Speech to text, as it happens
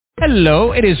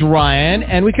Hello, it is Ryan,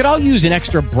 and we could all use an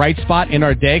extra bright spot in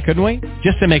our day, couldn't we?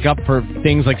 Just to make up for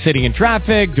things like sitting in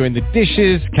traffic, doing the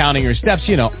dishes, counting your steps,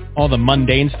 you know, all the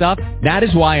mundane stuff. That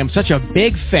is why I'm such a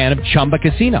big fan of Chumba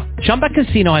Casino. Chumba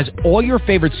Casino has all your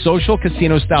favorite social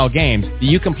casino-style games that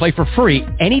you can play for free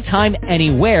anytime,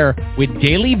 anywhere with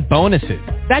daily bonuses.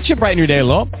 That should brighten your day a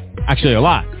little. Actually, a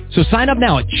lot. So sign up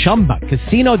now at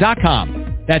ChumbaCasino.com.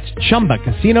 That's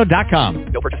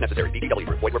ChumbaCasino.com. No purchase necessary. VGW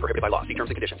Group. Void where prohibited by law. See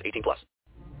terms and conditions. 18 plus.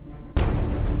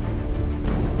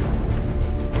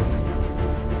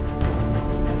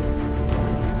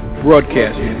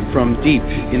 Broadcasting from deep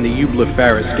in the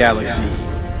Eublepharis galaxy,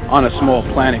 on a small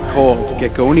planet called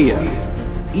Geckonia,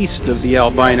 east of the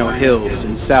Albino Hills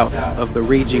and south of the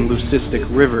raging Leucistic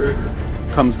River,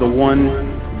 comes the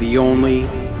one, the only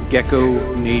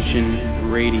Gecko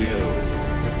Nation Radio.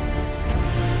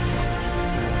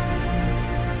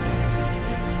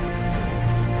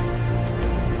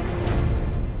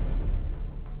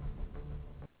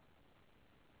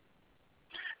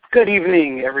 Good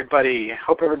evening, everybody.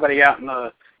 Hope everybody out in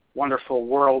the wonderful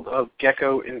world of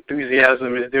gecko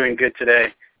enthusiasm is doing good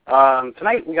today.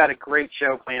 Tonight we got a great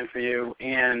show planned for you,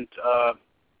 and I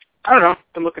don't know,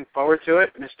 been looking forward to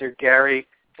it. Mr. Gary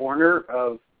Orner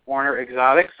of Orner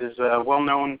Exotics is a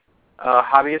well-known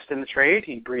hobbyist in the trade.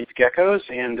 He breeds geckos,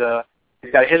 and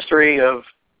he's got a history of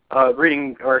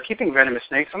breeding or keeping venomous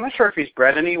snakes. I'm not sure if he's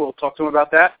bred any. We'll talk to him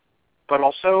about that. But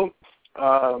also,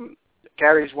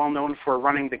 Gary's well known for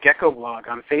running the Gecko blog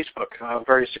on Facebook, a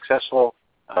very successful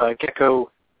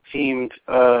gecko-themed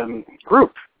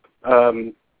group.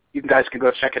 You guys can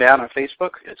go check it out on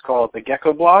Facebook. It's called the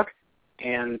Gecko blog.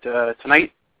 And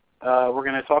tonight we're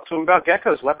going to talk to him about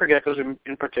geckos, leopard geckos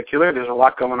in particular. There's a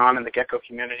lot going on in the gecko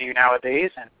community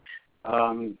nowadays.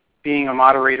 And being a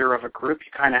moderator of a group,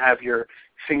 you kind of have your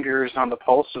fingers on the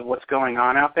pulse of what's going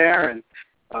on out there and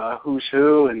who's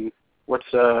who and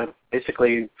what's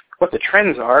basically what the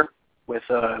trends are with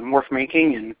morph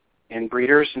making and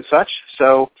breeders and such.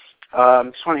 So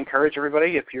just want to encourage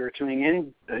everybody, if you're tuning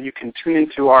in, you can tune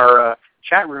into our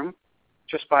chat room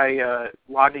just by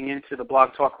logging into the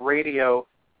Blog Talk Radio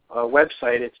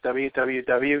website. It's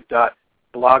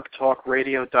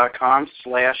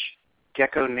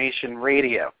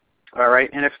www.blogtalkradio.com/GeckoNationRadio. All right,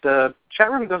 and if the chat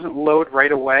room doesn't load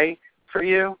right away for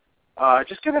you,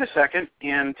 just give it a second,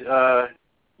 and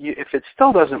if it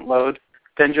still doesn't load,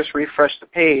 then just refresh the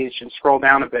page and scroll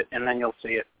down a bit, and then you'll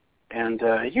see it. And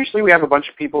usually we have a bunch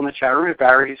of people in the chat room. It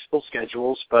varies, full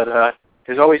schedules, but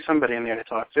there's always somebody in there to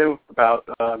talk to about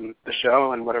the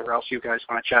show and whatever else you guys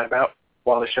want to chat about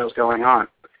while the show's going on.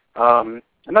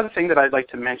 Another thing that I'd like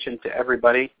to mention to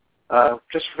everybody,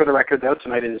 just for the record, though,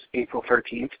 tonight is April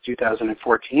 13th,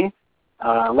 2014.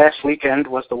 Last weekend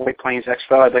was the White Plains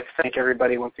Expo. I'd like to thank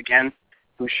everybody once again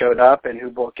who showed up and who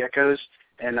bought geckos.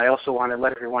 And I also want to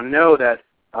let everyone know that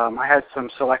I had some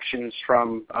selections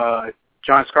from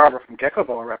John Scarborough from Gecko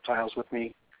Boa Reptiles with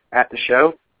me at the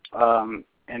show. And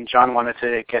John wanted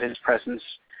to get his presence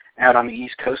out on the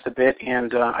East Coast a bit.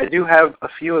 And I do have a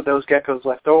few of those geckos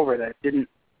left over that didn't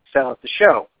sell at the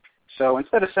show. So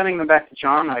instead of sending them back to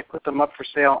John, I put them up for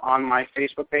sale on my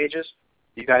Facebook pages.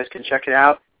 You guys can check it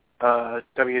out,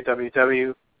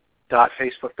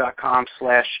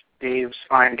 www.facebook.com/Dave's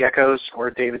Fine Geckos or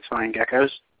David's Fine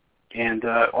Geckos, and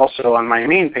also on my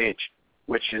main page,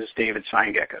 which is David's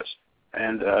Fine Geckos.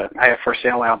 And I have for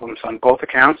sale albums on both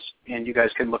accounts, and you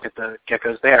guys can look at the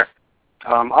geckos there.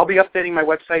 I'll be updating my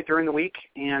website during the week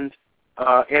and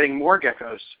adding more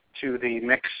geckos to the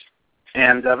mix.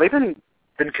 And they've been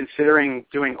considering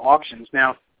doing auctions.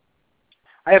 Now,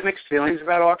 I have mixed feelings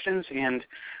about auctions, and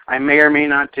I may or may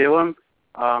not do them.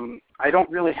 I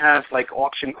don't really have like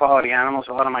auction quality animals.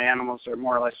 A lot of my animals are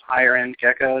more or less higher end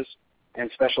geckos and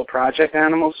special project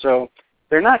animals. So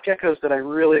they're not geckos that I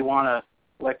really want to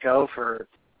let go for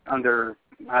under,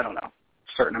 I don't know,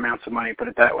 certain amounts of money, put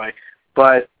it that way.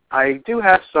 But I do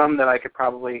have some that I could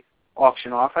probably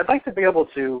auction off. I'd like to be able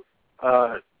to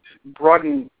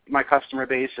broaden my customer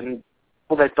base and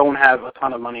people that don't have a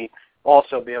ton of money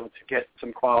also be able to get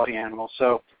some quality animals.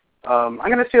 So I'm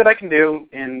going to see what I can do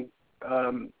and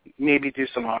maybe do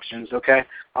some auctions, okay?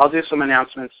 I'll do some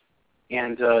announcements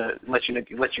and let you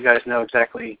guys know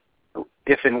exactly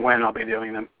if and when I'll be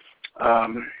doing them.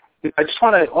 I just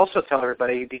want to also tell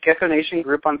everybody the Gecko Nation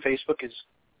group on Facebook is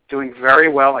doing very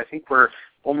well. I think we're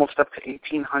almost up to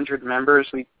 1,800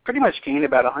 members. We pretty much gain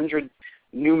about 100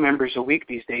 new members a week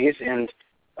these days, and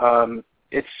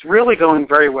it's really going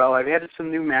very well. I've added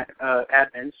some new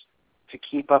admins to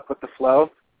keep up with the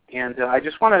flow, and I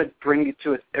just want to bring it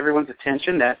to everyone's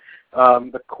attention that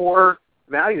the core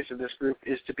values of this group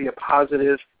is to be a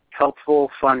positive helpful,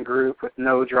 fun group with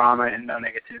no drama and no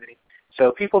negativity.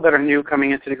 So people that are new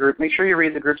coming into the group, make sure you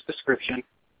read the group's description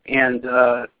and,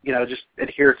 just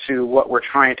adhere to what we're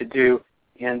trying to do.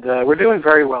 And we're doing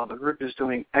very well. The group is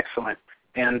doing excellent.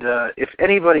 And if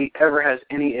anybody ever has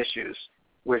any issues,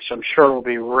 which I'm sure will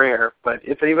be rare, but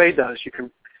if anybody does, you can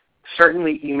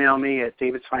certainly email me at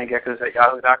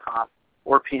davidsfinegeckos@yahoo.com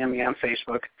or PM me on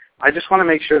Facebook. I just want to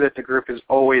make sure that the group is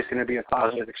always going to be a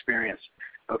positive experience,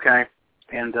 okay?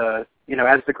 And,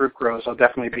 as the group grows, I'll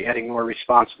definitely be adding more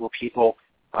responsible people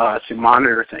to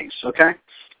monitor things, okay?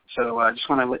 So I just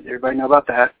want to let everybody know about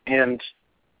that. And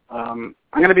I'm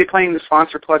going to be playing the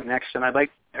sponsor plug next, and I'd like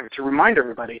to remind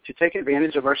everybody to take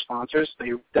advantage of our sponsors.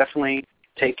 They definitely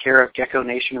take care of Gecko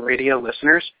Nation Radio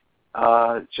listeners.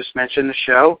 Just mention the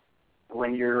show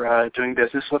when you're doing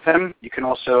business with them. You can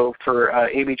also, for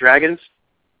AB Dragons,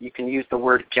 you can use the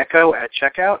word Gecko at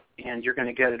checkout, and you're going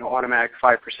to get an automatic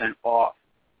 5% off.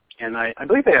 And I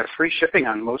believe they have free shipping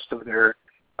on most of their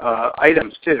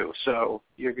items, too. So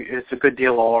it's a good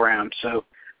deal all around. So,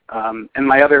 and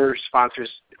my other sponsors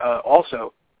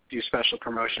also do special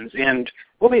promotions. And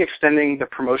we'll be extending the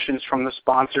promotions from the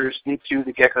sponsors into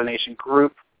the Gecko Nation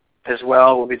group as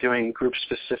well. We'll be doing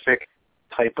group-specific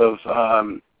type of,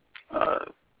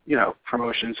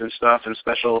 promotions and stuff and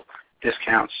special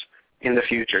discounts in the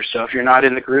future. So if you're not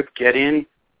in the group, get in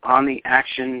on the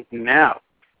action now.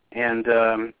 And,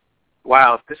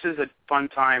 wow, this is a fun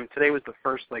time. Today was the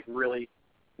first, really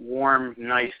warm,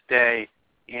 nice day,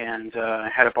 and I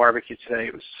had a barbecue today.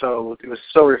 It was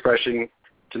so refreshing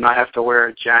to not have to wear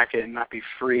a jacket and not be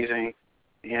freezing.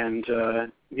 And,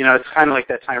 it's kind of like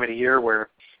that time of the year where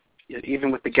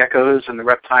even with the geckos and the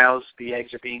reptiles, the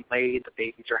eggs are being laid, the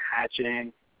babies are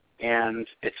hatching, and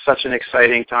it's such an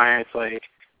exciting time. It's like,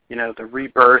 the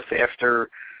rebirth after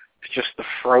just the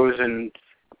frozen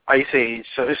ice age,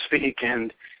 so to speak,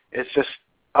 and it's just,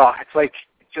 it's like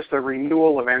just a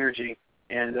renewal of energy.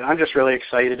 And I'm just really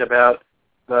excited about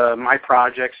my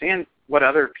projects and what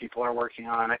other people are working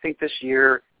on. I think this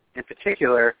year in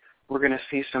particular, we're going to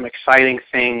see some exciting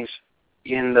things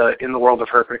in the world of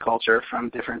herpetoculture from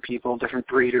different people, different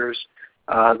breeders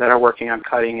that are working on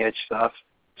cutting-edge stuff.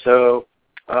 So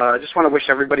I just want to wish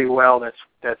everybody well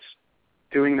that's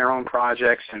doing their own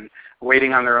projects and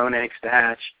waiting on their own eggs to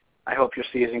hatch. I hope your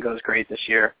season goes great this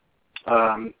year.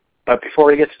 But before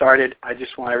we get started, I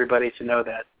just want everybody to know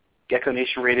that Gecko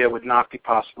Nation Radio would not be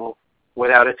possible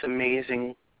without its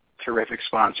amazing, terrific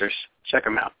sponsors. Check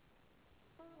them out.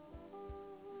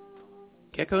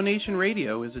 Gecko Nation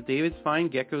Radio is a David's Fine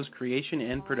Geckos creation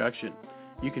and production.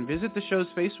 You can visit the show's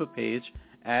Facebook page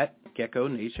at Gecko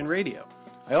Nation Radio.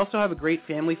 I also have a great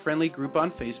family-friendly group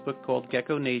on Facebook called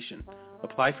Gecko Nation.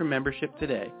 Apply for membership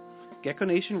today. Gecko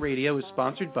Nation Radio is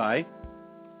sponsored by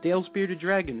Dale's Bearded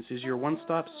Dragons is your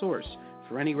one-stop source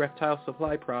for any reptile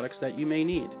supply products that you may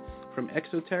need, from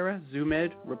Exoterra,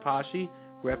 Zoomed, Rapashi,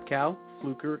 Repcal,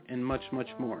 Fluker, and much, much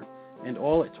more, and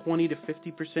all at 20 to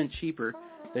 50% cheaper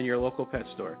than your local pet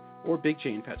store or big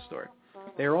chain pet store.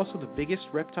 They are also the biggest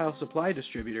reptile supply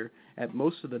distributor at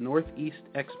most of the Northeast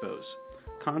expos.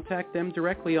 Contact them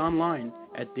directly online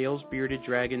at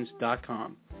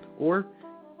dalesbeardeddragons.com or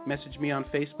message me on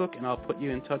Facebook and I'll put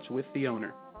you in touch with the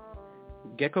owner.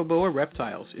 Gecko Boa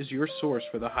Reptiles is your source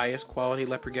for the highest quality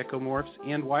leopard gecko morphs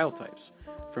and wild types,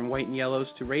 from white and yellows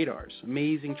to radars,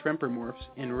 amazing tremper morphs,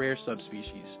 and rare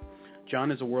subspecies.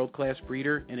 John is a world-class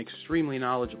breeder and extremely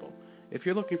knowledgeable. If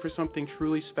you're looking for something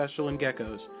truly special in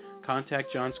geckos,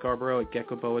 contact John Scarborough at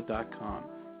geckoboa.com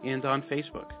and on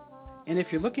Facebook. And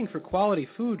if you're looking for quality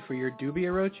food for your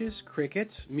dubia roaches,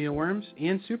 crickets, mealworms,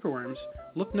 and superworms,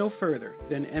 look no further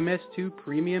than MS2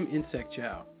 Premium Insect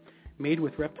Chow. Made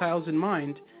with reptiles in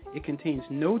mind, it contains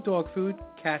no dog food,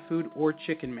 cat food, or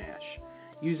chicken mash.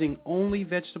 Using only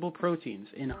vegetable proteins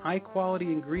and high-quality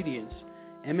ingredients,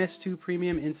 MS2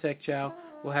 Premium Insect Chow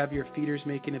will have your feeders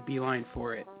making a beeline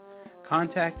for it.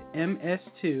 Contact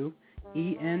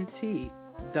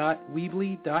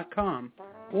ms2ent.weebly.com,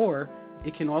 or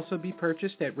it can also be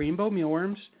purchased at Rainbow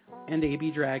Mealworms and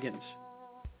AB Dragons.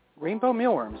 Rainbow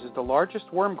Mealworms is the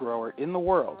largest worm grower in the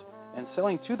world and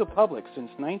selling to the public since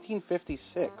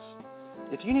 1956.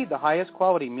 If you need the highest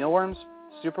quality mealworms,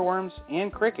 superworms,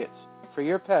 and crickets for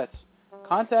your pets,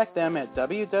 contact them at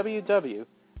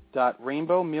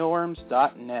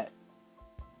www.rainbowmealworms.net.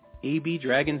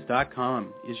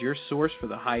 abdragons.com is your source for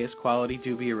the highest quality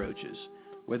dubia roaches.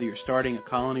 Whether you're starting a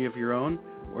colony of your own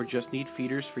or just need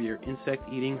feeders for your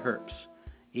insect-eating herps,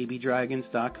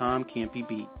 abdragons.com can't be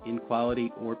beat in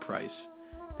quality or price.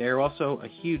 They are also a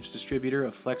huge distributor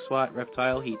of FlexWatt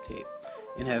reptile heat tape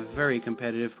and have very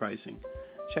competitive pricing.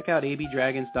 Check out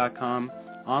abdragons.com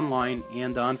online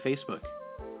and on Facebook.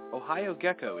 Ohio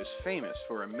Gecko is famous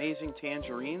for amazing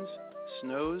tangerines,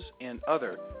 snows, and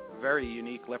other very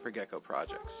unique leopard gecko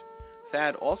projects.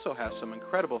 Thad also has some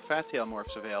incredible fat-tail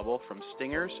morphs available from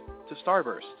stingers to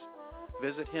starbursts.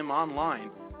 Visit him online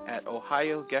at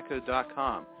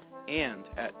ohiogecko.com and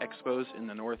at expos in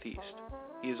the Northeast.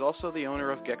 He is also the owner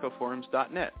of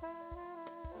geckoforums.net.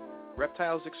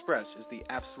 Reptiles Express is the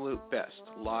absolute best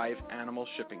live animal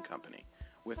shipping company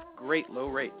with great low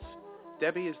rates.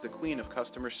 Debbie is the queen of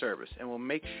customer service and will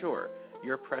make sure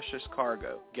your precious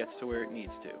cargo gets to where it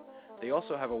needs to. They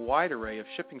also have a wide array of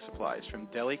shipping supplies from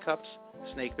deli cups,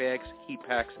 snake bags, heat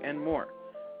packs, and more.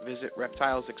 Visit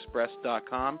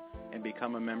reptilesexpress.com and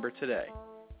become a member today.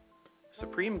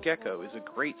 Supreme Gecko is a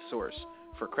great source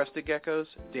for crested geckos,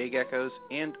 day geckos,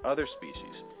 and other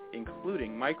species,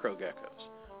 including micro geckos.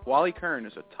 Wally Kern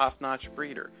is a top-notch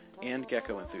breeder and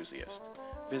gecko enthusiast.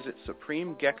 Visit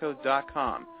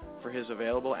supremegecko.com for his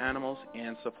available animals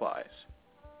and supplies.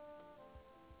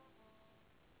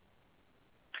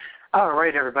 All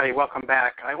right, everybody, welcome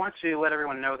back. I want to let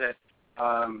everyone know that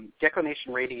Gecko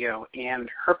Nation Radio and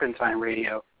Herpentine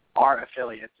Radio are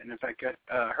affiliates. And in fact,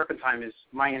 Herpentine is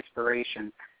my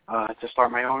inspiration to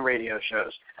start my own radio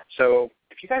shows. So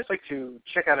if you guys like to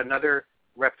check out another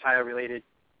reptile-related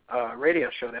radio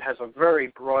show that has a very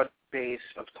broad base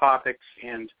of topics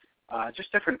and just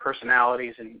different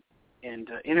personalities and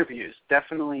interviews,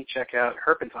 definitely check out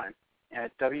Herpentine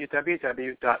at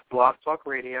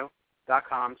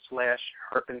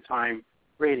www.blogtalkradio.com/Herpentine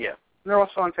Radio. And they're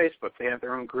also on Facebook. They have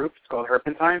their own group. It's called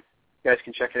Herpentine. You guys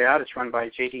can check it out. It's run by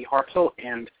J.D. Harpsel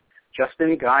and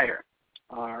Justin Geyer.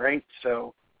 All right,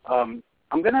 so I'm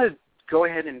going to go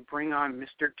ahead and bring on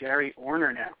Mr. Gary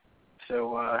Orner now.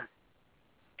 So,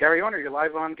 Gary Orner, you're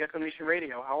live on Gecko Nation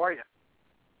Radio. How are you?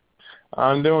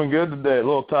 I'm doing good today. A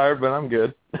little tired, but I'm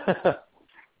good.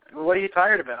 What are you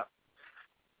tired about?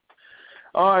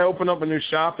 Oh, I opened up a new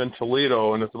shop in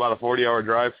Toledo, and it's about a 40-hour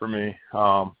drive for me.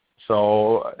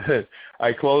 So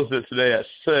I closed it today at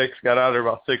 6, got out there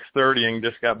about 6:30, and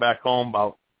just got back home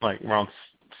about around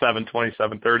 7:20,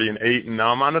 7:30, and 8, and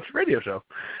now I'm on this radio show.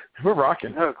 We're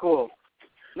rocking. Oh, cool.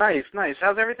 Nice.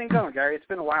 How's everything going, Gary? It's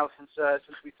been a while since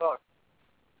we talked.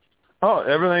 Oh,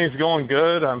 everything's going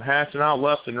good. I'm hatching out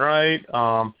left and right.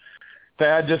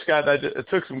 Thad I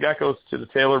took some geckos to the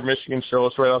Taylor, Michigan show.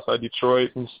 It's right outside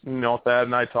Detroit. And, Thad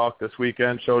and I talked this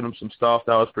weekend, showed him some stuff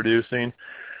that I was producing.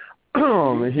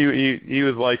 He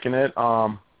was liking it.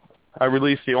 I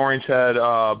released the orange head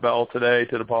bell today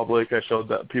to the public. I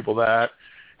showed people that.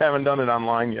 Haven't done it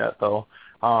online yet, though.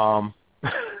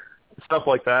 Stuff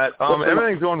like that.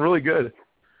 Everything's going really good.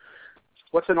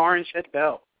 What's an orange head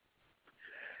bell?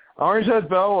 Orange head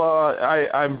bell,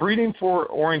 I'm breeding for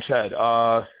orange head.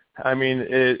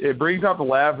 It brings out the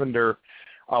lavender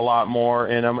a lot more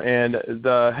in them, and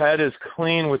the head is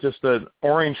clean with just the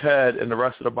orange head, and the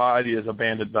rest of the body is a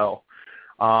banded bell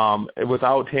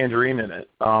without tangerine in it.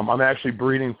 I'm actually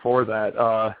breeding for that.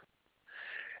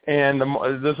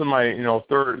 This is my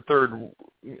third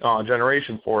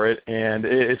generation for it, and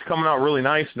it's coming out really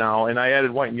nice now. And I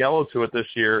added white and yellow to it this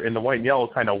year, and the white and yellow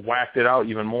kind of whacked it out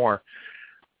even more.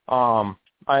 I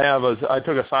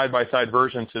took a side-by-side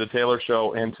version to the Taylor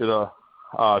show and to the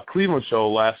Cleveland show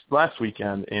last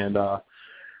weekend, and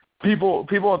people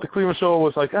at the Cleveland show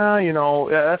was like,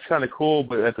 that's kind of cool,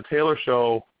 but at the Taylor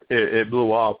show, it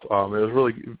blew up. It was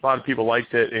really, a lot of people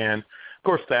liked it, and of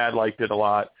course Thad liked it a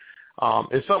lot.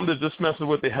 It's something that just messes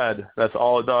with the head. That's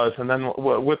all it does. And then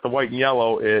with the white and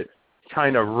yellow, it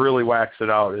kind of really whacks it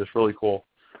out. It's really cool.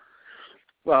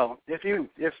 Well,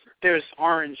 if there's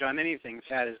orange on anything,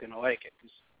 Thad is going to like it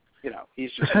because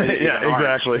he's just yeah,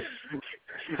 exactly.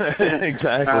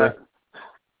 Exactly.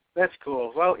 That's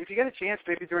cool. Well, if you get a chance,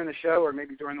 maybe during the show or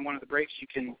maybe during one of the breaks, you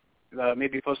can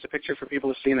maybe post a picture for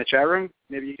people to see in the chat room.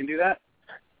 Maybe you can do that.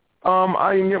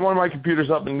 I can get one of my computers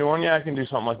up and do one. Yeah, I can do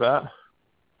something like that.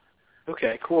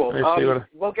 Okay, cool.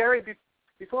 Well, Gary,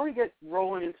 before we get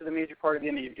rolling into the major part of the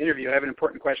interview, I have an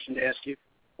important question to ask you.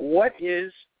 What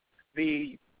is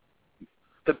the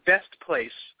best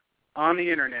place on the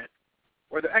internet,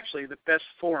 or the best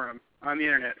forum on the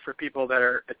internet for people that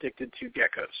are addicted to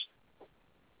geckos?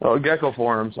 Oh, Gecko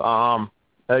Forums.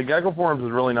 Gecko Forums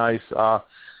is really nice.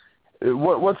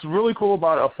 What's really cool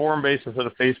about a forum basis instead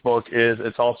of Facebook is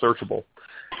it's all searchable.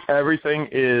 Everything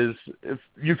is, if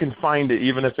you can find it,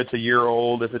 even if it's a year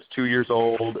old, if it's 2 years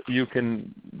old, you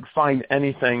can find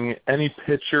anything, any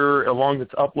picture, as long as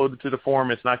it's uploaded to the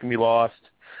forum, it's not going to be lost.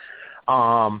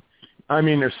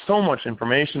 There's so much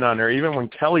information on there, even when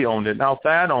Kelly owned it. Now,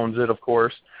 Thad owns it, of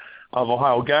course, of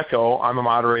Ohio Gecko. I'm a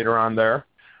moderator on there.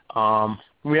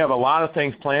 we have a lot of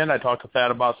things planned. I talked to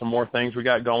Thad about some more things we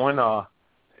got going.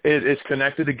 It's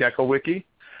connected to Gecko Wiki.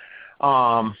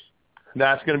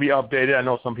 That's going to be updated. I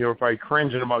know some people are probably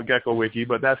cringing about Gecko Wiki,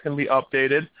 but that's going to be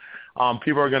updated.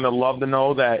 People are going to love to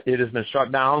know that it has been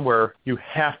shut down where you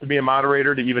have to be a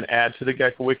moderator to even add to the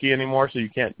Gecko Wiki anymore, so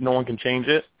no one can change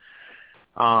it.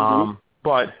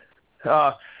 But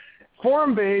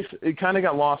forum base, it kind of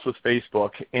got lost with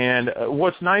Facebook. And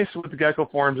what's nice with the Gecko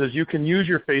forums is you can use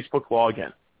your Facebook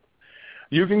login.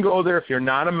 You can go there. If you're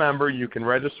not a member, you can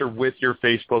register with your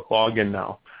Facebook login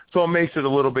now. So it makes it a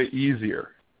little bit easier.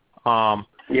 Forums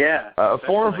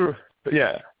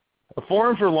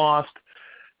are lost,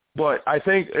 but I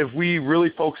think if we really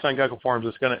focus on Gecko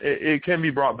forums, it can be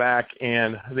brought back,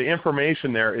 and the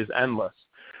information there is endless.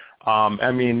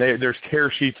 I mean, there's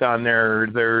care sheets on there.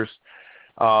 There's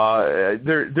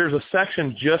a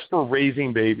section just for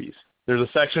raising babies. There's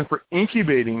a section for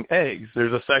incubating eggs.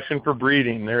 There's a section for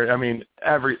breeding.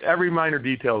 Every minor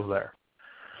detail is there.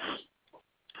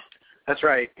 That's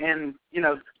right. And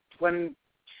when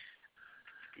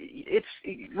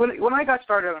I got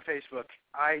started on Facebook,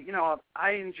 I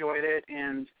enjoyed it,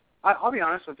 and I'll be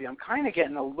honest with you, I'm kind of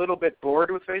getting a little bit bored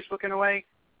with Facebook in a way,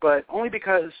 but only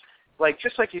because,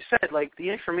 just like you said, the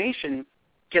information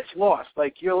gets lost.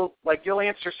 You'll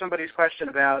answer somebody's question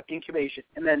about incubation,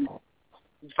 and then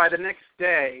by the next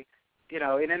day,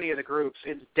 in any of the groups,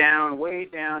 it's way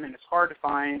down, and it's hard to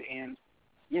find, and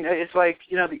then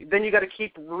you got to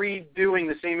keep redoing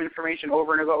the same information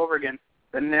over and over again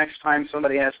the next time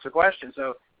somebody asks a question.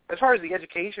 So as far as the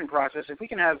education process, if we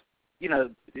can have,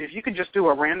 if you can just do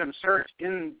a random search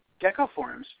in Gecko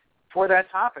forums for that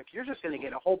topic, you're just going to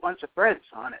get a whole bunch of threads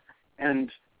on it.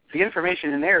 And the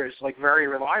information in there is, very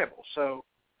reliable. So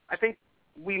I think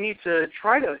we need to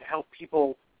try to help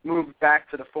people move back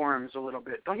to the forums a little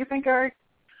bit. Don't you think, Gary?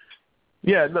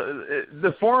 Yeah,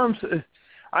 the forums...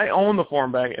 I owned the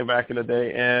forum back in the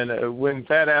day, and when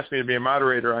Thad asked me to be a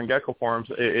moderator on Gecko forums,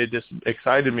 it just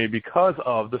excited me because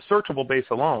of the searchable base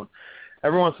alone.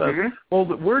 Everyone says, well,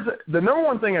 where's the number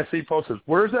one thing I see posted?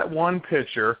 Where's that one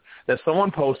picture that someone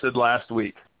posted last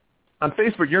week? On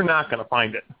Facebook, you're not going to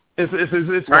find it.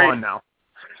 It's gone now.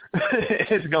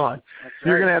 It's gone.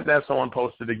 You're going to have someone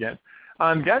post it again.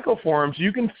 On Gecko forums,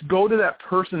 you can go to that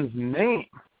person's name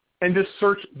and just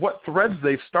search what threads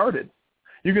they've started.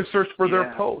 You can search for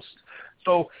their post.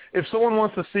 So if someone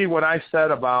wants to see what I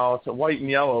said about white and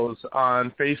yellows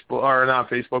on Facebook, or not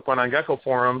Facebook, but on Gecko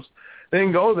forums, they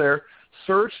can go there,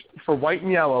 search for white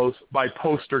and yellows by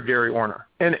poster Gary Orner.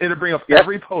 And it'll bring up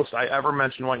every post I ever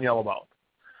mentioned white and yellow about.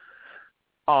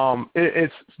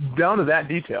 It's down to that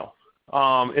detail.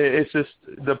 It's just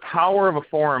the power of a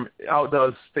forum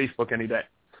outdoes Facebook any day.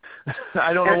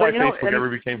 I don't know why Facebook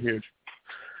ever became huge.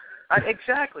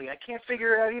 Exactly. I can't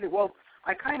figure it out either. Well,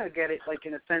 I kind of get it,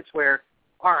 in a sense where,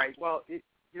 all right, well,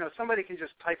 somebody can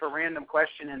just type a random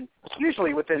question, and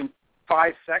usually within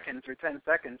 5 seconds or 10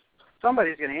 seconds,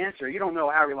 somebody's going to answer. You don't know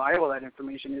how reliable that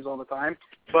information is all the time,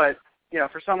 but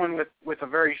for someone with a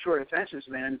very short attention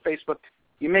span, Facebook,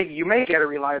 you may get a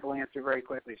reliable answer very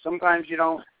quickly. Sometimes you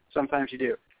don't. Sometimes you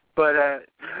do. But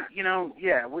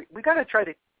we got to try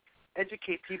to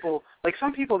educate people.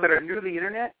 Some people that are new to the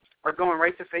internet are going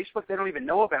right to Facebook. They don't even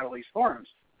know about all these forums.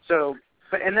 So.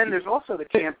 And then there's also the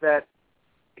camp that,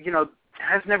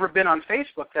 has never been on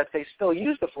Facebook, that they still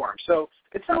use the forum. So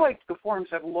it's not like the forums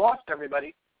have lost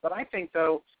everybody, but I think,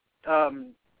 though,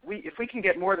 if we can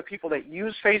get more of the people that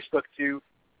use Facebook to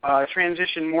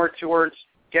transition more towards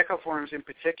Gecko forums in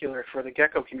particular for the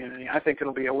Gecko community, I think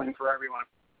it'll be a win for everyone.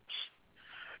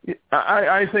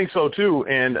 I think so, too.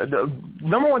 And the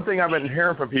number one thing I've been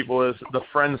hearing from people is the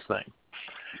friends thing.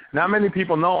 Not many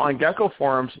people know on Gecko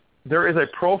forums, there is a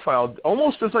profile,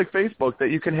 almost just like Facebook, that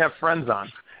you can have friends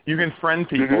on. You can friend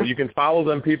people. You can follow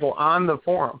them people on the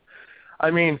forum.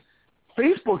 I mean,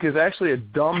 Facebook is actually a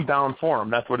dumbed-down forum.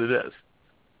 That's what it is.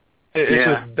 It's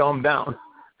just dumbed down.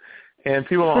 And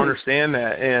people don't understand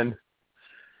that. And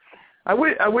I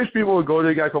wish people would go to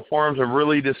the Gecko forums and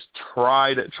really just try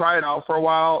it out for a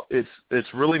while. It's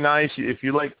really nice. If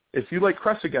you like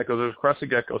crested geckos, there's a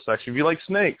crested gecko section. If you like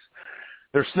snakes,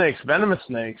 there's snakes, venomous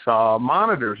snakes,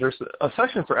 monitors. There's a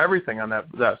section for everything on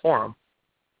that forum.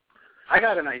 I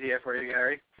got an idea for you,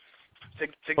 Gary. To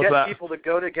get people to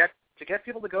go to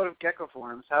Gecko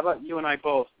forums, how about you and I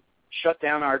both shut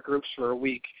down our groups for a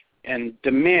week and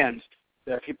demand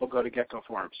that people go to Gecko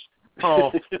forums?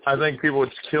 Oh, I think people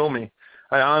would kill me.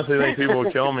 I honestly think people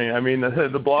would kill me. I mean,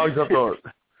 the blog's up there.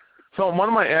 So one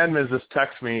of my admins just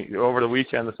texted me over the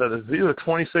weekend and said, it's either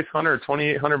 2,600 or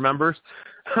 2,800 members.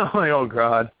 I'm like, oh,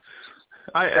 God.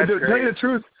 To tell you the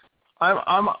truth,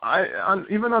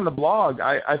 even on the blog,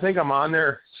 I think I'm on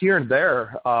there here and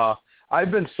there.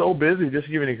 I've been so busy. Just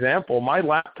to give you an example, my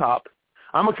laptop.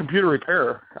 I'm a computer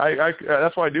repairer.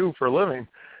 That's what I do for a living,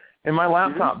 and my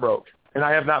laptop broke, and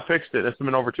I have not fixed it. It's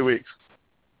been over 2 weeks.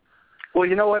 Well,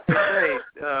 you know what they say.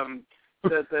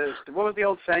 What was the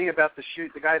old saying about the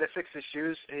guy that fixes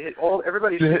shoes?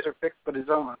 Everybody's shoes are fixed but his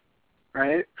own,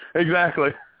 right?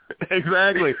 Exactly.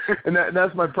 And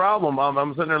that's my problem.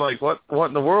 I'm sitting there like, what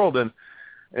in the world? And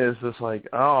it's just like,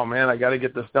 oh man, I got to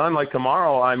get this done. Like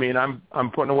tomorrow, I mean, I'm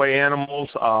putting away animals,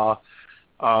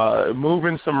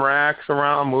 moving some racks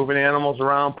around, moving animals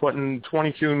around, putting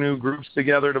 22 new groups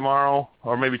together tomorrow,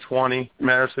 or maybe 20.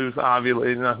 Matters who's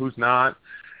ovulating, who's not.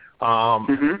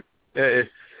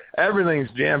 Everything's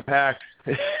jam-packed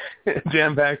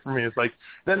for me. It's like,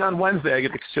 then on Wednesday I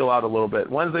get to chill out a little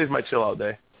bit. Wednesday's my chill-out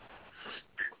day.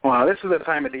 Well, this is the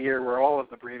time of the year where all of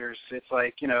the breeders, it's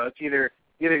like, it's either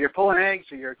you're pulling eggs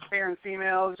or you're pairing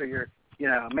females or you're,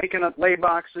 making up lay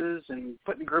boxes and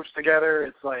putting groups together.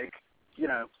 It's like,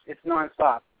 it's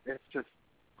nonstop. It's just,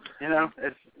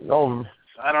 it's,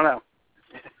 I don't know.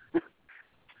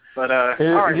 But, all right,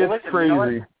 well, listen,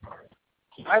 crazy.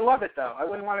 I love it, though. I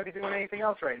wouldn't want to be doing anything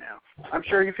else right now. I'm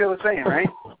sure you feel the same, right?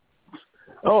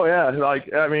 Oh, yeah.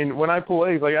 Like, I mean, when I pull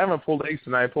eggs, like I haven't pulled eggs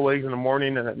tonight. I pull eggs in the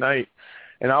morning and at night.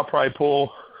 And I'll probably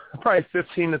pull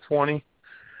 15 to 20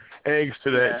 eggs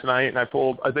tonight. And I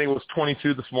think it was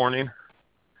 22 this morning.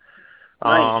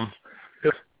 Nice.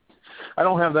 I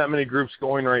don't have that many groups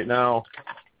going right now.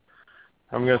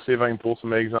 I'm going to see if I can pull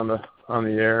some eggs on the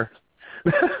air.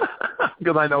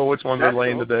 Because I know which ones are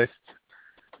laying today.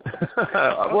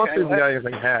 We'll see if we got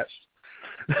anything hatched.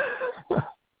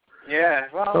 Yeah,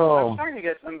 well, I'm starting to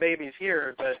get some babies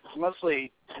here, but it's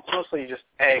mostly just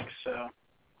eggs. So,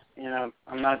 I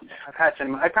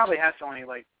probably hatch only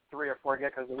like 3 or 4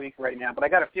 geckos a week right now. But I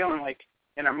got a feeling like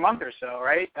in a month or so,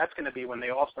 right? That's going to be when they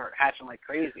all start hatching like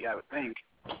crazy, I would think.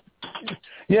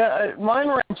 Yeah, mine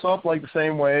ramps up like the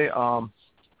same way.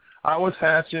 I was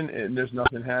hatching, and there's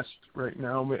nothing hatched right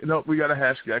now. No, we got a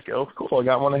hatch gecko. Cool, I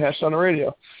got one that hatched on the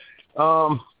radio.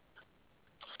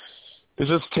 It's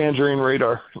just tangerine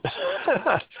radar.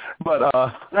 But,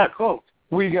 cool.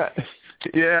 We got,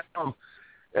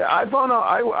 I found out,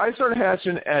 I started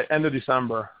hatching at end of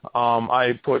December.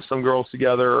 I put some girls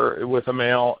together with a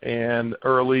male and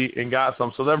early and got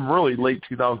some. So they're really late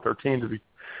 2013 to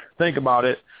think about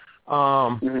it.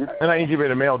 And I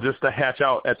incubated a male just to hatch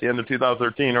out at the end of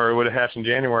 2013, or it would have hatched in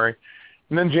January.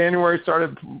 And then January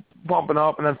started bumping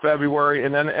up, and then February,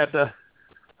 and then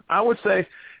I would say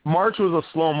March was a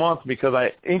slow month because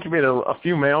I incubated a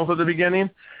few males at the beginning,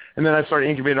 and then I started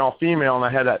incubating all female, and I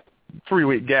had that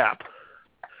 3-week gap.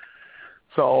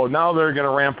 So now they're going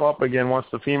to ramp up again once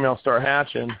the females start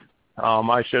hatching.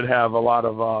 I should have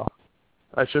I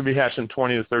should be hatching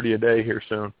 20 to 30 a day here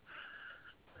soon.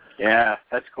 Yeah,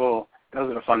 that's cool.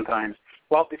 Those are the fun times.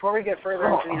 Well, before we get further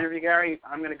into the interview, Gary,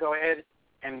 I'm going to go ahead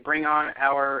and bring on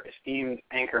our esteemed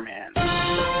anchorman.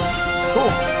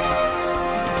 Cool.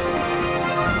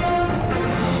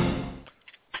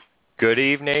 Good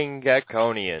evening,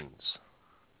 Geckonians.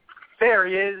 There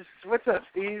he is. What's up,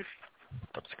 Steve?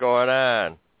 What's going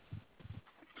on?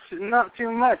 Not too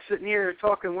much. Sitting here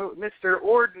talking with Mr.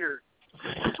 Orner.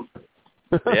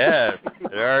 Yeah,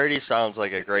 it already sounds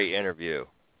like a great interview.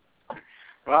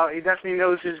 Well, he definitely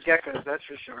knows his geckos, that's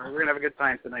for sure. We're going to have a good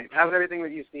time tonight. How's everything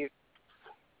with you, Steve?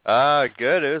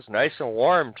 Good. It was nice and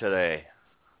warm today.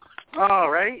 Oh,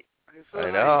 right?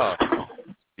 I know.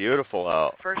 Beautiful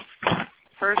out.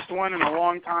 First one in a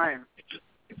long time.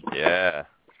 Yeah.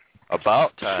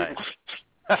 About time.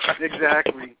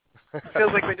 Exactly.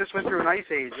 Feels like we just went through an ice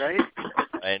age, right?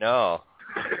 I know.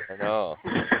 All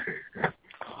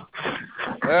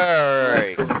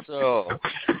right. So,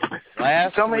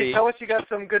 tell us you got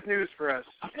some good news for us.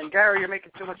 And Gary, you're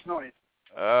making too much noise.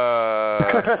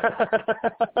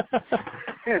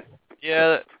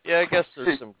 Yeah, I guess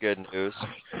there's some good news.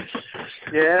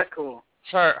 Yeah, cool.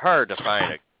 It's hard to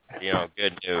find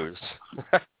good news.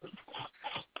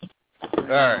 All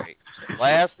right.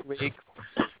 Last week,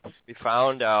 we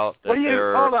found out that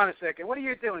hold on a second. What are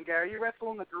you doing, Gary? Are you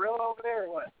wrestling the gorilla over there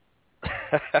or what?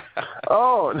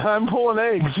 Oh, I'm pulling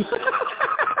eggs.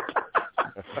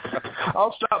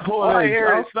 I'll stop pulling eggs.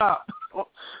 I'll stop.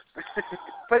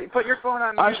 Put your phone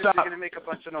on mute. You're going to make a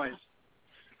bunch of noise.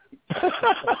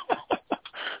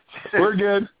 We're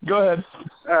good. Go ahead.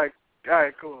 All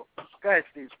right, cool. Go ahead,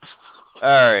 Steve.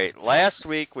 All right. Last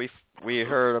week we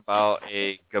heard about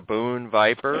a gaboon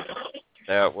viper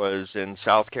that was in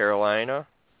South Carolina.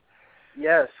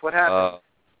 Yes. What happened?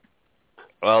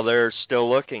 Well, they're still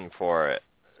looking for it.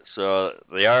 So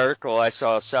the article, I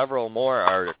saw several more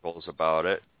articles about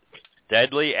it.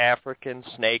 Deadly African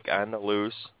snake on the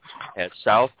loose at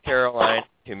South Carolina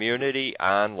community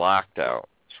on lockdown.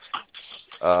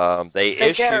 They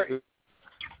issued. Gary,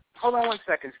 hold on one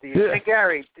second, Steve. Yeah. Hey,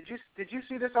 Gary, did you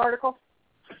see this article?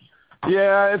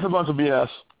 Yeah, it's a bunch of BS.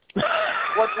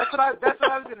 Well, that's what I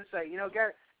was going to say. You know,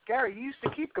 Gary, you used to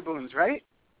keep gaboons, right?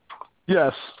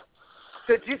 Yes.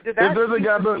 Did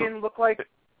that skin look like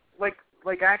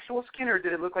actual skin, or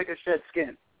did it look like a shed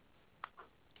skin?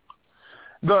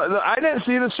 I didn't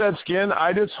see the shed skin.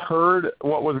 I just heard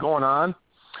what was going on.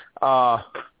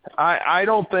 I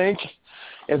don't think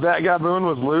if that gaboon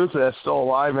was loose, that's still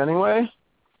alive anyway.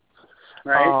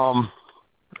 Right.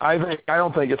 I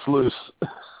don't think it's loose.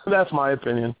 That's my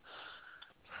opinion.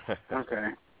 Okay.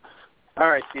 All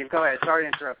right, Steve, go ahead. Sorry to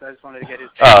interrupt. I just wanted to get his.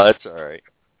 Oh, that's all right.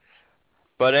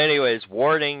 But anyways,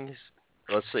 warning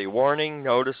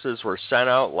notices were sent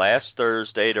out last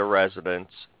Thursday to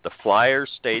residents. The flyer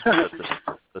states that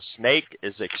the snake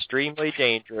is extremely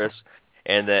dangerous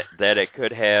and that it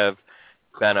could have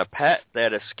been a pet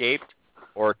that escaped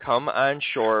or come on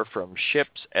shore from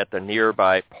ships at the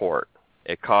nearby port.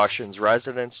 It cautions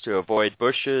residents to avoid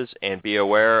bushes and be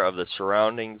aware of the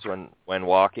surroundings when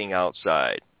walking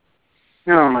outside.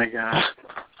 Oh, my God.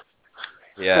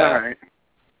 Yeah. All right.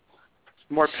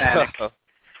 More panic.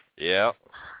 Yeah.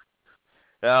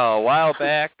 Now, a while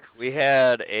back, we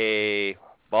had a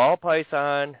ball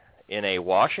python in a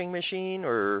washing machine,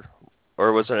 or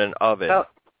was it an oven? Oh,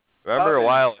 Remember oven, a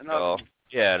while an ago? oven.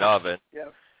 Yeah, an oven.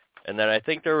 Yep. And then I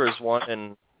think there was one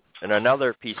in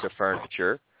another piece of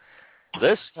furniture.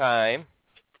 This time,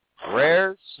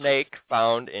 rare snake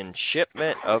found in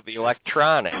shipment of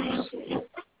electronics.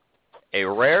 A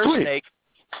rare snake.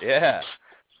 Yeah.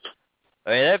 I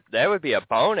mean, that would be a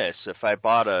bonus if I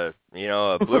bought a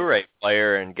Blu-ray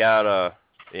player and got a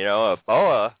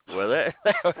boa with it.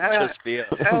 That would just be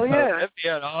hell yeah. That'd be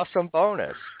an awesome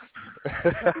bonus.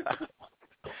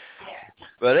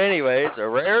 But anyways, a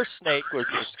rare snake was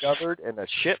discovered in a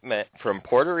shipment from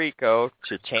Puerto Rico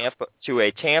to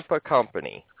a Tampa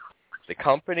company. The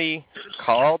company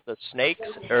called the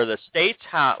state's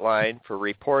hotline for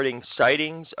reporting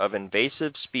sightings of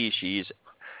invasive species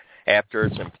after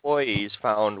its employees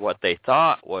found what they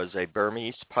thought was a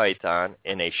Burmese python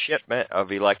in a shipment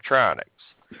of electronics.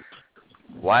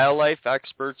 Wildlife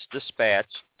experts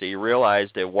dispatched, they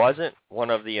realized it wasn't one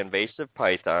of the invasive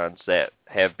pythons that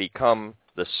have become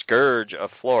the scourge of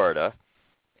Florida.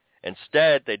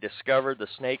 Instead, they discovered the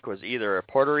snake was either a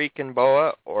Puerto Rican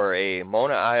boa or a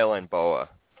Mona Island boa.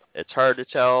 It's hard to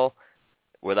tell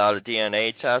without a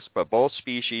DNA test, but both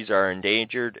species are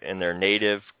endangered in their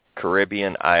native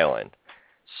Caribbean island.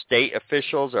 State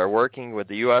officials are working with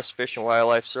the U.S. Fish and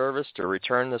Wildlife Service to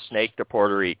return the snake to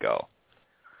Puerto Rico.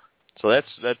 So that's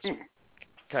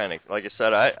kind of, like I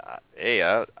said,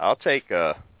 I'll take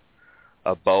a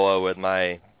boa with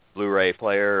my Blu-ray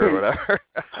player or whatever.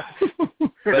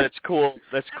 But it's cool.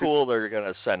 That's cool. They're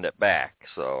gonna send it back.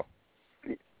 So.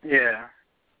 Yeah.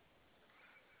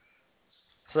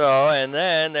 So, and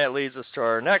then that leads us to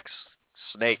our next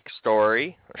snake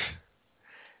story.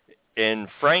 In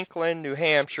Franklin, New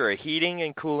Hampshire, a heating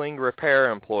and cooling repair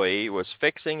employee was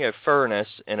fixing a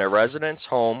furnace in a resident's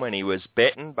home when he was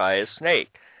bitten by a snake.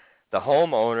 The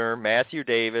homeowner, Matthew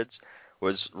Davids,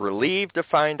 was relieved to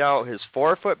find out his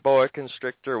 4-foot boa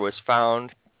constrictor was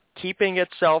found keeping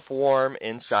itself warm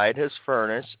inside his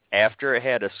furnace after it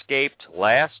had escaped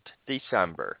last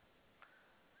December.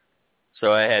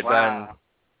 So it had been,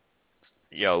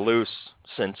 loose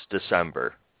since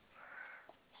December.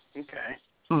 Okay.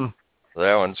 So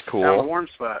that one's cool. Found a warm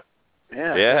spot.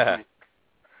 Yeah.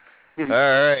 All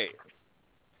right.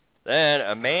 Then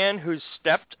a man who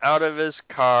stepped out of his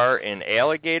car in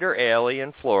Alligator Alley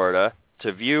in Florida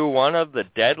to view one of the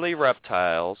deadly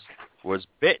reptiles was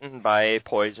bitten by a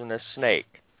poisonous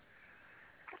snake.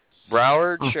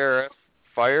 Broward Sheriff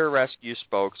Fire Rescue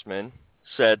spokesman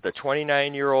said the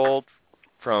 29-year-old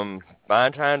from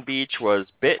Bonton Beach was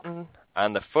bitten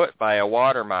on the foot by a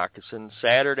water moccasin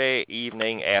Saturday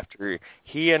evening after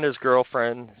he and his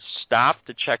girlfriend stopped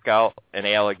to check out an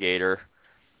alligator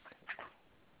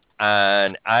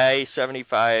on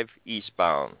I-75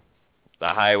 eastbound. The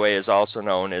highway is also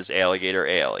known as Alligator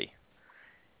Alley.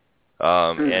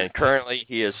 And currently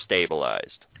he is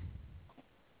stabilized.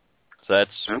 So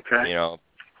that's,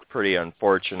 pretty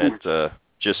unfortunate to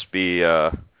just be,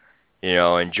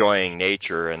 enjoying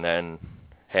nature and then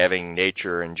having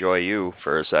nature enjoy you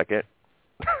for a second.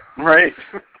 Right.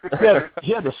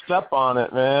 He had to step on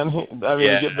it, man.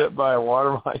 To get bit by a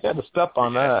water, he had to step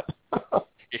on that.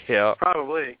 Yeah.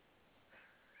 Probably.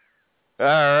 All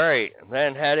right.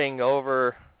 Then heading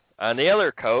over on the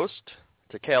other coast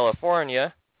to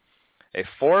California, a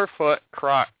 4-foot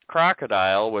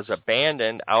crocodile was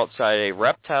abandoned outside a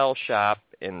reptile shop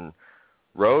in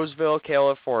Roseville,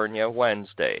 California,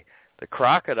 Wednesday. The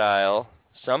crocodile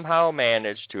somehow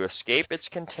managed to escape its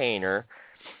container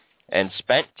and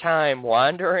spent time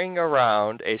wandering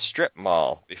around a strip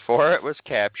mall before it was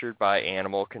captured by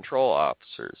animal control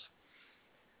officers.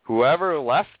 Whoever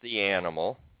left the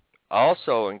animal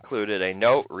also included a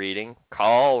note reading,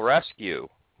 "Call Rescue,"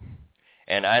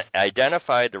 and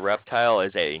identified the reptile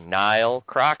as a Nile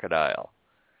crocodile.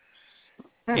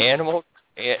 Animal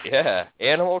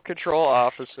control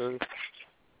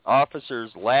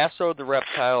officers lassoed the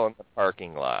reptile in the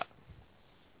parking lot.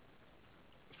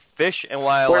 Fish and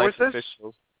wildlife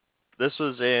officials. This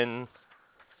was in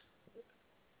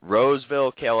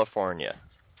Roseville, California.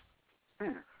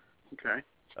 Okay.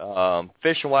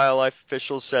 Fish and wildlife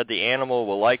officials said the animal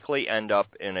will likely end up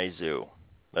in a zoo.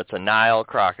 That's a Nile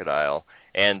crocodile.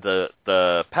 And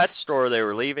the pet store they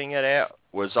were leaving it at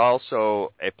was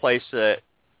also a place that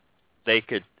they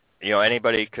could,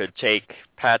 anybody could take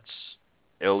pets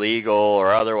illegal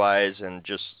or otherwise, and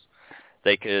just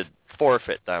they could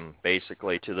forfeit them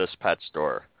basically to this pet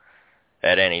store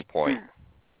at any point.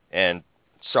 And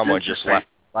someone just left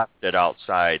it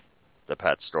outside the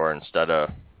pet store instead of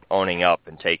owning up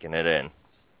and taking it in.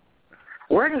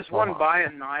 Where does one buy a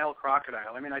Nile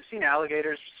crocodile? I mean, I've seen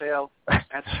alligators for sale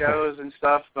at shows and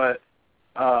stuff, but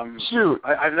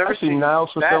I've never seen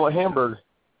Niles for sale at Hamburg.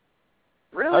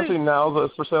 Really? I've seen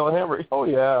Niles for sale at Hamburg. Oh,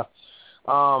 yeah.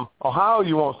 Ohio,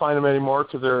 you won't find them anymore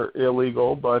because they're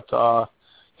illegal, but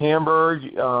Hamburg,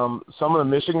 some of the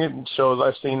Michigan shows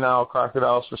I've seen now,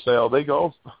 crocodiles for sale, they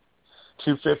go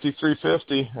 $250,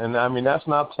 $350, and I mean that's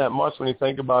not that much when you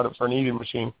think about it for an eating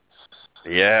machine.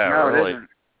 Yeah, no, really. It isn't.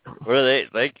 Well,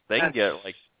 they can get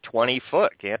like 20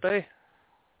 foot, can't they?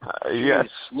 Yeah,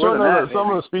 some of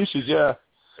the species, yeah.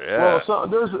 Yeah. Well,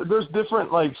 there's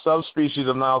different like subspecies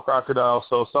of Nile crocodile.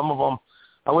 So some of them,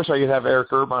 I wish I could have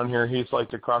Eric Erb on here. He's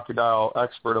like the crocodile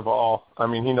expert of all. I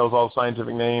mean, he knows all the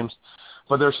scientific names.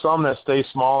 But there's some that stay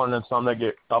small, and then some that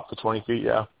get up to 20 feet.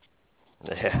 Yeah.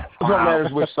 Yeah. It doesn't matter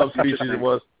which subspecies it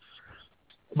was.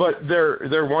 But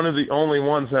they're one of the only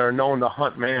ones that are known to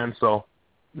hunt man. So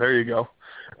there you go.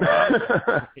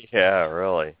 Yeah,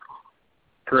 really.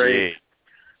 Great. Gee.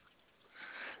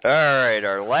 All right,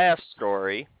 our last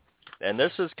story, and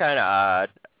this is kind of odd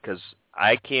because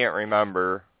I can't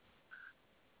remember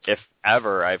if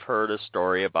ever I've heard a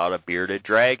story about a bearded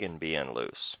dragon being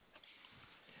loose.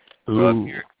 So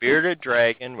a bearded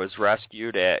dragon was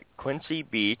rescued at Quincy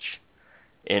Beach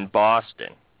in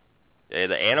Boston.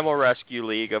 The Animal Rescue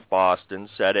League of Boston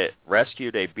said it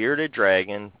rescued a bearded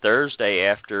dragon Thursday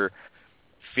after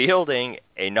fielding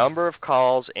a number of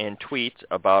calls and tweets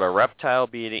about a reptile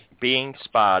being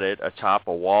spotted atop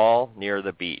a wall near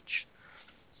the beach.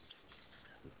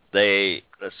 The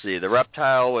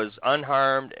reptile was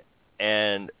unharmed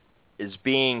and is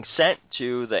being sent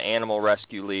to the Animal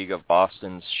Rescue League of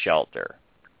Boston's shelter.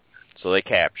 So they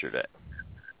captured it.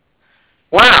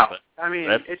 Wow. But I mean,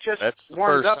 it just that's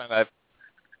warmed up.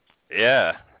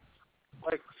 Yeah.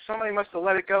 Like, somebody must have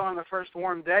let it go on the first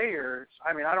warm day, or,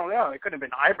 I mean, I don't know. It couldn't have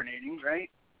been hibernating, right?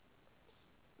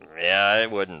 Yeah, I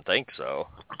wouldn't think so.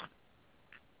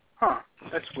 Huh.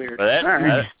 That's weird. But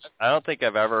right. I don't think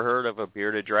I've ever heard of a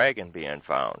bearded dragon being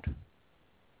found.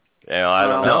 I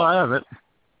don't know. No, I haven't.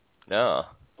 No.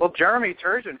 Well, Jeremy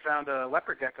Turgeon found a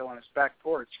leopard gecko on his back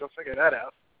porch. Go figure that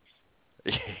out.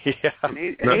 Yeah.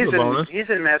 And he's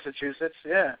in Massachusetts,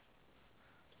 yeah.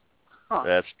 Huh.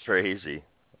 That's crazy.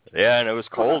 Yeah, and it was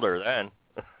colder then.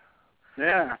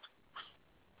 Yeah.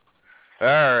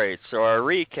 All right, so our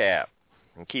recap.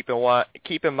 And keep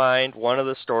in mind, one of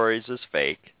the stories is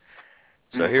fake.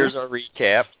 So here's our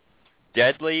recap.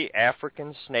 Deadly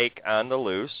African snake on the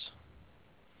loose.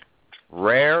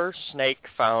 Rare snake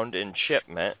found in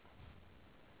shipment.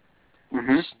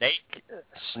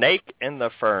 Snake in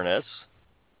the furnace.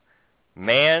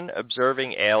 Man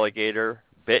observing alligator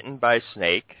bitten by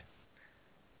snake.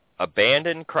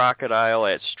 Abandoned crocodile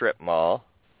at strip mall.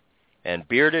 And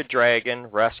bearded dragon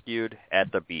rescued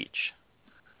at the beach.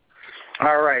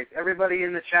 All right, everybody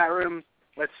in the chat room,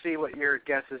 let's see what your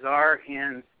guesses are,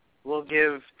 and we'll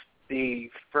give the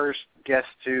first guess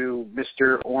to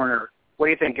Mr. Orner. What do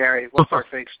you think, Gary? What's our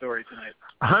fake story tonight?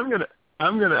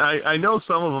 I know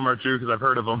some of them are true because I've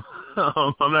heard of them.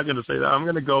 I'm not going to say that. I'm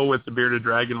going to go with the bearded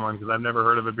dragon one because I've never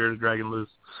heard of a bearded dragon loose.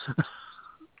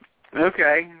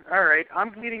 Okay, all right.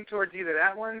 I'm leaning towards either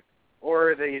that one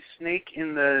or the snake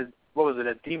in the, what was it,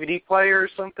 a DVD player or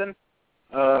something?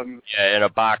 In a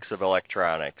box of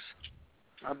electronics.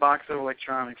 A box of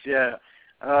electronics, yeah.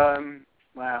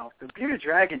 Wow. The bearded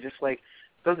dragon just,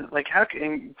 doesn't, how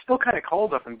can, it's still kind of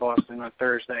cold up in Boston on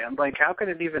Thursday. I'm like, how could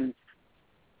it even,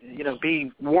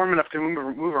 be warm enough to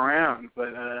move around?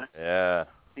 But, yeah.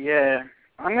 Yeah.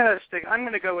 I'm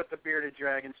gonna go with the bearded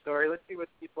dragon story. Let's see what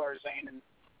people are saying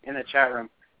in the chat room.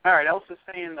 All right, Elsa's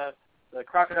saying the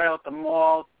crocodile at the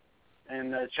mall,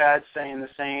 and Chad's saying the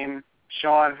same.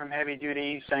 Sean from Heavy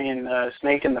Duty saying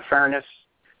snake in the furnace.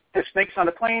 There's snakes on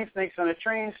a plane, snakes on a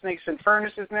train, snakes in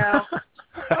furnaces now.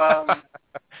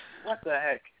 What the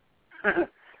heck?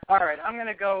 All right,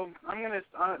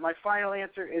 my final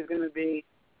answer is gonna be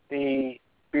the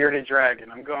bearded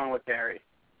dragon. I'm going with Gary.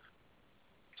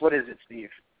 What is it,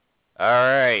 Steve? All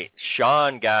right.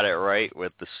 Sean got it right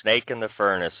with the snake in the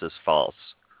furnace is false.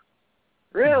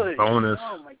 Really? Bonus.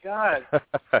 Oh, my God. Yeah.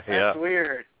 That's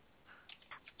weird.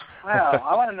 Wow.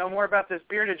 I want to know more about this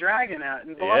bearded dragon out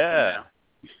in Boston now.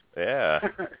 Yeah.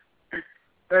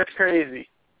 That's crazy.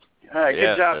 All right.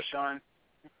 Good job, Sean.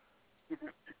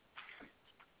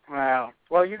 Wow.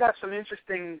 Well, you got some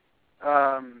interesting...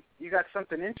 you got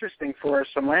something interesting for us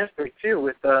from last week, too,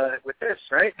 with this,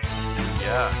 right?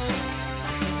 Yeah.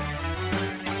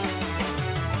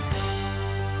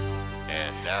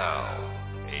 And now,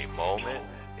 a moment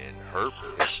in herp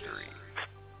history.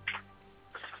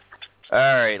 All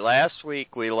right, last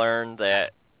week we learned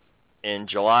that in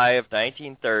July of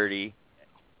 1930,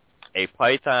 a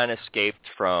python escaped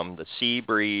from the Sea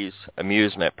Breeze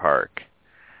amusement park.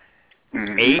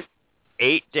 Mm-hmm.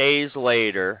 Eight days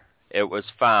later, it was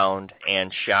found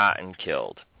and shot and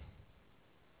killed.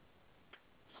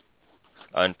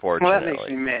 Unfortunately. Well, that makes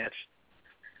me mad.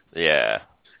 Yeah.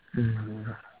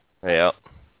 Yeah.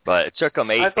 But it took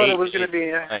them 8 days. I thought it was going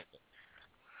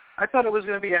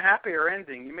to be a happier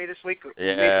ending. You made us wait. You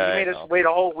made us wait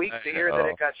a whole week to hear that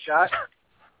it got shot.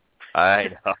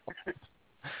 I know.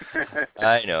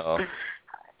 I know.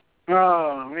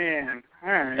 Oh man!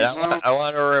 All right. And I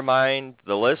want to remind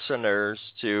the listeners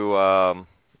to,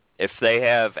 if they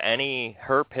have any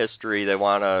herp history they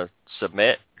want to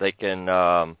submit, they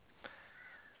can.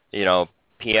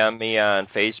 PM me on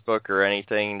Facebook or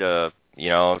anything to,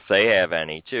 if they have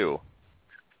any too.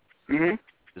 Mm-hmm.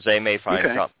 Because they may find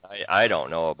something I don't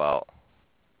know about.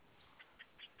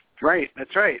 Right,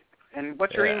 that's right. And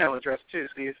what's your email address too,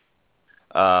 Steve?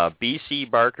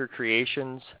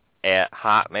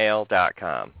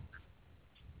 bcbarkercreations@hotmail.com.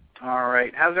 All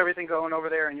right. How's everything going over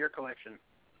there in your collection?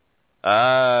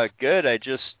 Good. I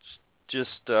just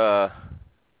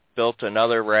built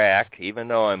another rack, even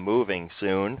though I'm moving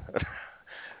soon.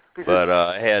 But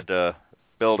I had to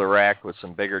build a rack with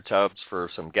some bigger tubs for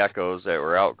some geckos that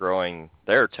were outgrowing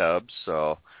their tubs,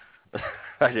 so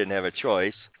I didn't have a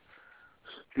choice.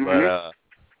 Mm-hmm. But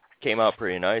came out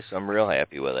pretty nice. I'm real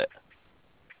happy with it.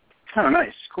 Oh,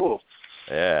 nice. Cool.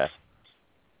 Yeah.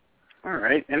 All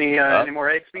right. Any more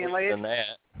eggs being laid? Than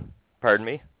that. Pardon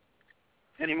me?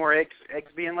 Any more eggs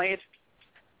being laid?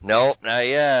 Nope, not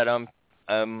yet. I'm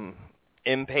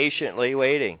impatiently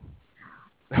waiting.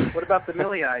 What about the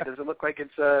Millie Eye? Does it look like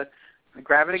it's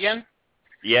gravid again?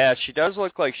 Yeah, she does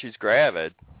look like she's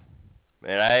gravid.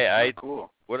 And I cool.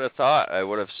 would have thought I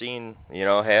would have seen,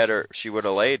 had her, she would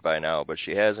have laid by now, but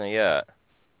she hasn't yet.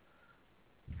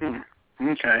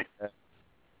 Okay.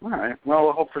 All right. Well,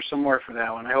 we'll hope for some more for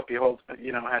that one. I hope you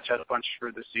hatch out a bunch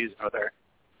for the season over there.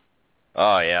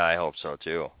 Oh, yeah, I hope so,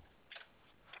 too.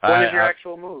 What is your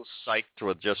actual move? Psyched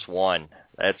with just one.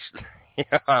 That's,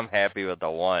 I'm happy with the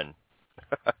one.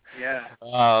 Yeah.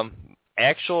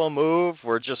 Actual move,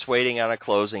 we're just waiting on a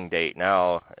closing date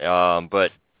now.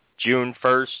 But June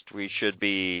 1st, we should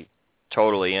be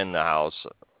totally in the house.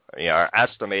 Our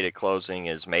estimated closing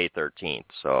is May 13th,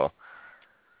 so.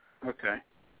 Okay.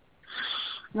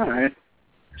 All right.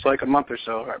 It's like a month or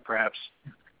so, perhaps.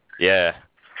 Yeah.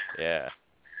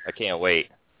 I can't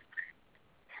wait.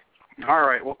 All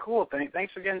right. Well, cool.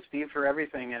 Thanks again, Steve, for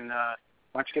everything. And why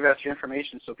don't you give out your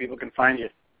information so people can find you?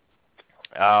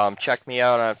 Check me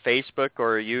out on Facebook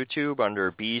or YouTube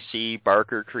under BC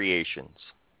Barker Creations.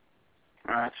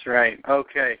 That's right.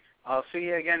 Okay. I'll see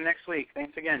you again next week.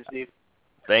 Thanks again, Steve.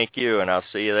 Thank you, and I'll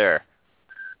see you there.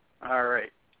 All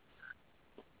right.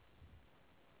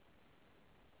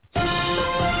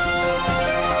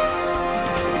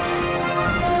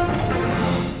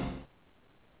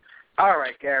 All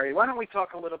right, Gary, why don't we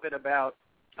talk a little bit about,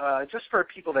 just for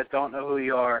people that don't know who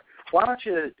you are, why don't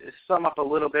you sum up a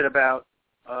little bit about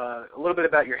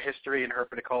your history in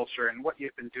herpetoculture and what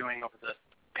you've been doing over the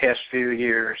past few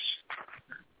years?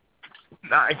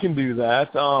 I can do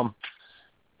that.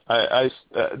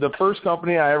 The first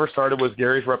company I ever started was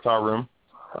Gary's Reptile Room.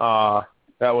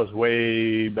 That was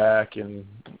way back in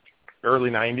early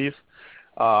 90s,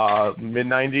 mid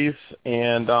 90s,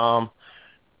 and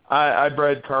I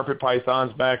bred carpet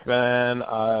pythons back then,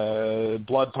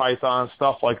 blood pythons,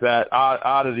 stuff like that,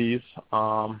 oddities.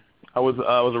 I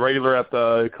was a regular at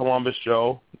the Columbus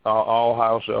show, All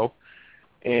Ohio show,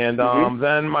 and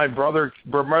then my brother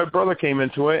came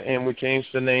into it, and we changed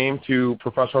the name to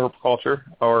Professional Herpiculture,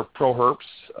 or Pro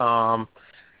Herps.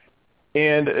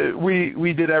 And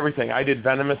we did everything. I did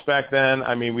venomous back then.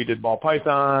 I mean, we did ball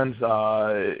pythons,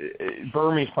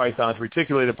 Burmese pythons,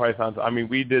 reticulated pythons. I mean,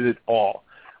 we did it all.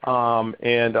 So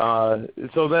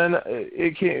then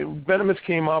venomous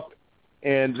came up,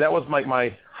 and that was like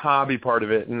my hobby part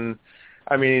of it. And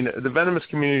I mean, the venomous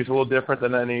community is a little different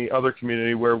than any other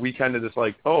community, where we kind of just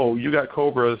like, oh, you got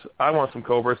cobras, I want some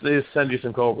cobras. They just send you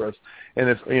some cobras, and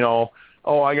it's, you know,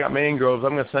 oh, I got mangroves,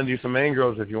 I'm going to send you some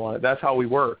mangroves if you want it. That's how we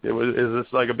worked. It was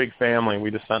just like a big family.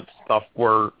 We just sent stuff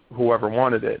where whoever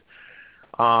wanted it.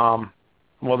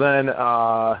 Well, then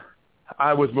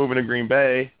I was moving to Green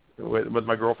Bay with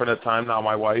my girlfriend at the time, now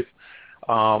my wife,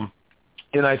 and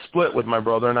I split with my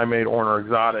brother, and I made Orner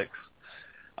Exotics.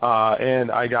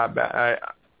 And I got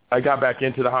back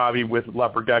into the hobby with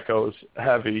leopard geckos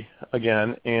heavy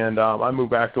again, and I moved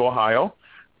back to Ohio.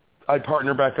 I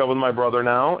partner back up with my brother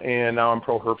now, and now I'm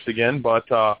Pro Herps again,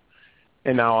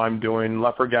 and now I'm doing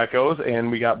leopard geckos,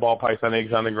 and we got ball python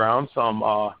eggs on the ground, some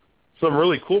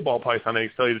really cool ball python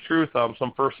eggs, to tell you the truth,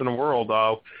 some first in the world.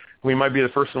 We might be the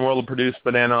first in the world to produce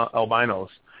banana albinos.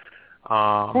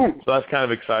 So that's kind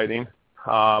of exciting.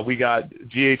 We got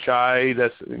GHI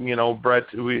that's, you know, bred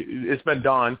to, it's been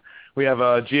done. We have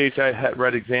a GHI het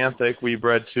red xanthic we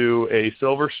bred to a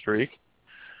silver streak.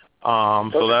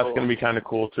 So that's going to be kind of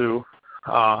cool too.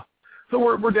 So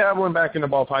we're dabbling back into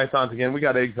ball pythons again. We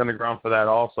got eggs on the ground for that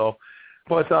also.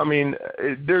 But I mean,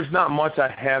 there's not much I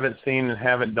haven't seen and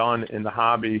haven't done in the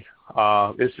hobby.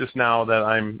 It's just now that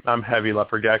I'm heavy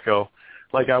leopard gecko,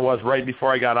 like I was right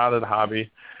before I got out of the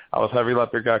hobby. I was heavy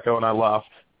leopard gecko and I left,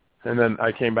 and then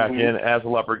I came back in as a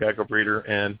leopard gecko breeder,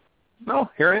 and no,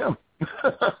 here I am.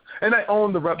 And I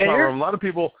own the reptile room. A lot of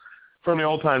people from the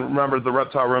old time remember the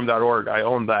reptileroom.org. I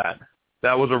own that.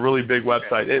 That was a really big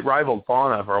website. It rivaled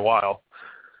Fauna for a while.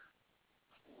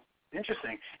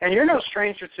 Interesting. And you're no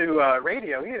stranger to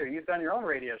radio either. You've done your own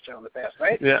radio show in the past,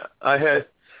 right? Yeah, I had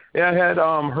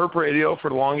Herp Radio for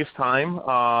the longest time.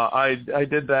 I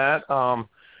did that.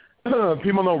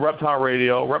 People know Reptile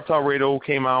Radio. Reptile Radio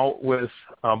came out with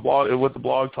the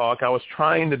Blog Talk. I was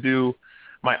trying to do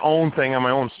my own thing on my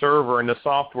own server, and the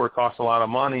software cost a lot of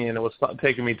money, and it was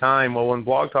taking me time. Well, when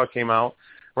Blog Talk came out,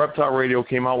 Reptile Radio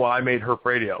came out, well, I made Herp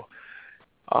Radio.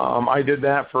 I did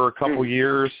that for a couple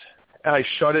years. I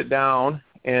shut it down,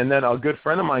 and then a good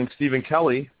friend of mine, Stephen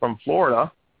Kelly from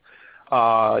Florida,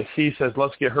 he says,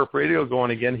 let's get Herp Radio going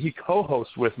again. He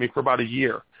co-hosts with me for about a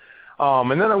year.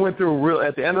 And then I went through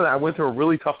at the end of that, I went through a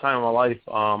really tough time in my life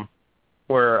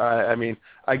where,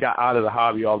 I got out of the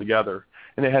hobby altogether,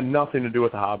 and it had nothing to do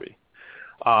with the hobby.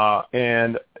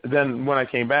 And then when I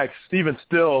came back, Steven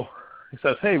still he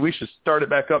says, hey, we should start it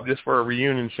back up just for a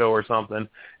reunion show or something.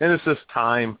 And it's just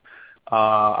time.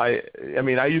 I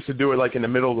used to do it like in the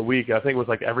middle of the week. I think it was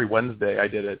like every Wednesday I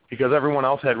did it because everyone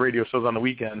else had radio shows on the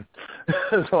weekend.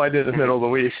 So I did it in the middle of the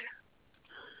week.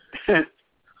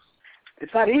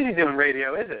 It's not easy doing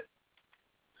radio, is it?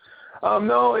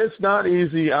 No, it's not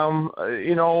easy.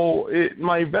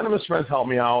 My venomous friends helped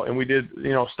me out, and we did,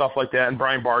 stuff like that. And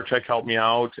Brian Barczyk helped me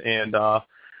out, and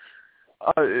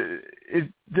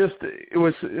it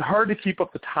was hard to keep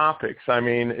up the topics. I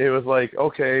mean, it was like,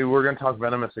 okay, we're going to talk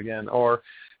venomous again, or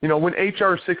when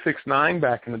HR 669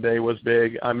 back in the day was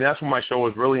big. I mean, that's when my show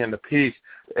was really in the peak.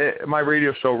 My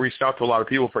radio show reached out to a lot of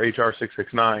people for HR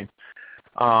 669.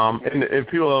 And if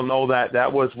people don't know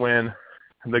that was when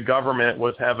the government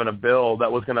was having a bill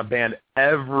that was going to ban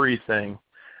everything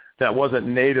that wasn't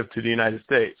native to the United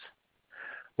States.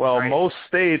 Well, right. Most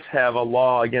states have a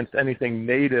law against anything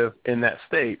native in that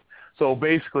state. So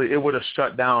basically it would have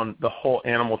shut down the whole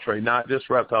animal trade, not just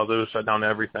reptiles. It would have shut down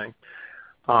everything.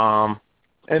 And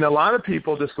a lot of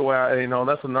people just go out,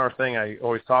 that's another thing I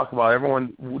always talk about.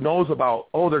 Everyone knows about,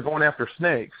 they're going after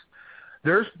snakes.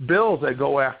 There's bills that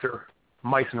go after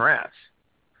mice and rats,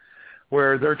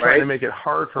 where they're trying to make it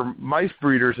hard for mice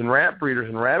breeders and rat breeders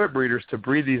and rabbit breeders to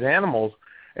breed these animals.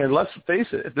 And let's face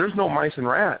it, if there's no mice and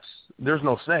rats, there's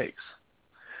no snakes,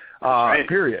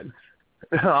 period.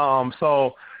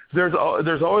 So there's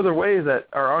other ways that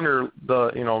are under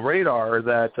the radar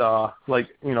that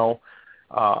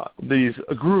these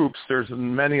groups. There's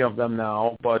many of them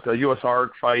now, but U.S.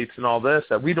 ARC fights and all this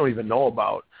that we don't even know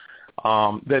about.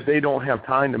 that they don't have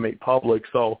time to make public.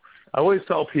 So I always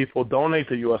tell people, donate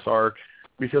to USARK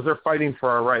because they're fighting for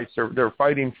our rights. They're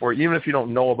fighting for it. Even if you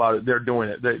don't know about it, they're doing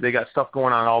it. They got stuff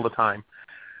going on all the time.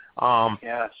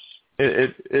 Yes.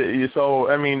 So,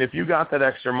 I mean, if you got that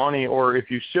extra money or if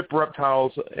you ship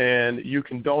reptiles and you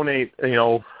can donate,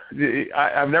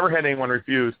 I've never had anyone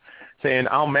refuse saying,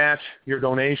 I'll match your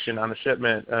donation on a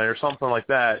shipment or something like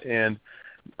that. And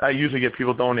I usually get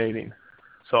people donating.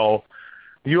 So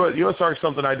USARK is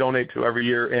something I donate to every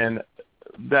year, and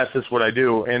that's just what I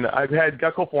do. And I've had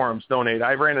Gecko Forums donate.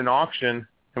 I ran an auction,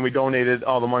 and we donated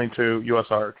all the money to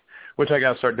USARK, which I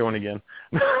got to start doing again.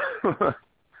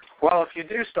 Well, if you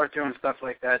do start doing stuff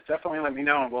like that, definitely let me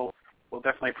know, and we'll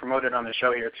definitely promote it on the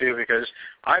show here too. Because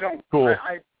I don't, cool.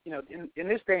 In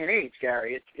this day and age,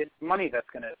 Gary, it's money that's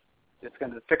gonna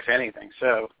fix anything.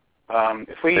 So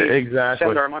if we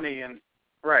send our money in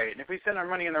if we send our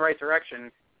money in the right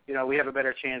direction, we have a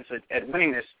better chance at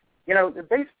winning this.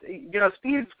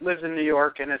 Steve lives in New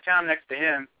York, and the town next to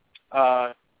him,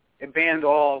 it banned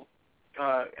all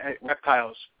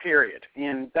reptiles, period,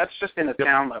 and that's just in the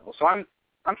town level. So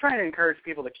I'm trying to encourage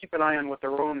people to keep an eye on what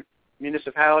their own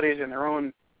municipalities and their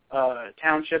own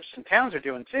townships and towns are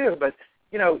doing too. But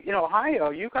in Ohio,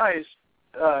 you guys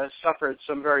suffered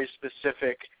some very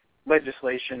specific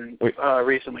legislation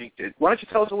recently. Why don't you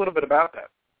tell us a little bit about that?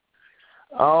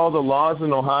 Oh, the laws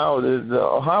in Ohio. The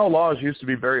Ohio laws used to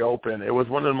be very open. It was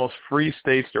one of the most free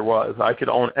states there was. I could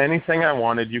own anything I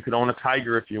wanted. You could own a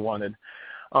tiger if you wanted.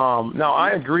 Now, I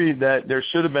agree that there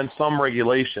should have been some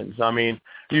regulations. I mean,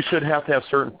 you should have to have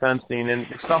certain fencing and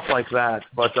stuff like that.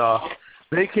 But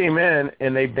they came in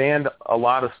and they banned a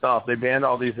lot of stuff. They banned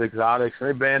all these exotics, and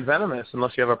they banned venomous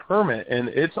unless you have a permit. And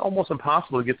it's almost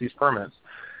impossible to get these permits.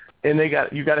 And you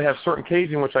got to have certain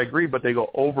caging, which I agree, but they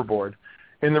go overboard.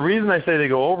 And the reason I say they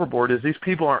go overboard is these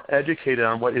people aren't educated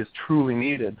on what is truly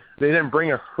needed. They didn't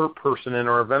bring a hurt person in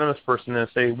or a venomous person in and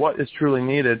say what is truly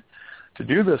needed to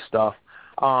do this stuff.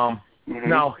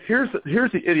 Now, here's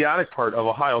the idiotic part of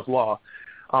Ohio's law.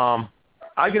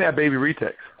 I can have baby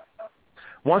retics.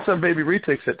 Once a baby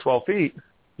retics at 12 feet,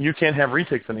 you can't have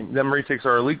retics anymore. Them retics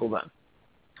are illegal then.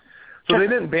 So they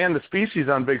didn't ban the species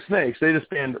on big snakes. They just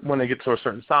banned when they get to a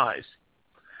certain size.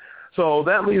 So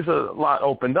that leaves a lot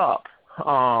opened up.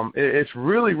 It's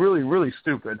really, really, really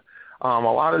stupid. A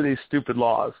lot of these stupid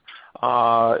laws.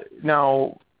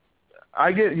 Now,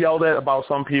 I get yelled at about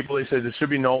some people. They say there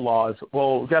should be no laws.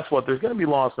 Well, guess what? There's going to be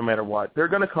laws no matter what. They're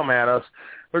going to come at us.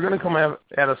 They're going to come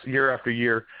at us year after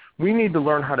year. We need to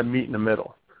learn how to meet in the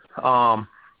middle.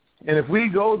 And if we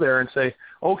go there and say,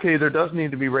 okay, there does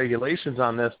need to be regulations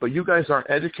on this, but you guys aren't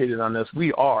educated on this,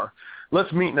 we are.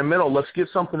 Let's meet in the middle. Let's get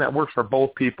something that works for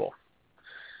both people.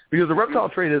 Because the reptile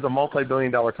trade is a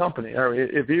multi-billion-dollar company.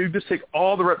 If you just take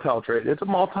all the reptile trade, it's a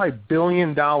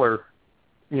multi-billion-dollar,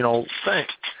 thing.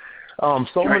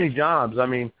 So many jobs. I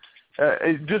mean,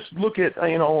 just look at,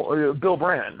 Bill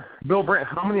Brandt. Bill Brandt,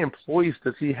 how many employees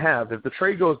does he have? If the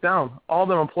trade goes down, all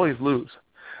the employees lose.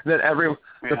 Then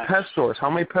the pet stores, how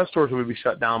many pet stores would be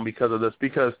shut down because of this?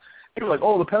 Because people are like,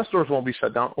 oh, the pet stores won't be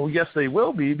shut down. Well, yes, they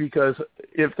will be, because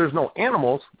if there's no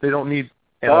animals, they don't need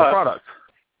animal products.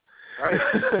 Right.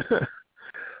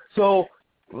 So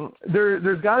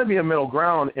there's got to be a middle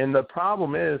ground, and the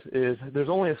problem is there's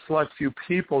only a select few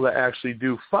people that actually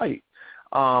do fight,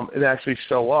 and actually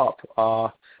show up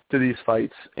to these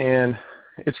fights, and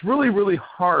it's really, really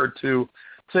hard to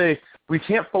say we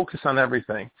can't focus on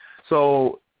everything.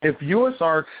 So if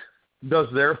USARK does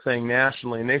their thing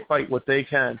nationally and they fight what they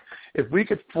can, if we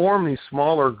could form these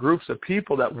smaller groups of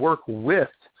people that work with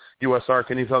USARK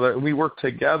and these other, and we work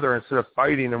together instead of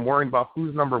fighting and worrying about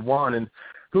who's number one and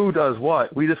who does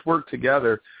what. We just work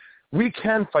together. We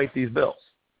can fight these bills.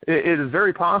 It is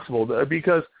very possible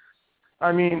because,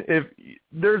 I mean, if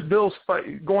there's bills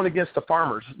going against the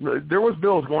farmers, there was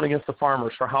bills going against the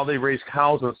farmers for how they raise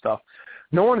cows and stuff.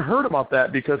 No one heard about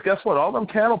that because guess what? All them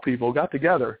cattle people got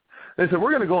together. They said, we're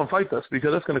going to go and fight this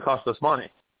because it's going to cost us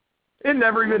money. It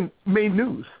never even made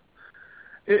news.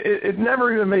 It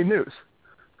never even made news.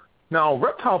 Now,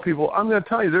 reptile people, I'm going to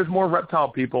tell you, there's more reptile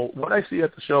people, what I see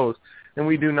at the shows, and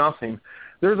we do nothing.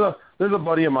 There's a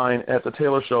buddy of mine at the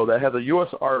Taylor show that has a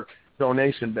USARK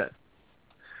donation bin,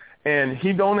 and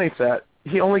he donates that.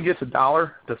 He only gets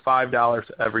 $1 to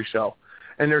 $5 every show,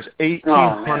 and there's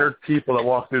 1,800 people that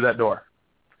walk through that door.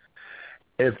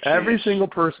 If every single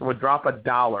person would drop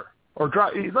 $1, or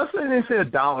let's say they say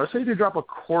 $1, let's say they drop a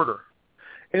quarter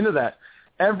into that,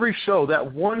 every show,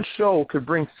 that one show could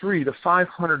bring $300 to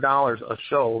 $500 a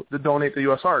show to donate to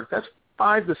USARK. That's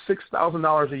 $5,000 to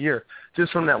 $6,000 a year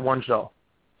just from that one show.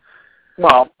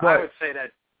 Well, I would say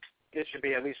that it should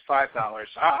be at least $5.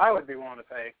 I would be willing to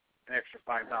pay an extra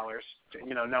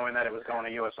 $5, knowing that it was going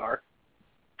to USR.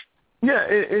 Yeah,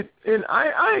 and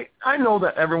I know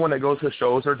that everyone that goes to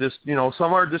shows are just,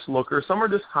 some are just lookers, some are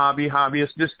just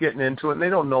hobbyists just getting into it, and they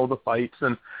don't know the fights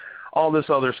and all this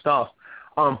other stuff.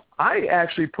 I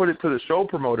actually put it to the show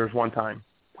promoters one time.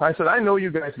 I said, I know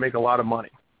you guys make a lot of money.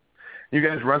 You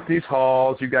guys rent these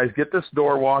halls, you guys get this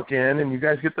door walk in, and you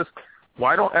guys get this.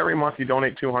 Why don't every month you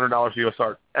donate $200 to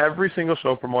USR? Every single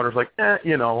show promoter's like,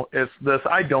 it's this,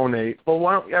 I donate. Well,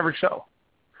 why don't every show?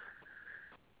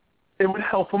 It would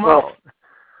help them out.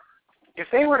 If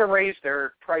they were to raise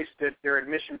their price, their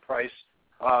admission price,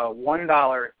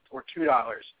 $1 or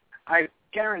 $2, I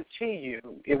guarantee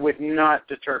you it would not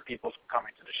deter people from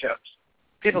coming to the shows.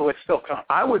 People would still come.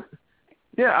 I would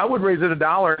raise it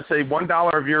 $1 and say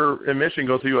 $1 of your admission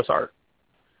goes to USR.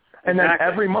 And then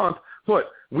every month,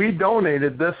 we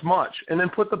donated this much, and then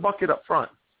put the bucket up front.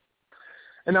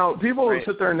 And now people will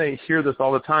sit there and they hear this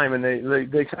all the time, and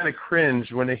they kind of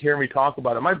cringe when they hear me talk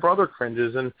about it. My brother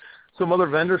cringes, and some other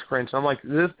vendors cringe. I'm like,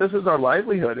 this is our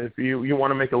livelihood. If you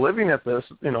want to make a living at this,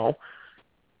 they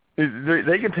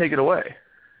can take it away.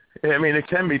 I mean, it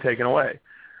can be taken away.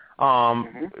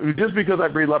 Just because I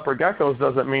breed leopard geckos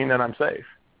doesn't mean that I'm safe.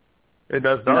 It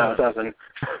does not. No, it doesn't.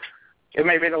 It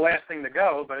may be the last thing to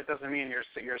go, but it doesn't mean you're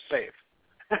safe.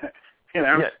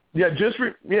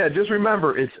 Just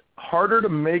remember, it's harder to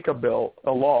make a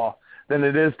law than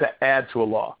it is to add to a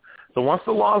law. So once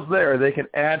the law's there, they can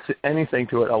add to anything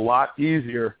to it a lot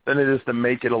easier than it is to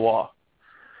make it a law.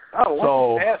 Oh,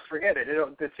 once it's passed, forget it.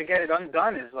 To get it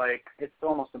undone is it's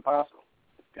almost impossible.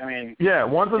 I mean,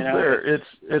 once it's there,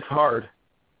 it's hard.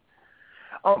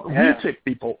 Retic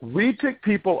people. Retic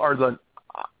people are the.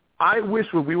 I wish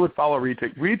we would follow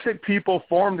Retic. Retic people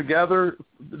form together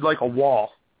like a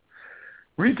wall.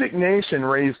 Retic Nation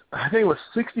raised, I think it was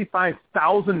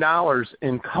 $65,000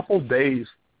 in a couple days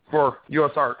for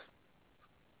US Art.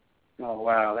 Oh,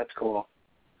 wow, that's cool.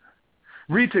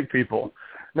 Retic people.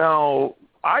 Now,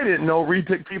 I didn't know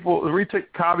Retic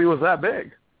Cobby was that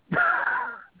big.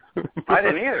 I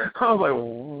didn't either. I was like,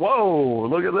 whoa,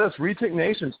 look at this. Retic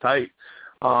Nation's tight.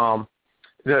 The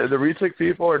Retic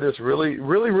people are just really,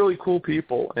 really, really cool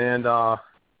people, and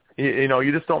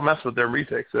you just don't mess with their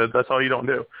retics. That's all you don't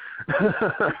do.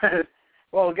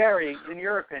 Well, Gary, in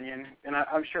your opinion, and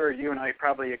I'm sure you and I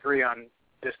probably agree on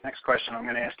this next question I'm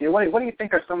going to ask you, what do you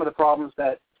think are some of the problems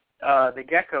that the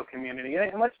gecko community,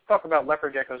 and let's talk about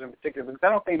leopard geckos in particular, because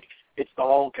I don't think it's the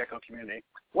whole gecko community.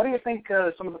 What do you think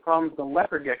some of the problems the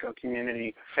leopard gecko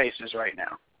community faces right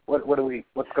now? What's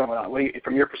going on?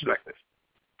 From your perspective?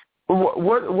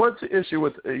 What's the issue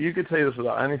with, you could say this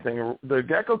without anything, the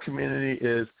gecko community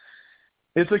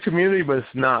it's a community, but it's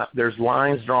not. There's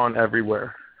lines drawn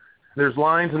everywhere. There's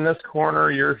lines in this corner,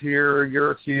 you're here,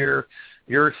 you're here,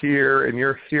 you're here, and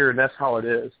you're here, and that's how it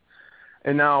is.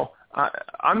 And now,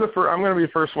 I'm going to be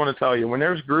the first one to tell you, when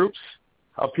there's groups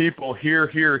of people here,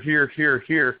 here, here, here,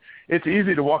 here, it's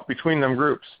easy to walk between them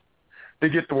groups to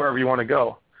get to wherever you want to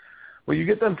go. Well, you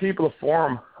get them people to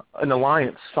form an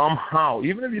alliance somehow,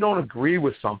 even if you don't agree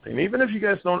with something, even if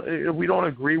we don't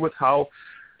agree with how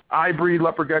I breed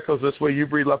leopard geckos this way, you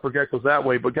breed leopard geckos that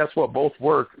way, but guess what? Both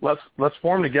work. Let's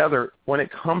form together. When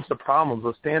it comes to problems,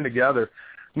 let's stand together.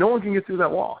 No one can get through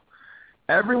that wall.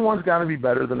 Everyone's got to be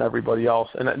better than everybody else,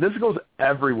 and this goes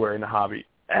everywhere in the hobby.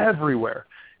 Everywhere.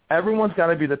 Everyone's got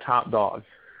to be the top dog.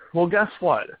 Well, guess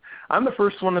what? I'm the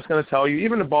first one that's going to tell you,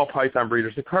 even the ball python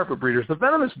breeders, the carpet breeders, the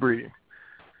venomous breeding,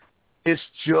 it's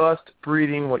just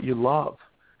breeding what you love.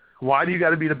 Why do you got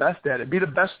to be the best at it? Be the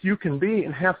best you can be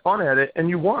and have fun at it, and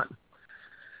you won.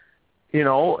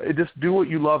 Just do what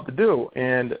you love to do.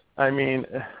 And, I mean,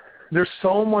 there's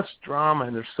so much drama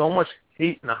and there's so much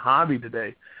hate in the hobby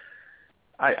today.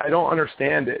 I don't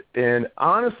understand it. And,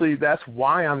 honestly, that's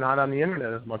why I'm not on the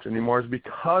Internet as much anymore, is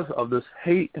because of this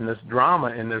hate and this drama,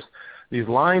 and there's these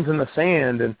lines in the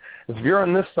sand, and if you're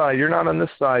on this side, you're not on this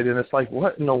side, and it's like,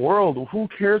 what in the world? Who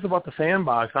cares about the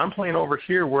sandbox? I'm playing over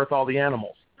here with all the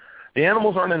animals. The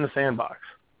animals aren't in the sandbox.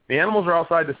 The animals are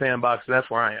outside the sandbox, and that's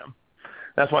where I am.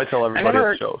 That's why I tell everybody at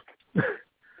the shows.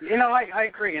 I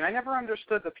agree, and I never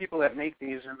understood the people that make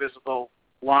these invisible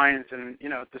lines and,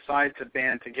 decide to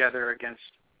band together against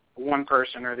one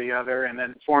person or the other and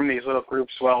then form these little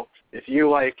groups. Well, if you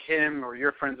like him or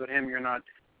you're friends with him, you're not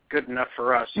good enough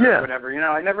for us or whatever.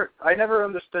 I never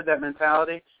understood that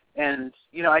mentality, and,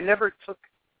 I never took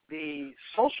the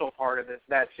social part of it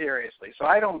that seriously. So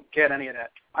I don't get any of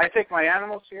that. I take my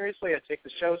animals seriously. I take the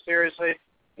show seriously,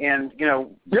 and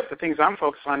the things I'm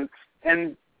focused on.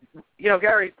 And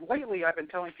Gary, lately I've been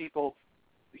telling people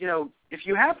if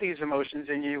you have these emotions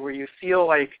in you where you feel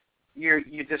like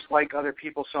you dislike other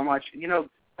people so much,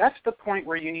 that's the point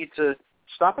where you need to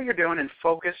stop what you're doing and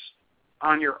focus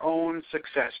on your own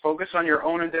success, focus on your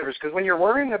own endeavors. Because when you're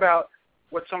worrying about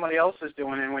what somebody else is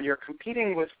doing and when you're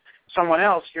competing with someone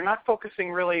else, you're not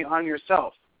focusing really on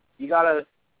yourself. You got to,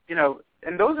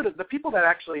 and those are the people that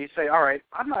actually say, all right,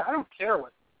 I don't care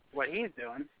what he's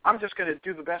doing. I'm just going to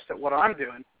do the best at what I'm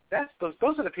doing.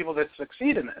 Those are the people that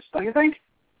succeed in this, don't you think?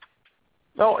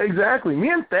 No, exactly. Me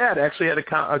and Thad actually had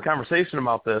a conversation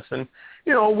about this, and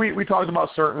we talked about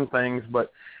certain things,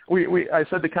 but I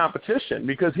said the competition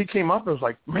because he came up and was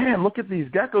like, "Man, look at these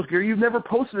geckos, Gary. You've never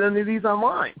posted any of these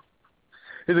online."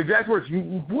 His exact words,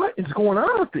 "What is going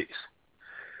on with these?"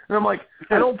 And I'm like,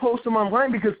 "I don't post them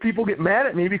online because people get mad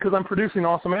at me because I'm producing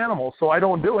awesome animals, so I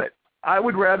don't do it. I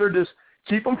would rather just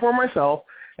keep them for myself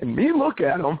and me look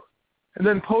at them, and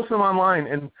then post them online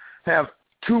and have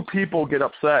 2 people get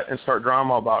upset and start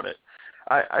drama about it."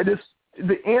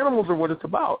 The animals are what it's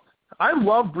about. I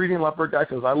love breeding leopard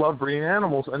geckos. I love breeding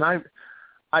animals, and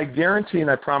I guarantee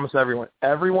and I promise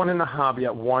everyone in the hobby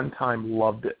at one time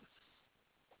loved it.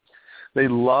 They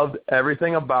loved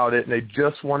everything about it, and they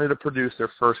just wanted to produce their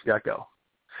first gecko.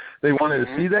 They wanted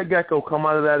to see that gecko come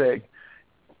out of that egg.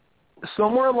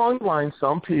 Somewhere along the line,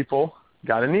 some people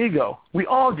got an ego. We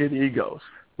all get egos.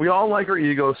 We all like our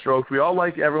ego stroked. We all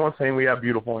like everyone saying we have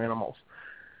beautiful animals.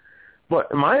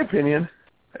 But in my opinion,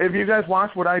 if you guys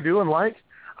watch what I do and like,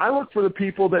 I look for the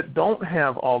people that don't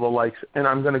have all the likes, and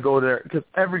I'm going to go there because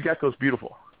every gecko is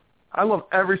beautiful. I love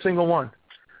every single one.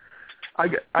 I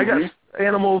got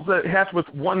animals that hatch with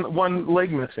one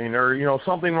leg missing, or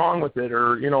something wrong with it,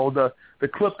 or the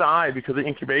clipped eye because of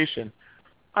incubation.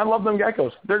 I love them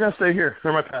geckos. They're going to stay here.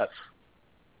 They're my pets.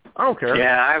 I don't care.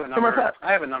 Yeah, I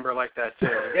have a number like that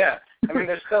too. Yeah, I mean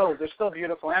they're still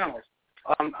beautiful animals.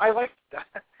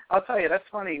 I'll tell you, that's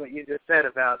funny what you just said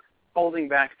about holding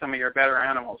back some of your better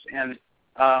animals, and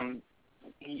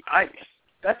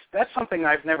that's something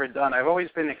I've never done. I've always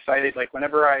been excited. Like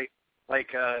whenever I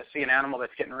see an animal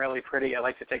that's getting really pretty, I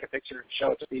like to take a picture and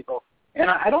show it to people. And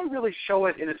I don't really show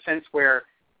it in a sense where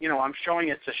I'm showing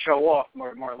it to show off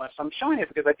more or less. I'm showing it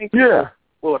because I think people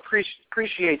will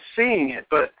appreciate seeing it.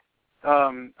 But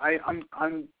I'm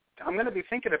going to be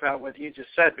thinking about what you just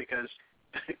said because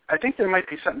I think there might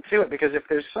be something to it. Because if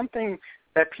there's something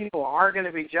that people are going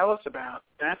to be jealous about,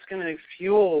 that's going to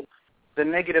fuel the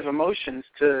negative emotions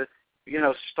to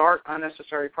start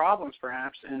unnecessary problems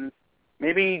perhaps. And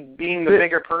maybe being the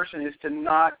bigger person is to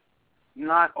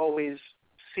not always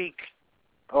seek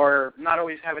or not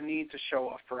always have a need to show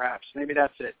off perhaps. Maybe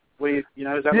that's it. Is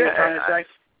that what you're trying to say?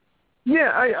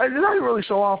 Yeah, I don't really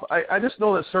show off. I just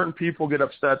know that certain people get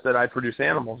upset that I produce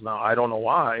animals now. I don't know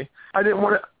why. I didn't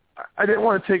want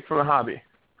to take from the hobby.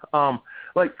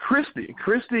 Like Christy,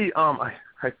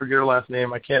 I forget her last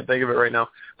name. I can't think of it right now.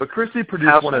 But Christy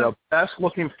produced one of the best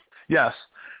looking. Yes,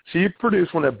 she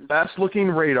produced one of the best looking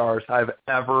radars I've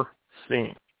ever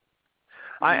seen.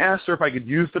 I asked her if I could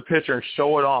use the picture and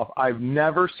show it off. I've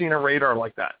never seen a radar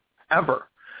like that ever.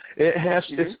 It has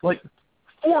it's like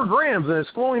 4 grams and it's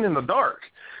glowing in the dark.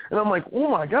 And I'm like, oh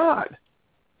my God.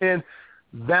 And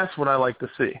that's what I like to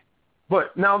see.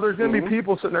 But now there's going to be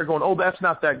people sitting there going, oh, that's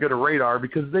not that good a radar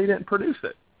because they didn't produce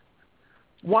it.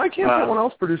 Why can't someone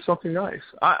else produce something nice?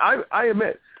 I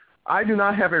admit, I do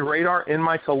not have a radar in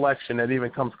my collection that even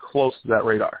comes close to that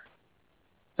radar.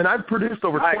 And I've produced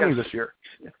over 20 this year.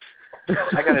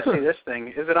 I got to see this thing.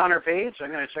 Is it on her page?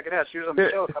 I'm going to check it out. She was on the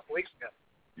show a couple weeks ago.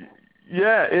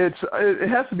 Yeah, it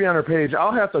has to be on her page.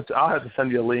 I'll have to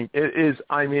send you a link. It is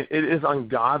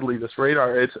ungodly, this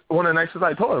radar. It's one of the nicest,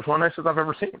 I told her, it's one of the nicest I've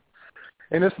ever seen.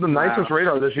 And it's the nicest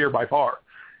radar this year by far.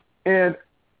 And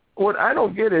what I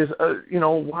don't get is,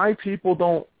 why people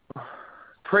don't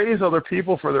praise other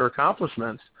people for their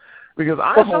accomplishments. Because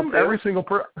I hope every single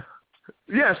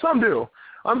yeah, some do.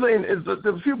 I'm saying there's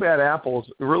a few bad apples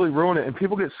really ruin it, and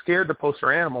people get scared to post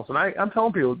their animals. And I'm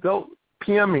telling people, they'll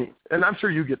PM me, and I'm sure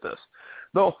you get this.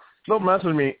 They'll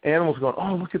message me, animals going,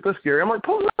 oh, look at this, Gary. I'm like,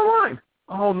 post it online.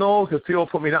 Oh, no, because people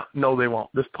put me down. No, they won't.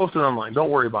 Just post it online. Don't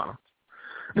worry about them.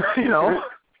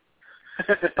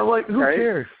 I'm like, who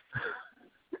cares?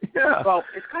 Yeah. Well,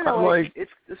 it's kind of like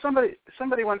it's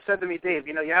somebody once said to me, Dave,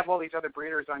 you have all these other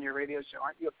breeders on your radio show.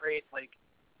 Aren't you afraid,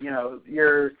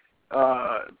 you're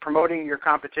promoting your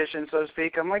competition, so to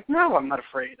speak? I'm like, no, I'm not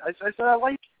afraid. I said,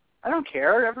 I don't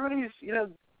care. Everybody's,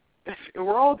 if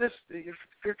we're all just, if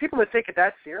for people that take it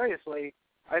that seriously,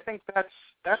 I think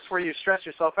that's where you stress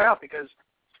yourself out because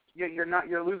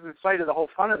you're losing sight of the whole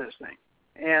fun of this thing.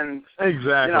 And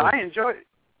exactly,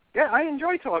 I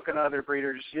enjoy talking to other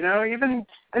breeders, even,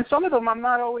 and some of them I'm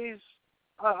not always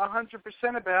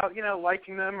 100% about,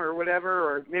 liking them or whatever,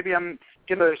 or maybe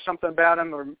there's something about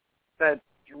them or that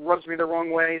rubs me the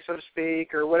wrong way, so to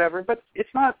speak, or whatever. But it's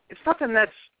nothing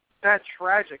that's that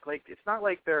tragic. Like, it's not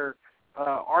like they're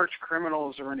arch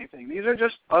criminals or anything. These are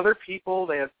just other people.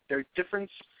 They have their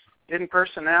difference in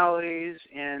personalities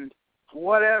and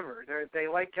whatever. They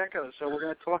like geckos, so we're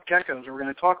going to talk geckos, or we're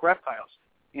going to talk reptiles.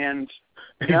 And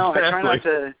exactly. I try not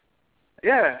to.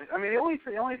 Yeah, I mean,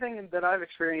 the only thing that I've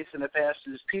experienced in the past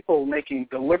is people making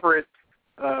deliberate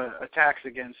attacks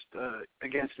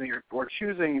against me, or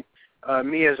choosing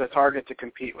me as a target to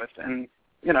compete with. And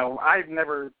I've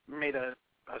never made a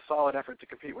solid effort to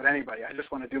compete with anybody. I just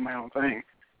want to do my own thing.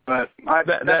 But I've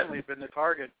definitely been the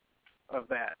target of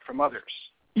that from others.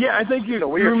 Yeah, I think you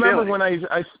remember when I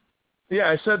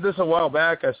said this a while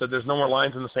back. I said, "There's no more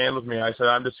lines in the sand with me." I said,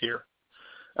 "I'm just here.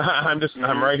 I'm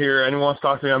right here. Anyone wants to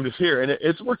talk to me, I'm just here." And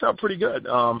it's worked out pretty good.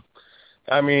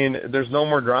 I mean, there's no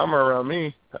more drama around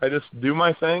me. I just do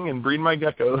my thing and breed my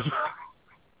geckos.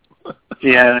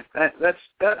 Yeah,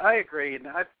 that I agree. And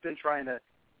I've been trying to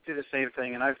do the same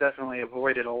thing, and I've definitely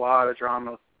avoided a lot of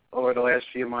drama over the last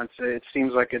few months. It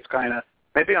seems like it's kind of,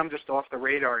 maybe I'm just off the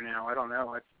radar now. I don't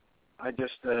know. I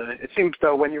just it seems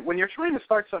though when you're trying to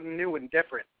start something new and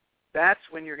different, that's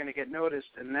when you're going to get noticed,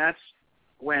 and that's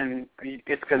when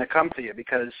it's going to come to you,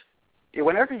 because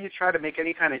whenever you try to make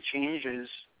any kind of changes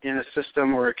in a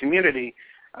system or a community,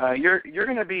 you're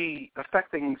going to be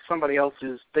affecting somebody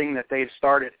else's thing that they've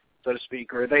started, so to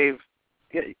speak, or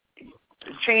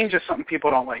change is something people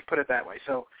don't like, put it that way.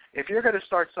 So if you're going to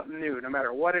start something new, no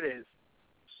matter what it is,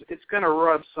 it's going to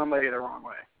rub somebody the wrong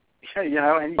way. And you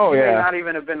may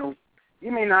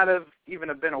not even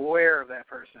have been aware of that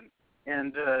person.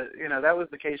 And that was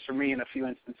the case for me in a few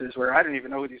instances where I didn't even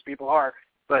know who these people are.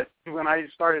 But when I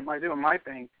started doing my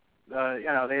thing, they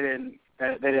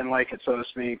didn't like it, so to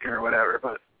speak, or whatever.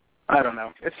 But I don't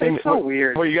know. It's so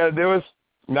weird. What you got to do is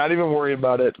not even worry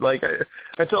about it. Like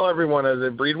I tell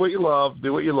everyone, breed what you love,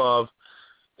 do what you love,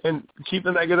 and keep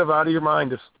the negative out of your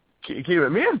mind. Just keep it.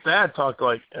 Me and Thad talked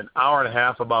like an hour and a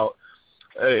half about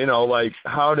like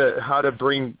how to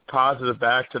bring positive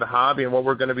back to the hobby, and what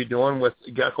we're going to be doing with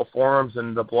Gecko Forums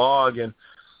and the blog and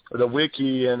the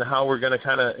wiki, and how we're going to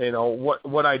kind of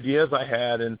what ideas I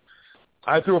had. And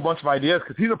I threw a bunch of ideas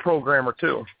because he's a programmer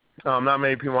too. Not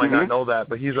many people might not know that,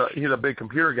 but he's a big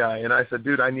computer guy. And I said,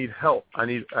 dude, I need help. I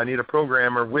need a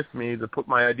programmer with me to put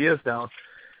my ideas down.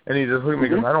 And he just looked at me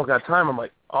and goes, I don't got time. I'm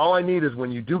like, all I need is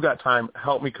when you do got time,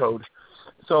 help me code.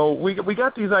 So we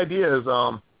got these ideas,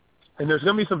 and there's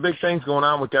going to be some big things going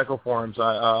on with Gecko Forums.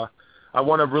 I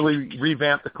want to really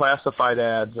revamp the classified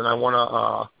ads, and I want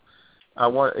to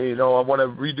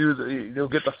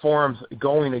redo get the forums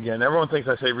going again. Everyone thinks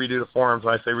I say redo the forums.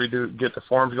 I say get the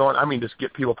forums going. I mean, just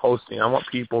get people posting. I want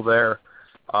people there.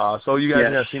 So you guys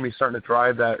are going to see me starting to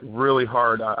drive that really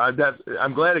hard.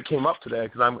 I'm glad it came up today,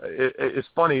 because it's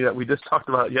funny that we just talked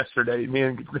about it yesterday. Me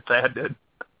and Thad did.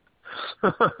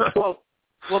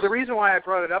 Well, the reason why I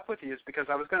brought it up with you is because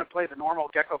I was going to play the normal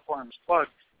Gecko Forums plug,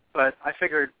 but I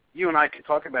figured you and I could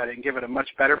talk about it and give it a much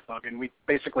better plug, and we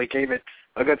basically gave it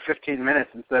a good 15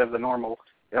 minutes instead of the normal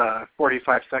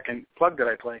 45-second plug that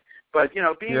I play. But,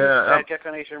 being that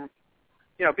Gecko Nation,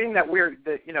 being that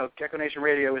Gecko Nation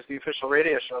Radio is the official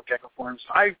radio show of Gecko Forums,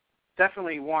 I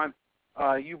definitely want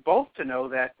you both to know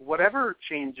that whatever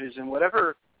changes and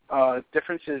whatever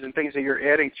differences and things that you're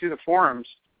adding to the forums,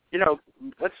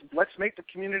 let's make the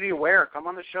community aware. Come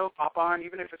on the show, pop on,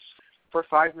 even if it's for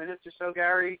 5 minutes or so,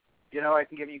 Gary. I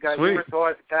can give you guys your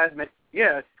thought. I can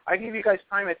give you guys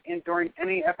time during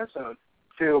any episode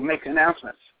to make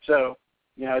announcements. So,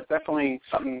 it's definitely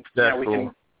something that we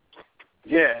can.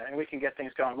 Yeah, and we can get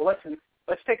things going. Well,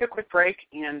 let's take a quick break,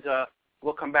 and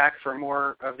we'll come back for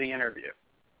more of the interview.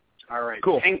 All right.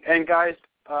 Cool. And guys,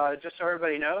 just so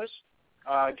everybody knows,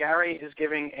 Gary is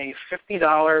giving a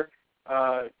 $50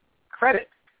 credit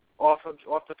off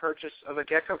the purchase of a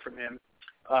gecko from him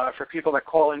for people that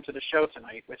call into the show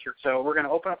tonight. So we're going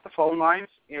to open up the phone lines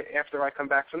after I come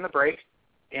back from the break,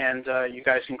 and you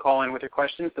guys can call in with your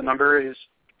questions. The number is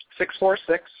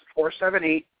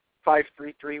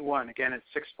 646-478-5331. Again, it's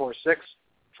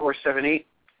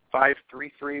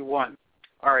 646-478-5331.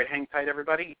 All right, hang tight,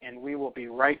 everybody, and we will be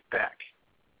right back.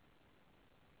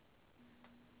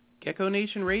 Gecko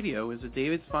Nation Radio is a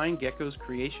David's Fine Geckos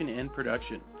creation and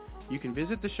production. You can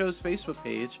visit the show's Facebook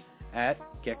page at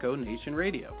Gecko Nation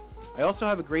Radio. I also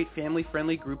have a great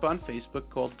family-friendly group on Facebook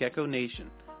called Gecko Nation.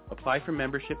 Apply for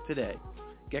membership today.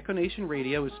 Gecko Nation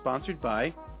Radio is sponsored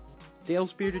by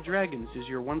Dale's Bearded Dragons is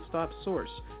your one-stop source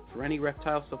for any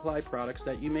reptile supply products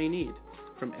that you may need,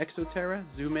 from Exoterra,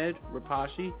 Zoomed,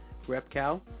 Rapashi,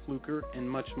 Repcal, Fluker, and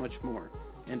much, much more,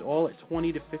 and all at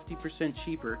 20 to 50%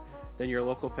 cheaper than your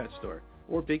local pet store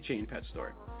or big chain pet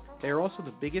store. They are also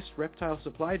the biggest reptile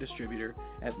supply distributor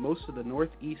at most of the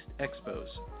Northeast expos.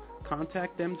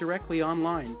 Contact them directly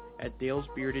online at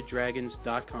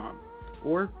dalesbeardeddragons.com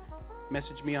or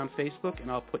message me on Facebook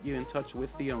and I'll put you in touch with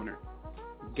the owner.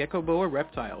 Gecko Boa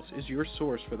Reptiles is your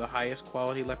source for the highest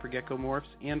quality leopard gecko morphs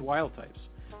and wild types,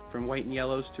 from white and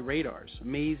yellows to radars,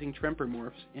 amazing tremper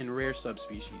morphs, and rare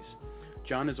subspecies.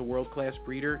 John is a world-class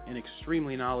breeder and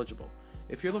extremely knowledgeable.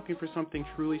 If you're looking for something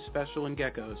truly special in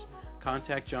geckos,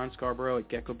 contact John Scarborough at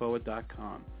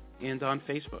geckoboa.com and on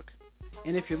Facebook.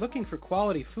 And if you're looking for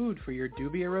quality food for your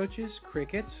dubia roaches,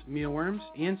 crickets, mealworms,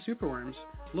 and superworms,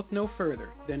 look no further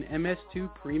than MS2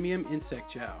 Premium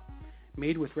Insect Chow.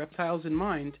 Made with reptiles in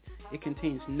mind, it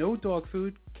contains no dog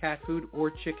food, cat food,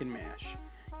 or chicken mash.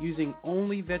 Using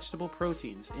only vegetable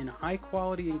proteins and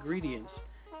high-quality ingredients,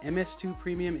 MS2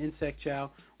 Premium Insect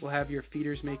Chow will have your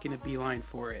feeders making a beeline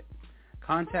for it.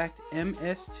 Contact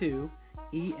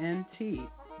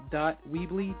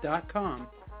ms2ent.weebly.com,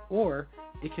 or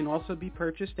it can also be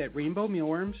purchased at Rainbow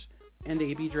Mealworms and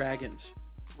AB Dragons.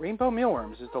 Rainbow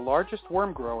Mealworms is the largest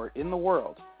worm grower in the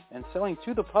world and selling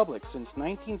to the public since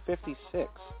 1956.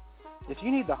 If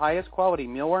you need the highest quality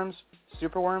mealworms,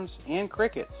 superworms, and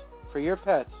crickets for your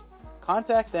pets,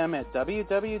 contact them at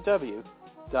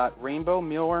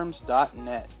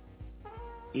www.rainbowmealworms.net.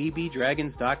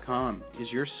 abdragons.com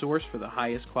is your source for the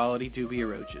highest quality dubia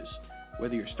roaches.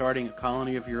 Whether you're starting a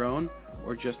colony of your own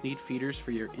or just need feeders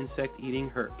for your insect-eating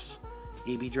herps,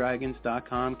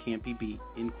 abdragons.com can't be beat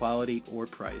in quality or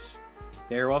price.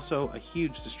 They are also a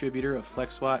huge distributor of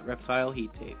FlexWatt reptile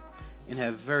heat tape and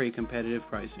have very competitive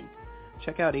pricing.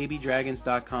 Check out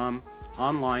abdragons.com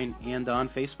online and on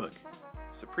Facebook.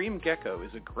 Supreme Gecko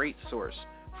is a great source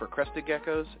for crested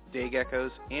geckos, day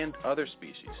geckos, and other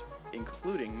species,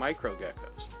 including micro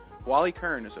geckos. Wally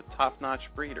Kern is a top-notch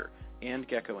breeder and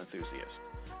gecko enthusiast.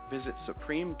 Visit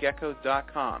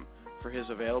supremegecko.com for his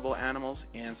available animals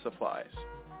and supplies.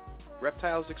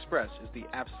 Reptiles Express is the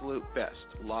absolute best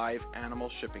live animal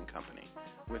shipping company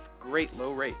with great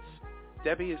low rates.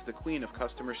 Debbie is the queen of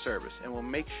customer service and will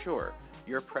make sure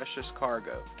your precious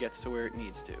cargo gets to where it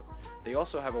needs to. They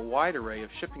also have a wide array of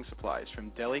shipping supplies from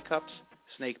deli cups,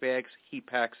 snake bags, heat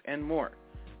packs, and more.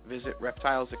 Visit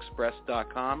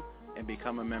reptilesexpress.com and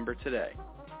become a member today.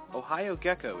 Ohio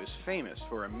Gecko is famous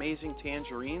for amazing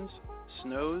tangerines,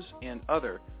 snows, and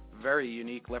other very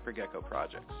unique leopard gecko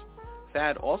projects.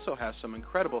 Thad also has some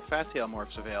incredible fat-tail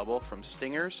morphs available from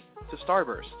stingers to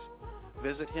starbursts.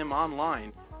 Visit him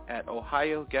online at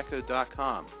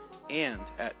ohiogecko.com and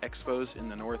at expos in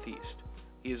the Northeast.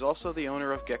 He is also the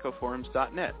owner of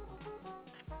geckoforums.net.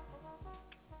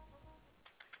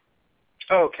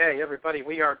 Okay, everybody,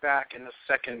 we are back in the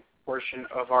second portion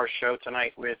of our show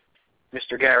tonight with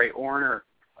Mr. Gary Orner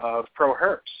of Pro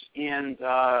Herps. And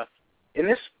in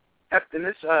this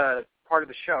part of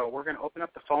the show, we're going to open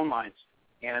up the phone lines.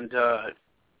 And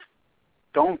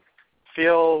don't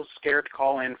feel scared to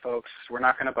call in, folks. We're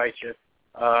not going to bite you.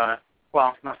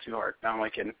 Well, not too hard. No, I'm only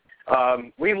kidding.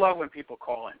 We love when people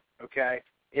call in, okay?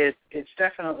 It's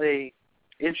definitely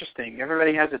interesting.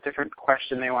 Everybody has a different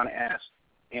question they want to ask.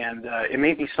 And it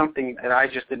may be something that I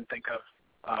just didn't think of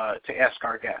to ask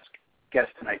our guest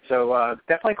tonight. So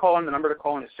definitely call in. The number to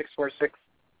call in is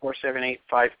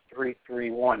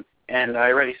 646-478-5331. And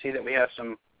I already see that we have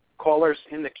some callers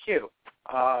in the queue.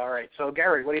 All right. So,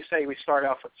 Gary, what do you say we start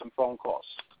off with some phone calls?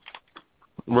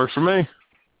 Works for me.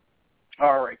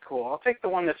 All right, cool. I'll take the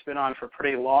one that's been on for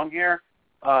pretty long here.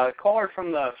 Caller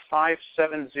from the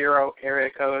 570 area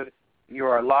code. You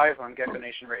are live on Gecko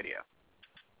Nation Radio.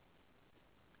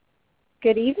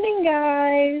 Good evening,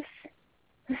 guys.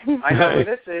 I know who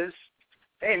this is.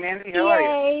 Hey, Mandy, how are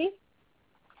you?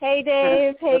 Hey,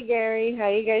 Dave. Hey, Gary. How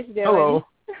you guys doing? Hello.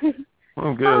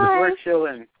 I'm good. Hi. We're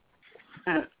chilling.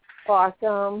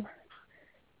 Awesome.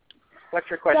 What's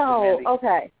your question, Mandy?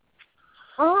 Okay.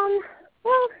 Well,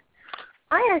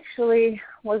 I actually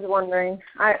was wondering,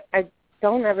 I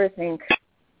don't ever think,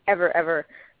 ever,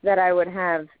 that I would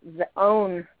have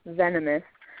own venomous,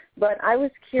 but I was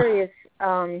curious,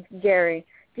 Gary,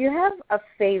 do you have a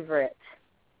favorite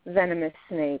venomous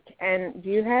snake? And do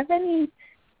you have any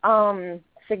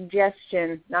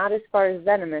suggestion, not as far as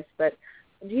venomous, but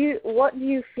what do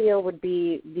you feel would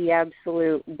be the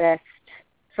absolute best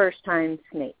first-time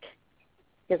snake?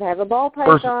 Because I have a ball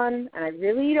python, and I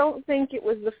really don't think it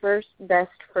was the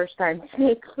best first-time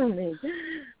snake for me.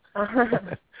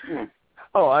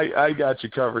 Oh, I got you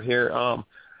covered here.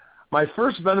 My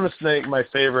first venomous snake, my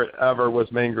favorite ever,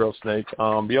 was mangrove snake.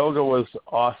 Bioga was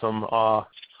awesome,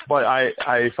 but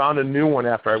I found a new one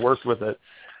after I worked with it.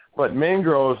 But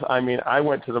mangroves, I mean, I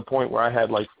went to the point where I had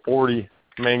like 40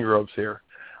 mangroves here,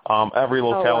 every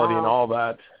locality and all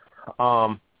that.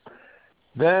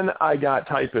 Then I got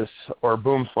typhus or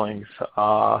boom slings.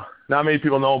 Not many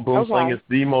people know boom sling is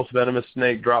the most venomous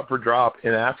snake drop for drop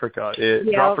in Africa.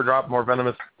 Drop for drop more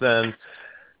venomous than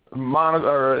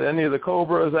or any of the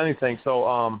cobras, anything.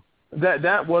 So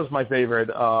that was my favorite.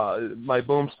 My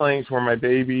boom slings were my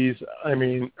babies. I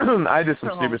mean, I did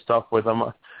some stupid stuff with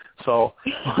them. So,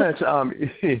 but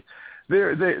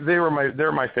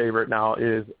they're my favorite now.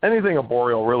 Is anything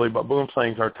arboreal really, but boom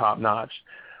slings are top notch.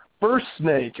 First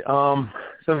snake. So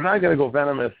if I'm not going to go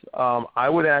venomous, I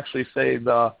would actually say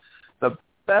the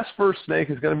best first snake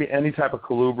is going to be any type of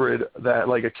colubrid, that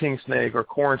like a king snake or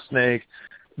corn snake.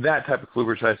 That type of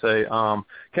colubrid, should I say.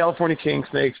 California king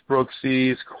snakes,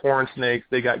 Brookesies, corn snakes,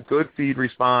 they got good feed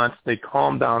response. They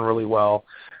calm down really well.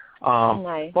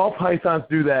 Nice. Ball pythons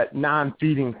do that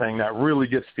non-feeding thing that really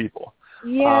gets people.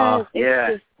 Yes,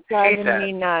 it's just driving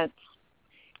me nuts.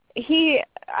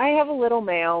 I have a little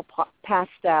male,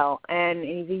 Pastel, and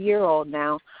he's a year old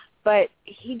now, but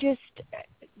he just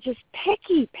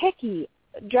picky.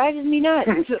 Drives me nuts.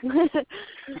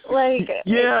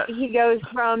 He goes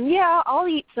from, I'll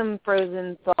eat some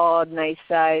frozen thawed, nice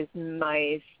sized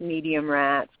mice, medium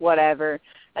rats, whatever,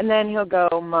 and then he'll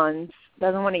go months,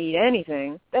 doesn't want to eat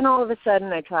anything. Then all of a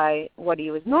sudden I try what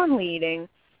he was normally eating,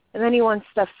 and then he wants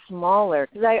stuff smaller,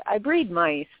 because I breed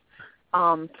mice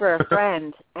for a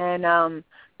friend, and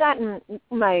that and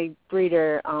my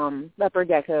breeder, Leopard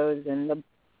Geckos and the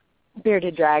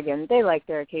bearded dragon, they like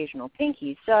their occasional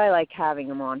pinkies, so I like having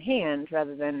them on hand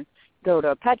rather than go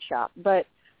to a pet shop.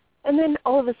 And then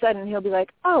all of a sudden he'll be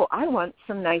like, oh, I want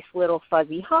some nice little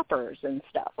fuzzy hoppers and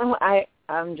stuff.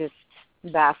 I'm just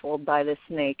baffled by this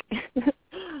snake.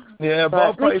 Yeah,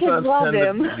 ball pythons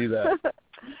tend to do that.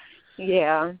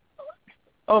 Yeah.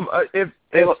 If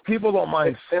people don't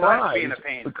mind they size, like being a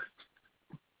pain.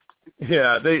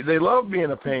 Yeah, they love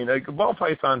being a pain. Like, ball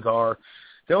pythons are.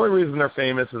 The only reason they're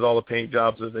famous is all the paint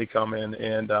jobs that they come in,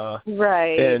 and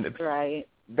right.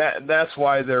 That's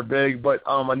why they're big. But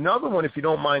another one, if you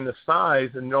don't mind the size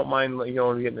and don't mind,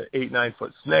 getting an 8-9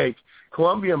 foot snake,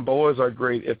 Colombian boas are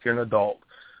great if you're an adult.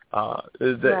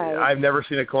 I've never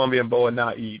seen a Colombian boa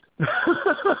not eat.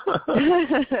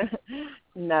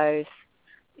 Nice.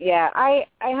 Yeah, I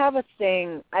have a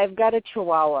thing. I've got a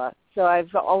Chihuahua. So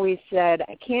I've always said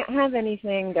I can't have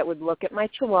anything that would look at my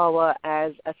Chihuahua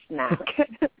as a snack.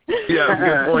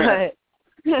 Yeah, good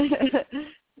point.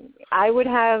 I would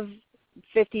have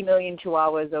 50 million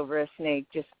Chihuahuas over a snake,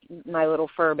 just my little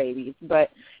fur babies. But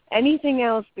anything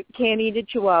else that can't eat a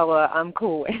Chihuahua, I'm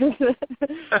cool with.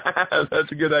 That's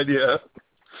a good idea.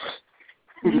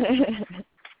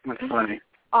 That's funny.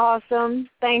 Awesome.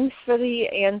 Thanks for the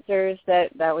answers.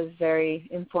 That was very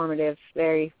informative,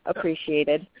 very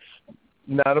appreciated.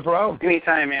 Not a problem.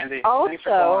 Anytime, Andy. Also, thanks for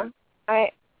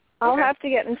calling. I'll have to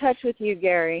get in touch with you,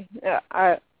 Gary,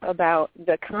 about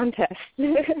the contest.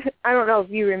 I don't know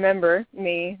if you remember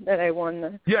me, that I won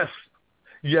the... Yes,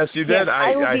 you did. Yes,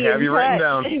 I have you written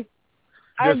down.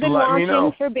 I've been watching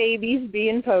know. for babies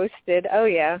being posted. Oh,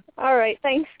 yeah. All right.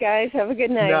 Thanks, guys. Have a good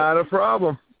night. Not a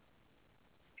problem.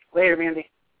 Later, Mandy.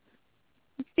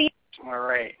 See you.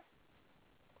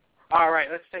 All right,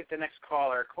 let's take the next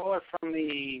caller. Caller from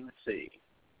the, let's see,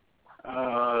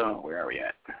 where are we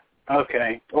at?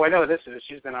 Okay. Oh, I know who this is.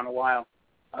 She's been on a while.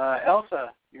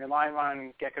 Elsa, you're live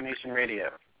on Gecko Nation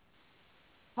Radio.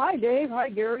 Hi, Dave. Hi,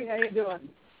 Gary. How you doing?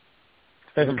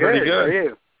 Pretty good. How are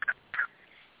you?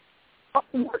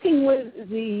 Working with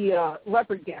the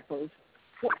leopard geckos,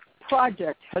 what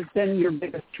project has been your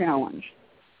biggest challenge?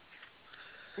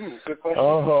 Good question.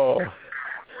 Oh.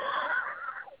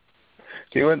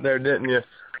 You went there, didn't you?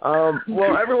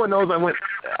 Well, everyone knows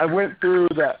I went through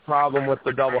that problem with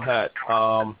the double het,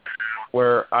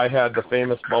 where I had the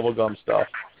famous bubblegum stuff.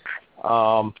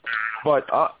 But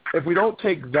if we don't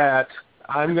take that,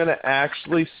 I'm going to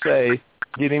actually say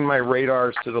getting my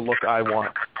radars to the look I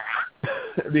want.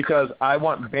 Because I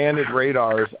want banded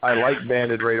radars. I like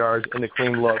banded radars and the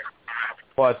clean look.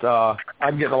 But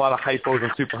I'm getting a lot of hypos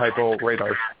and super hypo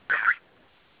radars.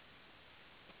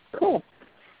 Cool.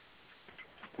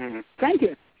 Mm-hmm. Thank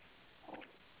you.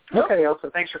 Okay,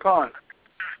 Elsa, thanks for calling.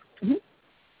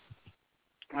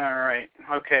 Mm-hmm. All right.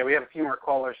 Okay, we have a few more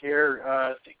callers here.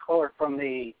 A caller from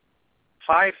the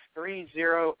 530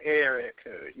 area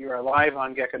code. You are live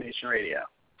on Gecko Nation Radio.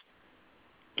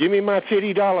 Give me my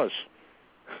 $50.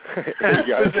 Hey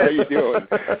guys, how you doing?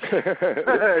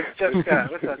 Jeff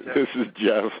Scott. What's up, Jeff? This is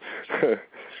Jeff.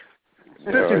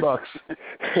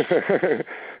 $50.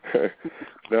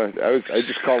 No, I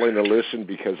just call in to listen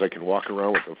because I can walk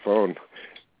around with the phone.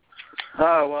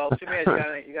 Oh well, too bad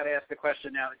you got to ask the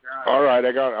question now that you're on. All right,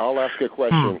 I'll ask a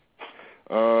question.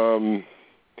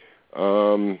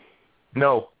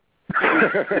 No.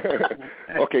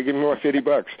 Okay, give me my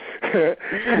 $50.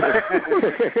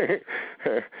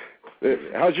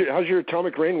 How's your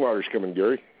atomic rainwaters coming,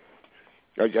 Gary?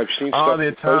 I've seen stuff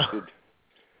posted.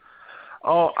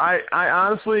 Oh, I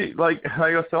honestly, like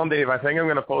I was telling Dave, I think I'm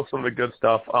going to post some of the good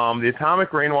stuff. The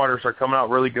atomic rainwaters are coming out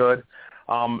really good.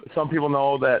 Some people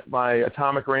know that my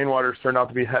atomic rainwaters turned out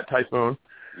to be Het Typhoon.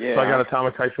 Yeah. So I got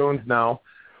atomic typhoons now.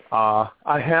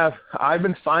 I've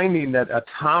been finding that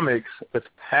atomics with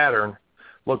pattern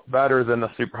look better than the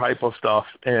super hypo stuff,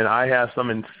 and I have some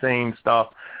insane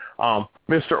stuff.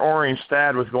 Mr. Orange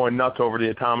Stad was going nuts over the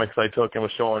atomics I took and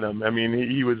was showing him. I mean,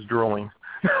 he was drooling.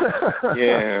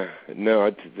 Yeah, no,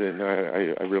 I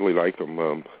really like them.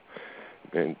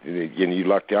 And again, you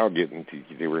lucked out getting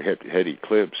they were heady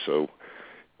clips. So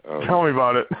tell me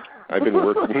about it. I've been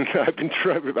working. I've been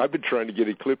trying to get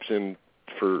Eclipse in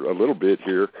for a little bit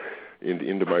here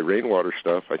into my rainwater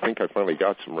stuff. I think I finally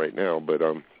got some right now, but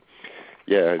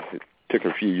yeah, it took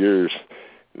a few years.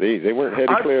 They weren't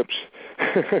heady clips.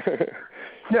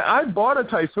 Yeah, I bought a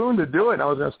Typhoon to do it, and I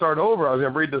was going to start over. I was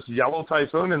going to breed this yellow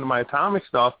Typhoon into my atomic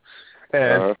stuff,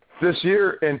 and this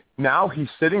year, and now he's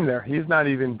sitting there. He's not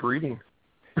even breeding.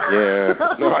 Yeah,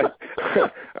 no,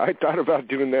 I thought about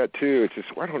doing that too. It's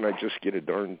just, why don't I just get a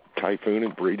darn Typhoon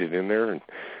and breed it in there? And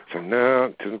so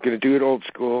no, I'm going to do it old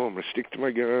school. I'm going to stick to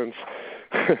my guns.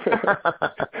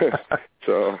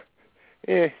 So,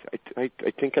 yeah, I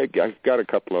think I've got a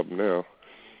couple of them now.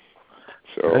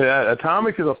 So yeah,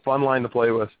 atomic is a fun line to play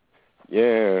with.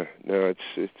 Yeah, no,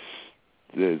 it's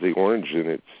the orange in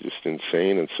it's just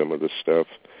insane and some of the stuff.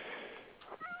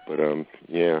 But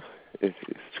yeah, it's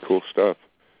cool stuff.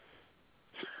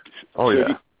 Oh, so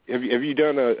yeah. Have you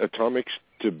done atomics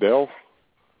to Bell?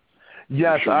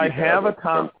 Yes, sure I have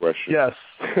atomic. Yes,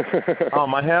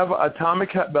 I have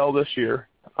atomic Het Bell this year.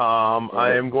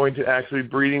 I am going to actually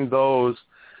breeding those.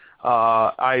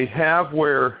 I have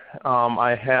where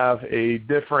I have a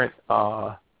different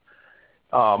mother.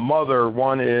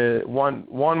 One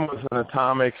was an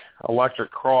atomic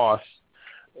electric cross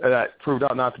that proved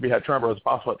out not to be Het Tremper. It was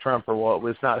possible Het Tremper. Well, it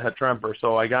was not Het Tremper,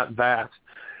 so I got that.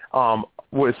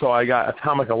 So I got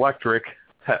atomic electric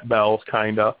Het Bells,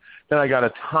 kind of. Then I got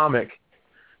atomic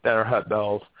that are Het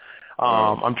Bells.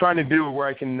 I'm trying to do where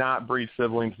I can not breed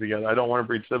siblings together. I don't want to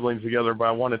breed siblings together, but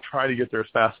I want to try to get there as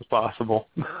fast as possible.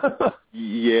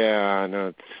 Yeah,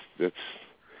 no, that's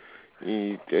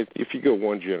if you go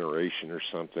one generation or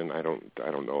something, I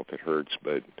don't know if it hurts,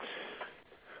 but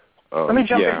let me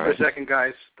jump in for a second,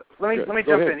 guys. Let me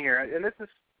jump ahead. in here, and this is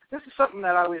something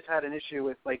that I always had an issue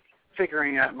with, like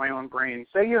figuring out in my own brain.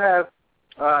 Say you have,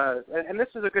 and this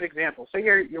is a good example. Say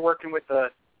you're working with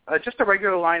just a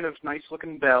regular line of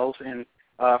nice-looking bells, and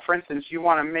for instance, you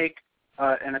want to make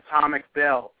an atomic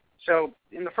bell. So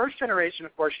in the first generation,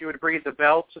 of course, you would breed the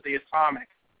bell to the atomic,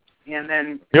 and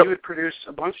then you would produce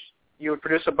a bunch. You would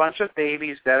produce a bunch of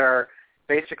babies that are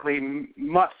basically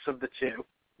mutts of the two,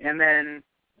 and then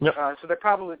so they're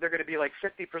going to be like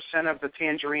 50% of the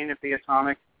tangerine of the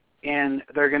atomic, and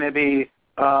they're going to be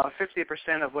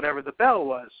 50% of whatever the bell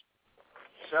was.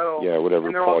 So yeah, whatever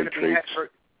and they're all going to be traits.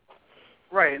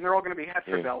 Right, and they're all going to be het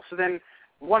for bells. So then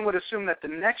one would assume that the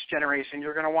next generation,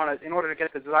 you're going to want to, in order to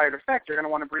get the desired effect, you're going to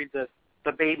want to breed the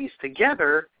babies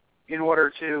together in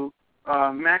order to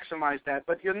maximize that.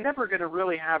 But you're never going to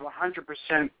really have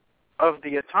 100% of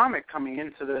the atomic coming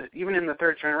into even in the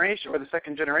third generation or the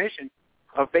second generation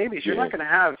of babies. You're not going to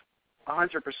have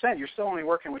 100%. You're still only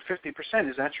working with 50%.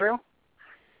 Is that true?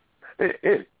 This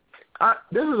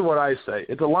is what I say.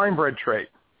 It's a line-bred trait,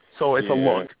 so it's a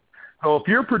look. So if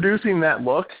you're producing that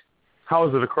look, how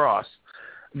is it across?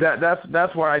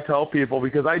 That's what I tell people,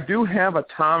 because I do have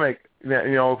atomic, that,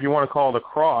 if you want to call it a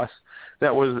cross,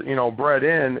 that was, bred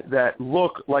in that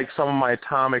look like some of my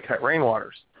atomic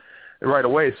rainwaters right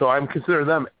away. So I'm considering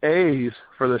them A's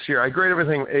for this year. I grade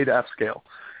everything A to F scale.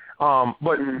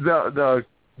 But the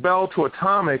bell to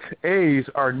atomic A's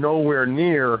are nowhere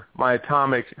near my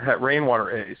atomic het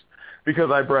rainwater A's,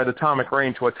 because I bred atomic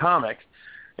rain to atomic,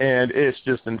 and it's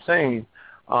just insane.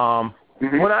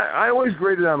 When I always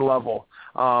graded on level.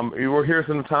 Here's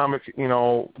an atomic,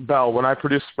 bell. When I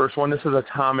produced the first one, this is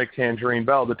atomic tangerine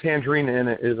bell. The tangerine in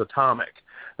it is atomic.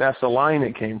 That's the line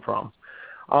it came from.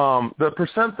 The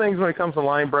percent things when it comes to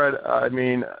line bred,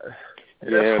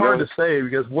 That's hard to say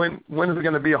because when is it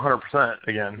going to be 100%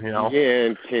 again? You know. Yeah,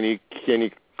 and can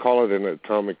you call it an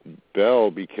atomic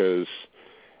bell because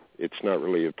it's not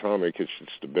really atomic; it's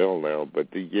just a bell now. But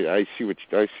I see what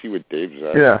Dave's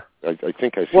at. Yeah. I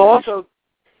think I see. Well, also,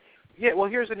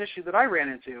 here's an issue that I ran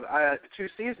into 2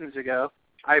 seasons ago.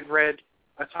 I've read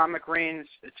Atomic Rains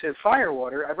to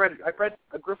Firewater. I've read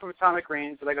a group of Atomic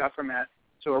Rains that I got from Matt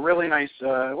to a really nice,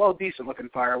 decent-looking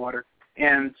Firewater.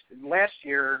 And last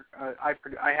year,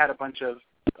 I had a bunch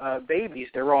of babies.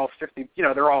 They're all 50.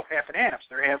 They're all half and halves.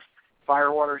 They're half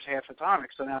Firewaters, half Atomic.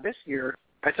 So now this year,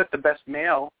 I took the best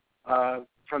male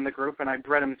from the group and I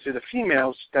bred him to the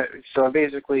females. So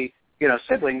basically,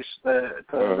 siblings, the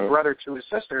brother to his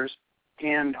sisters.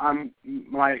 And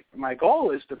my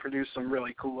goal is to produce some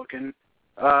really cool-looking,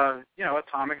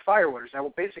 Atomic Firewaters. I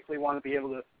will basically want to be able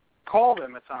to call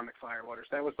them Atomic Firewaters.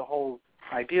 That was the whole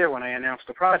idea when I announced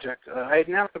the project. I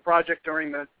announced the project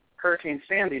during the Hurricane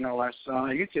Sandy, no less,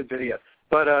 on a YouTube video.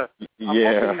 But I'm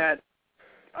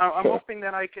hoping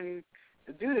that I can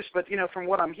do this. But from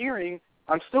what I'm hearing,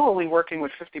 I'm still only working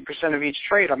with 50% of each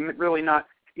trait. I'm really not,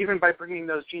 even by bringing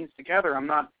those genes together, I'm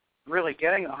not really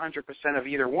getting 100% of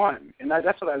either one. And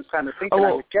that's what I was kind of thinking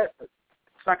I would get, but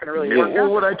it's not going to really work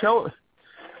out.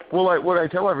 What I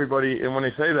tell everybody, and when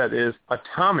they say that, is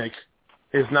Atomic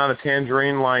is not a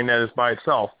tangerine line that is by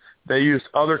itself. They use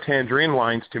other tangerine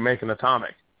lines to make an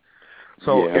Atomic.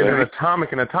 So it's an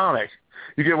Atomic and Atomic.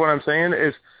 You get what I'm saying?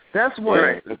 That's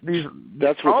what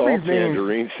that's what all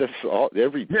tangerines. That's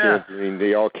every tangerine.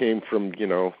 They all came from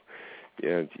a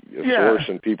source,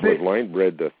 and people have line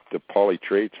bred the poly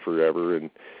traits forever and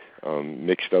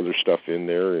mixed other stuff in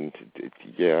there. And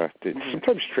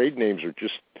sometimes trade names are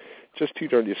just too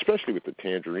darn, especially with the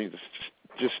tangerines. It's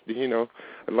just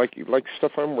like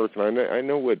stuff I'm working on. I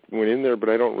know what went in there, but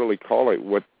I don't really call it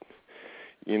what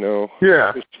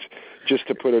just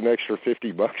to put an extra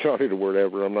 $50 on it or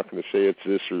whatever. I'm not going to say it's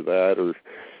this or that, or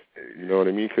you know what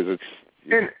I mean, because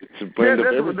it's a blend of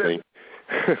everything.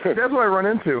 That's what I run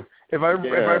into. If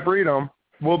I breed them,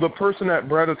 will the person that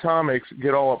bred Atomics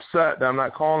get all upset that I'm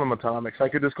not calling them Atomics? I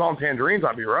could just call them tangerines.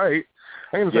 I'd be right.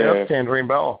 I can say that's Tangerine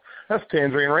Bell. That's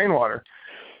Tangerine Rainwater.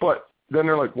 But then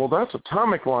they're like, well, that's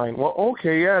Atomic line. Well,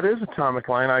 okay, it is Atomic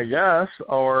line, I guess.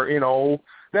 Or,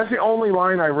 that's the only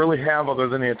line I really have other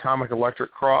than the Atomic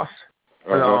Electric Cross.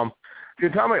 The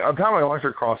Atomic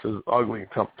Electric Cross is ugly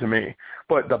to me.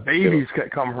 But the babies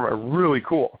come from are really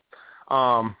cool.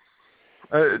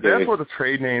 That's what the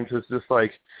trade names is just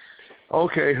like,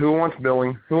 okay, who wants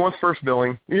billing? Who wants first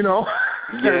billing?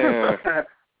 Yeah.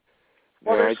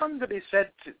 Well, there's something to be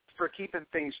said for keeping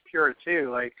things pure,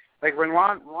 too. Like when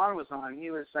Ron was on,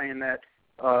 he was saying that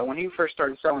when he first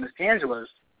started selling his Tangelos,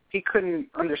 he couldn't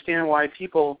understand why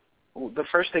people, the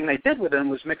first thing they did with them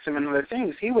was mix them in other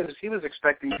things. He was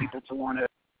expecting people to want to,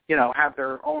 have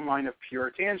their own line of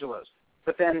pure Tangelos.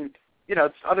 But then,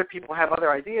 other people have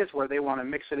other ideas where they want to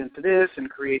mix it into this and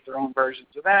create their own versions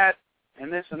of that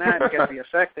and this and that to get the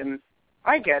effect. And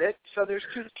I get it. So there's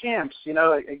two camps,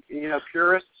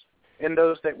 purists and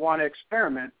those that want to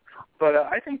experiment. But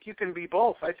I think you can be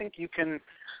both. I think you can,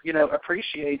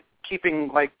 appreciate keeping,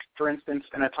 like, for instance,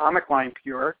 an Atomic line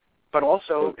pure, but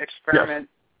also experiment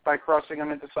by crossing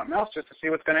them into something else just to see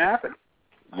what's going to happen.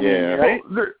 Right?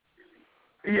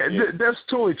 That's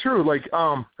totally true. Like,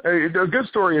 a good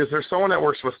story is there's someone that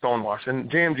works with Stonewash, and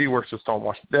JMG works with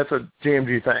Stonewash. That's a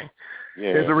JMG thing. Yeah.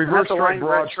 It's a reverse stripe,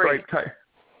 broad stripe type.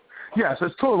 Yes,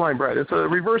 it's total line bred. It's a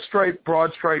reverse stripe,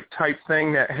 broad stripe type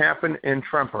thing that happened in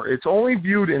Tremper. It's only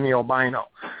viewed in the albino.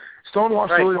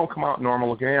 Stonewash really don't come out in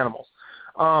normal-looking animals.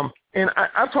 And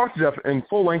I've talked to Jeff in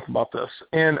full length about this,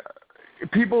 and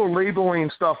people are labeling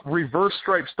stuff reverse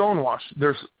stripe Stonewash.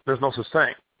 There's no such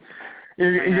thing.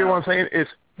 You know what I'm saying? It's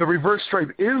the reverse stripe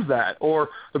is that, or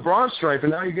the broad stripe,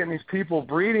 and now you're getting these people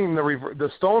breeding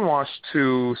the Stonewash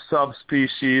to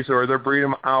subspecies, or they're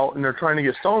breeding them out, and they're trying to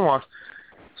get Stonewash.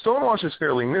 Stonewash is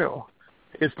fairly new.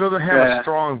 It doesn't have a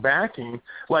strong backing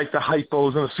like the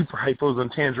hypos and the super hypos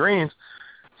and tangerines.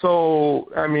 So,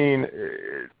 I mean,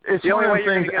 it's the one only of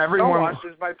way things you're everyone...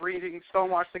 Stonewash is by breeding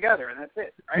Stonewash together, and that's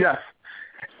it, right?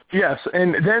 Yes,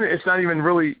 and then it's not even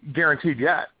really guaranteed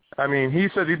yet. I mean, he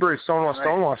said he breeds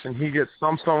Stonewash, and he gets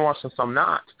some Stonewash and some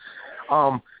not.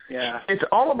 It's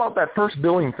all about that first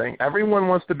billing thing. Everyone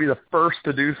wants to be the first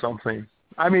to do something.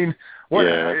 I mean,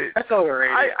 that's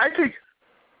overrated.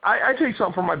 I take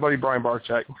something from my buddy Brian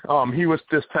Barczyk. He was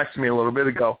just texting me a little bit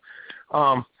ago.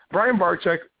 Brian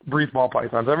Barczyk breeds ball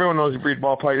pythons. Everyone knows he breeds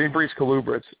ball pythons. He breeds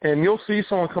colubrids. And you'll see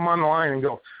someone come on the line and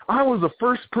go, I was the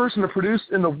first person to produce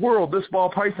in the world this ball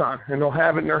python. And they'll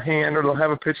have it in their hand or they'll have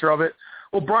a picture of it.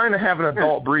 Well, Brian will have an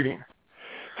adult breeding.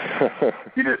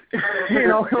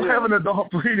 He'll have an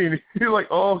adult breeding. He's like,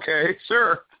 oh, okay,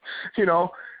 sure.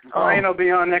 Ryan will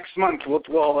be on next month.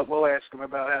 We'll ask him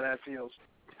about how that feels.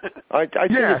 I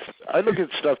look at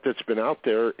stuff that's been out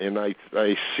there, and I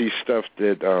see stuff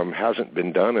that hasn't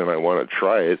been done, and I want to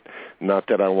try it. Not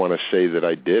that I want to say that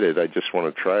I did it. I just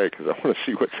want to try it because I want to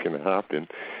see what's going to happen.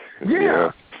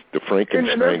 Yeah. The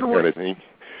Frankenstein kind of thing.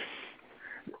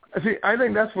 See, I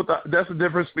think that's the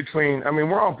difference between,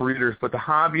 we're all breeders, but the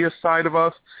hobbyist side of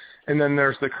us, and then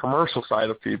there's the commercial side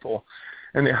of people.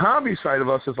 And the hobby side of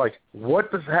us is like,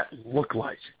 what does that look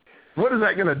like? What is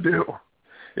that going to do?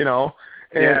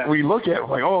 And we look at it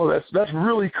like, oh, that's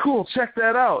really cool. Check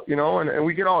that out, and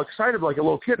we get all excited like a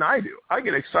little kid, and I do. I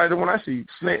get excited when I see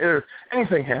snake or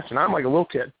anything hatching. I'm like a little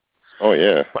kid. Oh,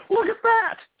 yeah. But look at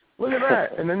that. Look at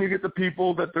that. And then you get the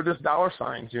people that they're just dollar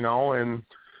signs, and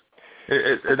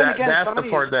that's the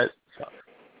part that...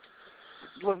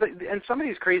 Well, and some of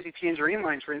these crazy tangerine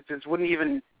lines, for instance, wouldn't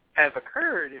even have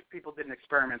occurred if people didn't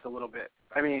experiment a little bit.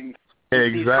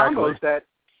 These combos that...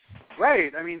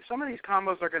 Right. Some of these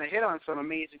combos are going to hit on some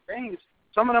amazing things.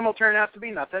 Some of them will turn out to be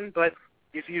nothing, but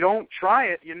if you don't try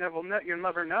it, you'll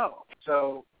never know.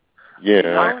 So,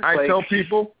 I tell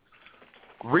people,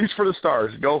 reach for the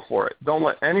stars. Go for it. Don't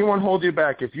let anyone hold you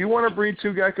back. If you want to breed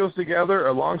two geckos together,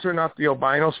 as long as they're not the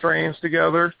albino strains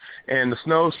together and the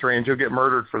snow strains, you'll get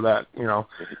murdered for that.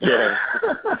 Yeah.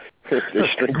 They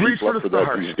string people up for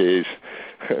that these days.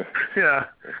 Yeah.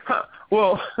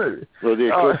 Well, the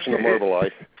eclipse and the marble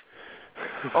eye.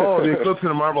 Oh, the eclipse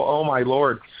and the marble. Oh, my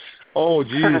Lord. Oh,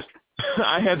 geez.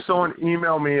 I had someone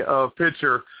email me a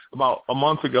picture about a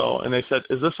month ago, and they said,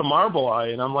 is this a marble eye?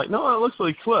 And I'm like, no, it looks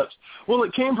like eclipse. Well,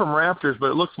 it came from raptors, but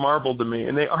it looks marble to me,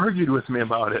 and they argued with me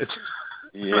about it.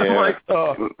 Yeah. I'm like,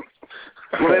 oh.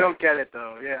 Well, they don't get it,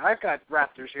 though. Yeah, I've got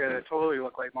raptors here that totally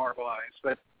look like marble eyes,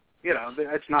 but,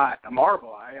 it's not a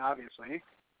marble eye, obviously.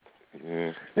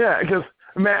 Yeah, because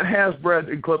Matt has bred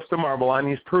eclipse to marble eye, and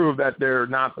he's proved that they're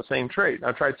not the same trait.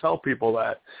 I try to tell people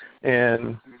that,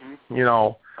 and,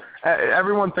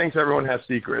 everyone thinks everyone has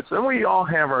secrets, and we all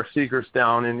have our secrets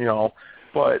down, and,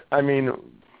 but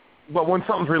when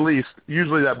something's released,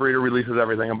 usually that breeder releases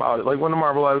everything about it. Like when the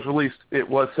marble eye was released, it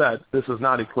was said, this is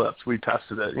not eclipse. We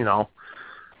tested it,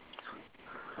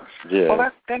 Yeah. Well,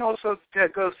 that then also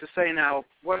goes to say now,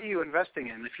 what are you investing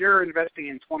in? If you're investing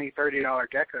in $20, $30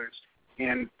 geckos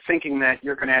and thinking that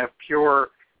you're going to have pure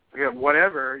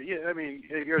whatever,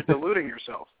 you're deluding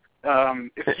yourself.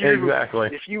 Exactly.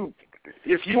 If you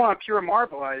want pure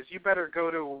marble eyes, you better go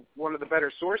to one of the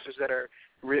better sources that are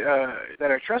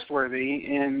trustworthy,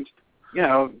 and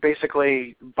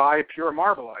basically buy pure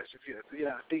marble eyes.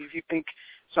 If you think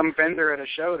some vendor at a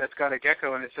show that's got a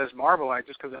gecko and it says marble eye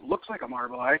just because it looks like a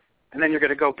marble eye, and then you're going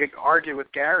to go argue with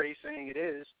Gary saying it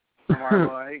is a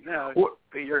marble eye. No,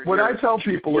 I tell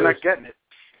people you're not getting it.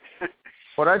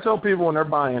 What I tell people when they're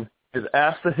buying is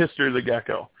ask the history of the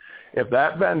gecko. If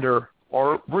that vendor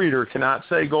or breeder cannot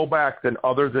say go back then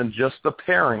other than just the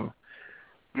pairing,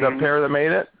 the pair that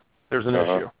made it, there's an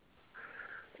issue.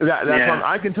 That's when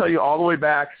I can tell you all the way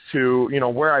back to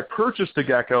where I purchased the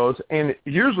geckos, and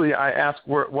usually I ask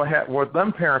what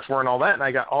them parents were and all that, and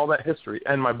I got all that history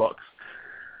in my books.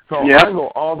 So I go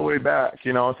all the way back,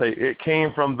 and say it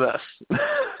came from this.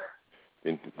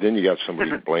 And then you got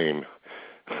somebody to blame.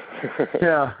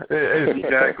 Yeah,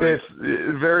 exactly. It's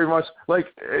very much like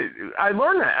I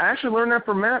learned that. I actually learned that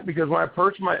from Matt because when I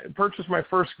purchased my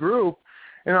first group,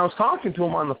 and I was talking to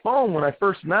him on the phone when I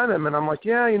first met him, and I'm like,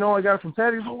 I got it from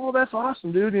Ted. He's like, oh, that's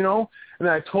awesome, dude, And then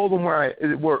I told him where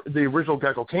the original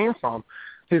gecko came from.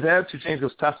 His attitude changed. He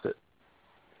goes, test it.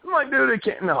 I'm like, dude, it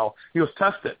can't. No, he goes,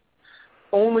 test it.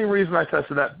 Only reason I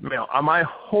tested that male. My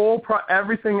whole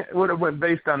everything would have went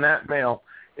based on that male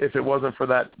if it wasn't for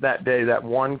that day, that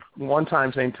one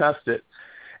time saying test it.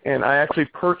 And I actually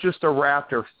purchased a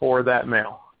raptor for that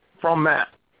male from Matt.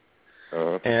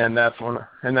 And that's when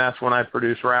I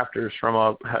produced raptors from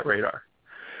a het radar.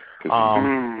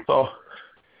 So,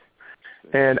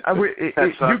 and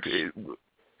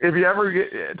if you ever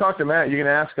talk to Matt, you can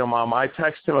ask him. I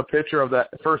text him a picture of that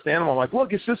first animal. I'm like,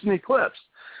 look, it's just an eclipse.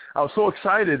 I was so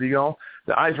excited, the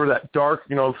eyes were that dark.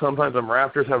 Sometimes them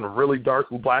raptors have really dark,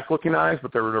 black-looking eyes,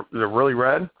 but they're really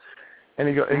red. And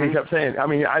he kept saying,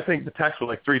 I think the text was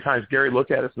like 3 times, Gary,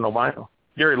 look at us in albino.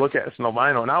 Gary, look at us in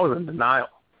albino. And I was in denial.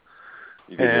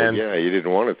 You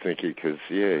didn't want to think it because,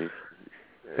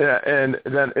 Yeah, and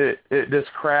then it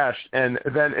just crashed. And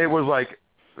then it was like,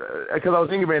 because I was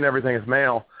incubating everything as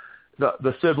male,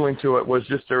 the sibling to it was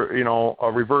just a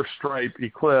reverse stripe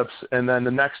eclipse, and then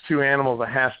the next two animals I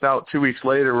hashed out 2 weeks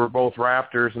later were both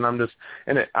raptors, and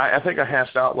I think I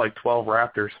hashed out like 12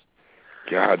 raptors.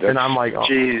 God, and I'm like,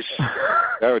 jeez,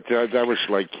 that was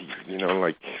like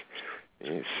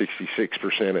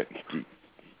 66% at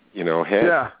head.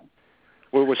 Yeah.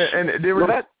 Well, and they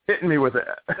were hitting me with it.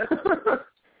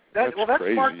 That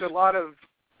crazy. sparked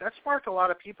a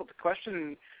lot of people to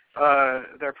question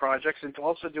their projects and to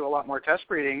also do a lot more test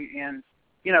breeding. And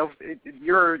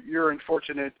your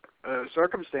unfortunate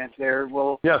circumstance there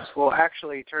will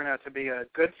actually turn out to be a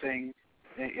good thing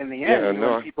in the end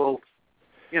when people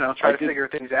try to figure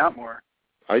things out more.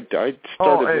 I started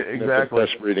looking at the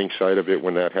test breeding side of it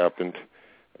when that happened,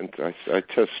 and I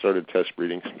started test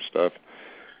breeding some stuff.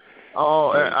 Oh,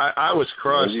 I was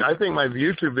crushed. I think my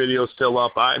YouTube video is still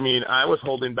up. I mean, I was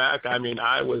holding back. I mean,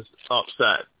 I was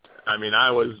upset. I mean, I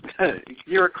was...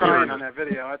 You were crying on that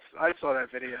video. I saw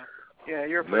that video. Yeah,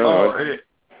 you're pretty...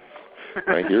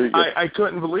 I hear you. I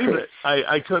couldn't believe it.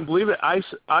 I couldn't believe it. I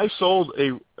sold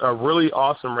a really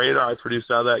awesome radar I produced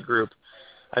out of that group.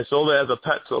 I sold it as a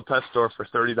pet to a pet store for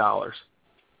 $30.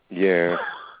 Yeah.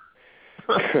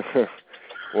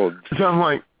 Well, so I'm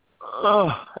like,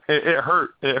 oh, it hurt.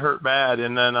 It hurt bad.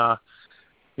 And then, and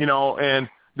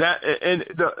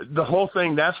the whole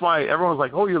thing, that's why everyone's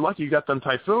like, oh, you're lucky you got them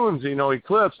typhoons,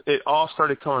 eclipse. It all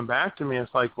started coming back to me.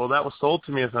 It's like, well, that was sold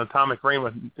to me as an atomic rain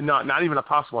with not even a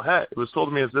possible head. It was sold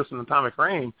to me as this an atomic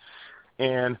rain.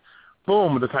 And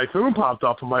boom, the typhoon popped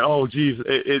up. I'm like, oh, geez,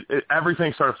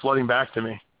 everything started flooding back to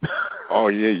me. Oh,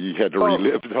 yeah, you had to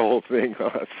relive the whole thing.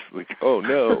 It's like, oh,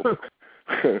 no.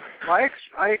 I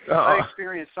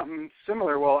experienced something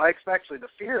similar. Well, actually the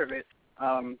fear of it.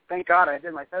 Thank God I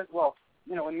did my test. Well,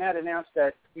 when Matt announced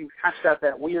that he hatched out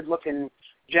that weird-looking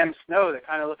gem snow that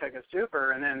kind of looked like a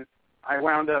super, and then I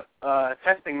wound up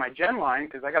testing my gem line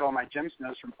because I got all my gem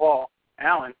snows from Paul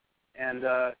Allen. And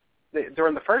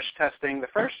during the first testing, the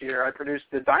first year, I produced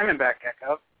the Diamondback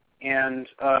Gecko, and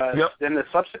then the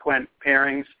subsequent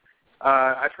pairings,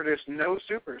 I produced no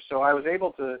supers. So I was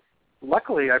able to,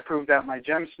 luckily, I proved out my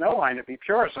gem snow line to be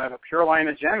pure, so I have a pure line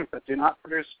of gems that do not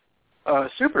produce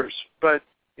supers. But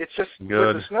it's just with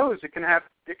the snows, it can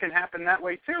happen that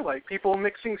way too. Like people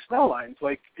mixing snow lines,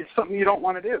 like it's something you don't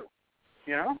want to do.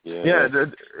 Yeah,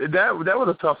 that was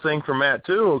a tough thing for Matt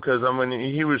too, because when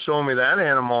he was showing me that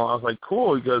animal, I was like,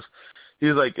 cool.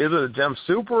 He's like, is it a gem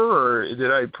super or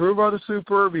did I prove out a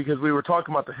super? Because we were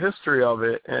talking about the history of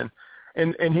it, and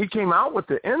he came out with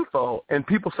the info, and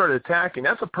people started attacking.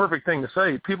 That's a perfect thing to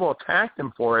say. People attacked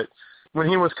him for it when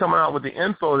he was coming out with the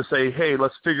info to say, hey,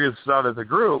 let's figure this out as a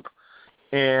group.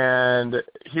 And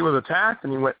he was attacked,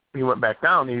 and he went back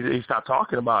down. He stopped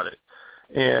talking about it.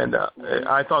 And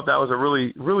I thought that was a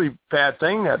really, really bad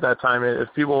thing at that time. If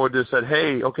people would have said,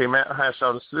 hey, okay, Matt hashed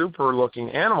out a super-looking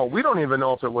animal. We don't even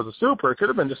know if it was a super. It could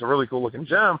have been just a really cool-looking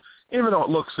gem, even though it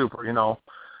looks super,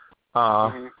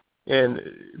 And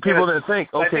people didn't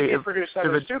think, okay. I think he produced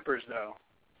other supers, though.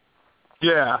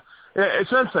 Yeah.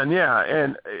 Since then, yeah.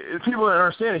 And people didn't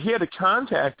understand it. He had to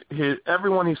contact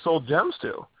everyone he sold gems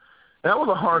to. That was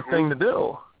a hard thing to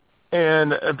do.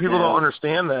 And people don't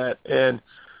understand that. And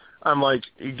I'm like,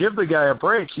 give the guy a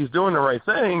break. He's doing the right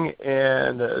thing.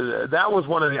 And that was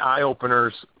one of the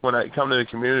eye-openers when I come to the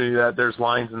community that there's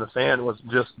lines in the sand, was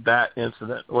just that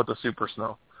incident with the super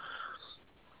snow.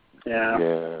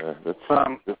 Yeah.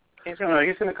 He's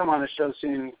gonna come on the show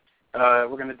soon.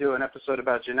 We're gonna do an episode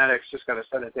about genetics. Just got to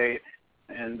set a date,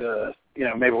 and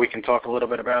maybe we can talk a little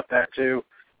bit about that too.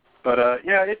 But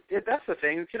that's the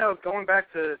thing. Going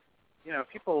back to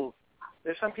people.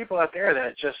 There's some people out there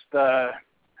that just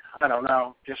I don't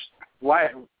know, just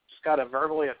got to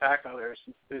verbally attack others.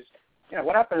 There's,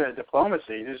 what happened to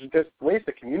diplomacy? There's ways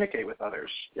to communicate with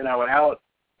others, without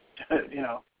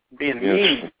being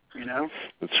mean.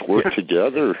 Let's work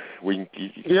together. You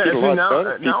get a lot done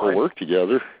if people work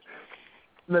together.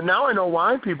 Now I know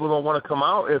why people don't want to come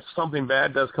out if something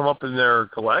bad does come up in their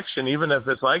collection, even if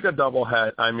it's like a double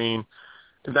head. I mean,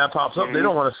 if that pops up, they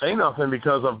don't want to say nothing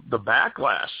because of the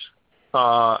backlash.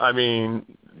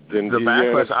 Then the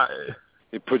backlash.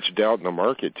 It puts doubt in the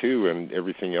market too, and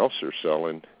everything else they're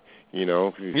selling.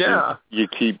 You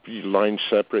keep lines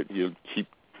separate. You keep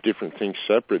different things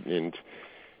separate, and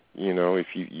if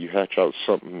you hatch out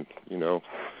something,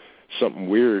 something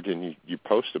weird, and you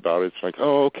post about it, it's like,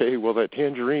 oh, okay, well, that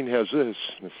tangerine has this.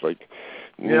 And it's like,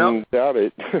 doubt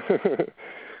it.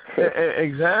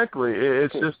 Exactly.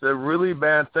 It's just a really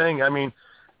bad thing. I mean,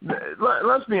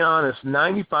 let's be honest,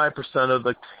 95% of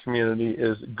the community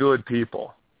is good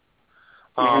people.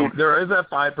 There is that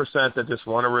 5% that just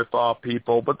want to rip off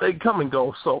people, but they come and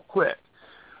go so quick.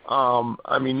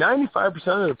 95%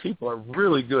 of the people are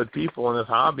really good people in this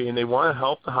hobby, and they want to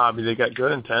help the hobby. They got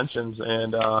good intentions,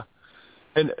 and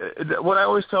what I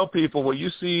always tell people, what you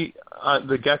see on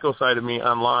the gecko side of me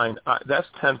online, that's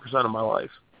 10% of my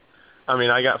life.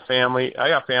 I got family.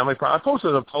 I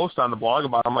posted a post on the blog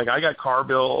about it. I'm like, I got car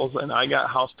bills, and I got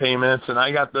house payments, and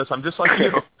I got this. I'm just like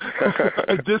you.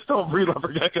 I just don't breed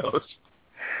leopard geckos.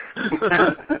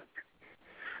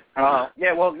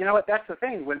 Yeah, well, you know what? That's the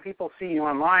thing. When people see you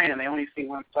online and they only see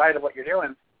one side of what you're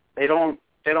doing, they don't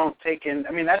take in.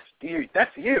 That's you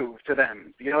to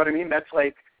them. You know what I mean? That's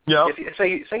like, if you,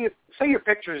 say your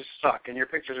pictures suck and your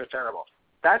pictures are terrible.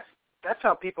 That's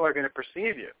how people are going to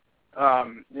perceive you.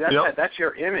 That's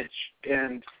your image,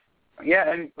 and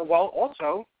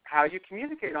also how you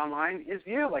communicate online is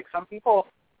you. Like some people,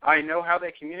 I know how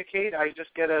they communicate. I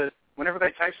just get whenever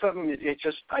they type something,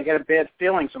 I get a bad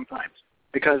feeling sometimes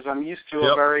because I'm used to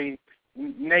a very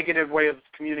negative way of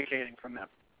communicating from them.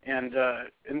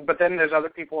 But then there's other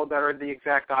people that are the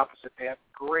exact opposite. They have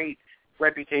great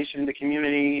reputation in the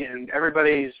community, and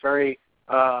everybody's very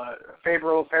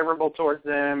favorable towards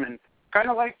them, and kind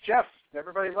of like Jeff.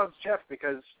 Everybody loves Jeff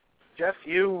because Jeff,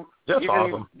 That's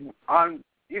awesome.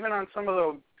 Even on some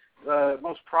of the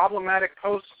most problematic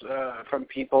posts from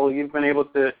people, you've been able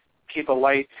to keep a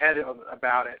light head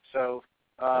about it. So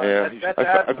I've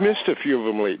missed a few of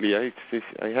them lately. I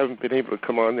haven't been able to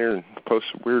come on there and post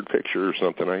a weird picture or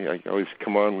something. I always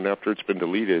come on after it's been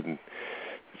deleted, and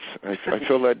I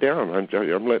feel let down. I'm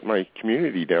letting my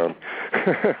community down.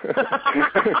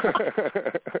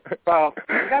 Well,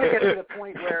 we got to get to the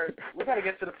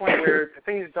point where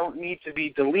things don't need to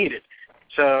be deleted.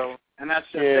 So, and that's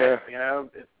just it. You know,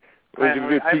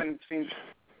 I haven't seen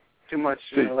too much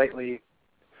lately.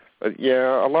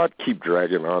 A lot keep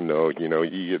dragging on, though. You know,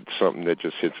 you get something that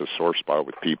just hits a sore spot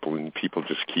with people, and people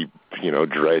just keep,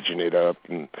 dredging it up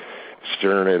and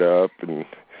stirring it up, and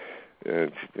I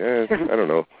don't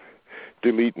know,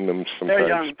 deleting them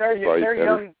sometimes. They're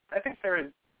young. I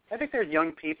think they're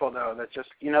young people, though. That just,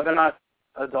 they're not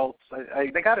adults.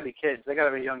 They got to be kids. They got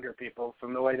to be younger people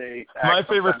from the way they act. My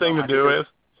favorite thing to do is.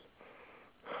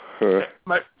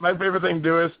 My favorite thing to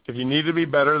do is, if you need to be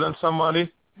better than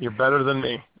somebody, you're better than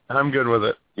me. I'm good with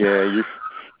it. Yeah,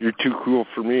 you're too cool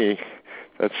for me.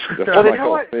 That's my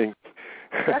whole thing.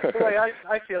 That's the way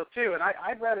I feel too, and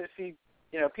I'd rather see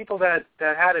people that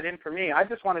had it in for me. I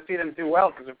just want to see them do well,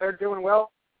 because if they're doing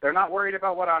well, they're not worried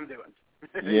about what I'm doing.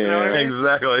 You know what I mean?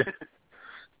 Exactly.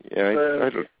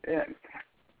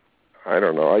 I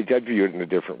don't know. I view it in a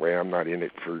different way. I'm not in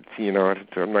it for,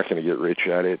 I'm not going to get rich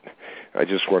at it. I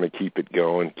just want to keep it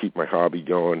going, keep my hobby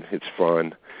going. It's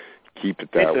fun. Keep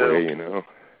it that way,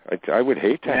 I would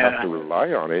hate to have to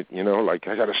rely on it, like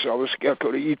I got to sell this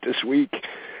gecko to eat this week.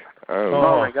 I don't know.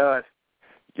 Oh, my God.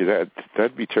 Yeah,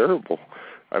 that'd be terrible.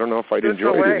 I don't know if I'd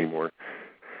enjoy it anymore.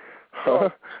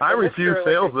 I refused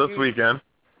sales this weekend.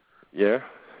 Yeah?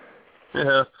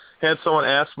 Yeah. Had someone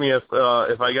ask me if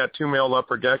I got 2 male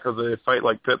leopard geckos, they fight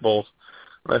like pit bulls.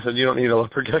 And I said, you don't need a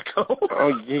leopard gecko.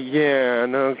 Oh, yeah,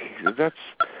 no, that's...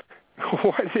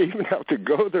 Why do they even have to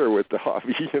go there with the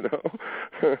hobby, I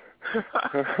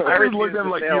looked at them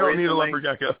like, you don't need a leopard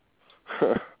gecko.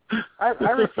 I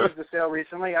refused the sale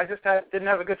recently. I just didn't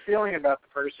have a good feeling about the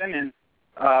person, and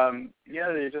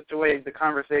just the way the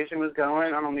conversation was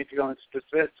going. I don't need to go into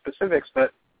specifics,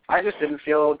 but I just didn't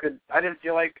feel good. I didn't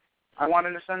feel like I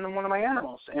wanted to send them one of my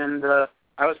animals, and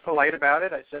I was polite about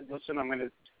it. I said, "Listen, I'm going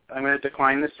to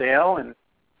decline the sale," and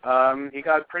he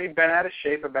got pretty bent out of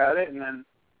shape about it, and then.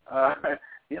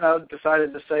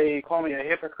 Decided to say, call me a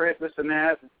hypocrite, this and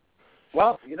that.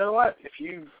 Well, you know what?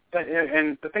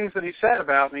 And the things that he said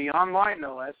about me online,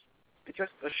 no less, it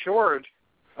just assured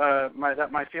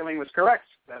that my feeling was correct,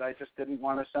 that I just didn't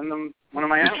want to send them one of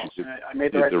my animals. I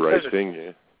made the right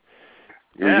thing.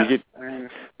 Yeah. You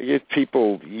get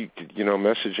people,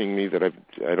 messaging me that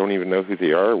I don't even know who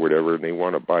they are or whatever, and they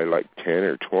want to buy like 10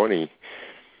 or 20.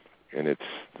 And it's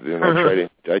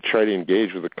I try to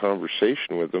engage with a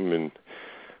conversation with them, and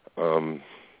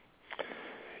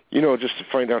just to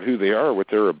find out who they are, what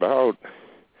they're about.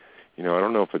 I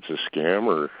don't know if it's a scam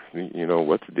or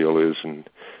what the deal is, and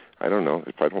I don't know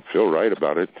if I don't feel right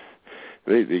about it.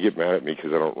 They get mad at me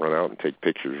because I don't run out and take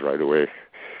pictures right away.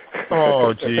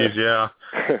 Oh, geez, yeah.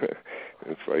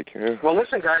 It's like, Well,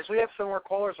 listen, guys, we have some more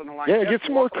callers on the line. Yeah, get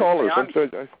some more callers. I'm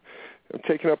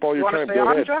taking up all your time.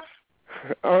 Go ahead. Jeff?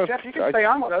 Jeff, you can stay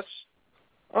on with us.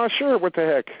 Oh, sure. What the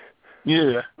heck?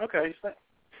 Yeah. Okay.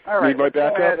 All right. Need my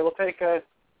backup? We'll take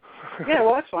Yeah,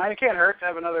 well, that's fine. It can't hurt to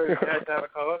have another to have a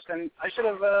co-host. And I should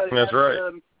have. That's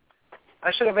right.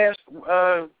 I should have asked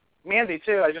Mandy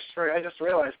too. I just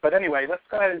realized. But anyway, let's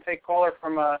go ahead and take caller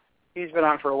from. He's been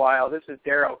on for a while. This is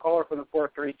Daryl, caller from the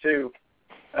 432.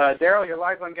 Daryl, you're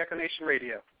live on Gecko Nation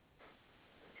Radio.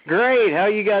 Great. How are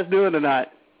you guys doing tonight?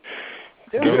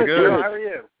 Doing good. Daryl. How are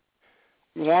you?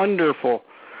 Wonderful.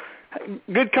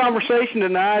 Good conversation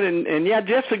tonight, and yeah,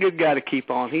 Jeff's a good guy to keep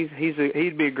on.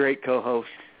 He'd be a great co-host.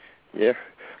 Yeah,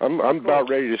 I'm about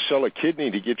ready to sell a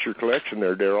kidney to get your collection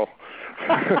there, Daryl.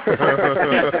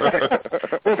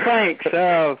 Well, thanks.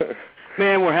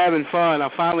 Man, we're having fun. I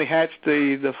finally hatched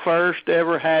the first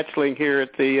ever hatchling here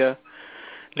at the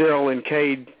Daryl and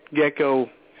Cade Gecko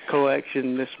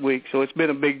collection this week, so it's been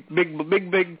a big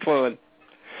fun.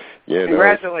 Yeah,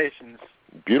 congratulations.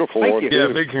 Beautiful Thank one. You. Yeah,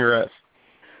 big congrats.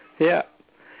 Yeah.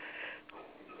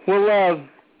 Well,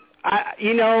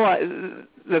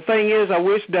 the thing is, I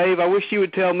wish you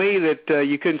would tell me that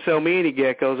you couldn't sell me any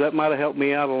geckos. That might have helped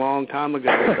me out a long time ago.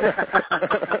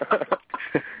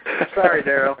 Sorry,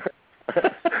 Daryl.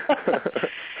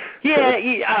 Yeah,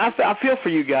 I feel for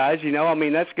you guys. I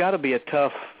mean, that's got to be a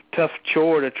tough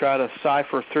chore to try to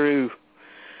cipher through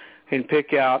and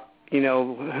pick out,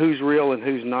 who's real and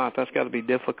who's not. That's got to be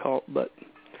difficult, But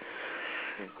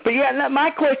yeah, my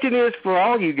question is for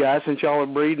all you guys, since y'all are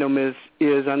breeding them,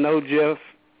 is I know Jeff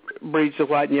breeds the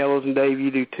white and yellows, and Dave, you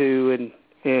do too,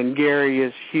 and Gary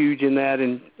is huge in that,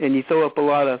 and you throw up a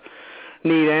lot of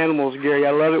neat animals, Gary.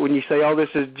 I love it when you say, "Oh, this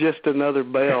is just another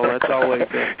bell." That's always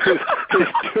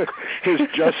his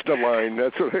just a line.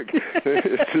 That's what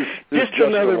just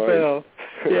another bell.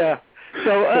 Yeah.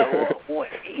 So,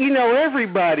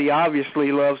 everybody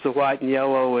obviously loves the white and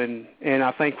yellow, and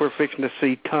I think we're fixing to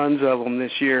see tons of them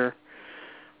this year.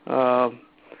 And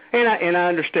I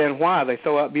understand why. They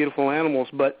throw out beautiful animals,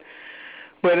 but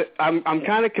I'm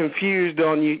kind of confused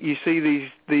on you see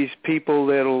these people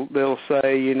that'll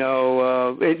say,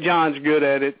 John's good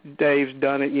at it, Dave's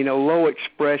done it, low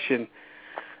expression.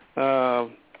 What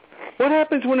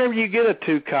happens whenever you get a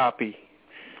 2-copy?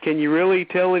 Can you really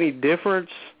tell any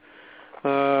difference?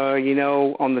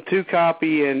 On the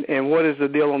 2-copy, and what is the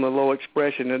deal on the low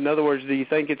expression? In other words, do you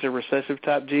think it's a recessive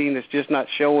type gene that's just not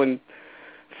showing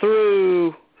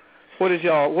through? What are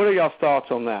y'all's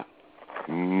thoughts on that?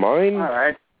 Mine. All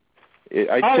right.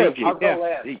 I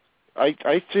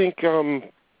think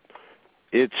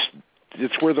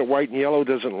it's where the white and yellow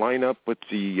doesn't line up with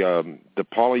the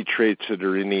poly traits that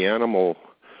are in the animal.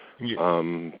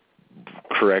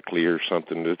 Correctly or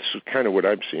something. That's kind of what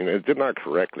I'm seeing. They're not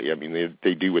correctly. I mean,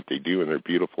 they do what they do, and they're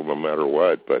beautiful no matter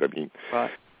what. But I mean,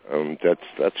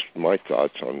 that's my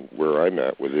thoughts on where I'm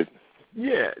at with it.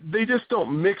 Yeah, they just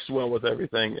don't mix well with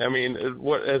everything. I mean, as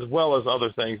well as other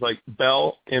things like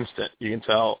Bell Instant. You can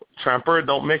tell Tremper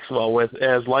don't mix well with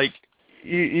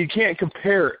you can't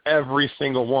compare every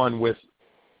single one with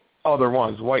other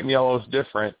ones. White and yellow is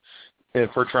different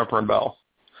for Tremper and Bell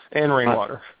and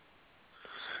Rainwater.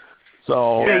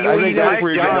 So I think that's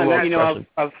where you're getting a little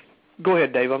go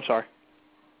ahead, Dave. I'm sorry.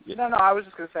 No, I was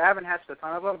just going to say I haven't hatched a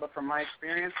ton of them, but from my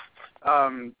experience,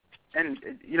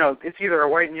 it's either a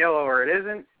white and yellow or it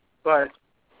isn't. But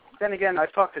then again,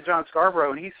 I've talked to John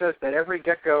Scarborough, and he says that every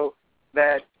gecko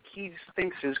that he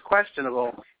thinks is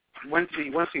questionable, once he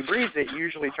breeds it,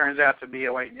 usually turns out to be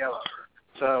a white and yellow.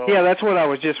 So yeah, that's what I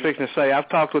was just fixing to say. I've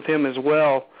talked with him as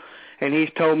well. And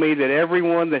he's told me that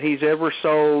everyone that he's ever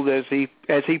sold, as he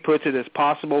puts it, as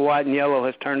possible white and yellow,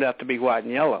 has turned out to be white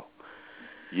and yellow.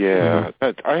 Yeah,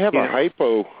 I have a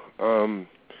hypo.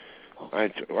 I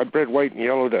bred white and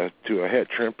yellow to a het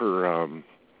Tremper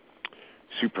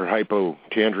super hypo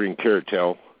tangerine carrot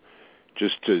tail,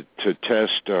 just to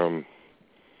test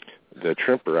the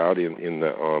Tremper out in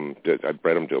the I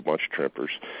bred them to a bunch of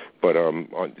Trempers, but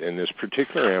in this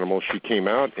particular animal, she came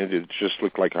out and it just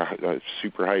looked like a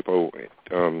super hypo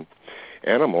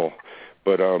animal,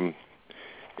 but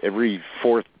every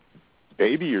fourth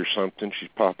baby or something, she's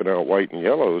popping out white and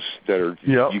yellows that are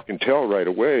you can tell right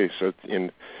away. So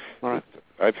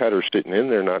I've had her sitting in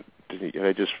there. I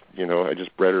just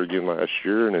bred her again last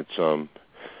year, and it's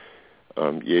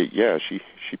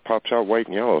she pops out white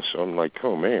and yellow, so I'm like,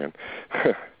 oh man.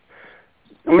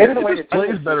 Maybe the way to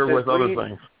plays better with other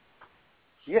things.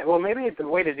 Yeah, well, maybe the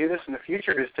way to do this in the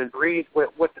future is to breed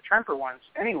with the Tremper ones.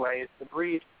 Anyway, is to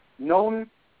breed known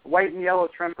white and yellow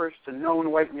Trempers to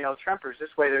known white and yellow Trempers. This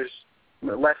way, there's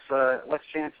less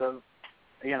chance of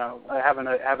having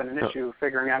an issue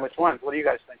figuring out which ones. What do you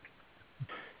guys think?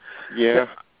 Yeah,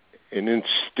 and then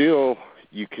still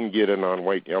you can get a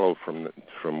non-white yellow from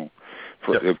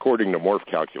according to morph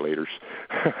calculators.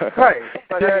 Right.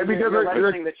 But yeah, because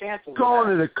they're the chances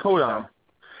calling it a codon.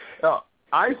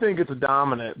 I think it's a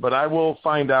dominant, but I will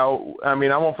find out. I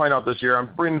mean, I won't find out this year. I'm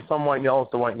bringing some white and yellows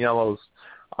to white and yellows,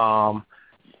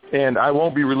 and I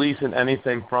won't be releasing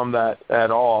anything from that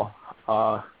at all.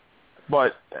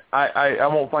 But I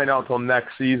won't find out until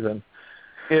next season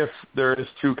if there is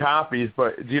 2 copies.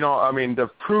 But, I mean, to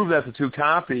prove that's a 2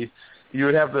 copy, you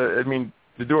would have to,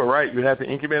 to do it right, you would have to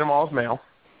incubate them all as male,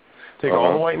 take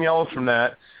all the white and yellows from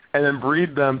that, and then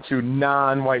breed them to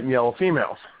non-white and yellow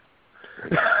females.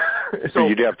 So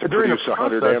you'd have to produce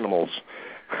 100 animals.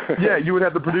 Yeah, you would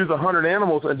have to produce 100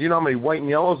 animals, and do you know how many white and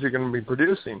yellows you're going to be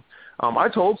producing? I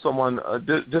told someone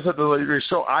just at the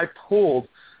show, I pulled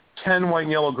 10 white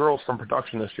and yellow girls from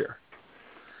production this year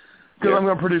because I'm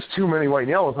going to produce too many white and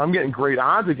yellows. I'm getting great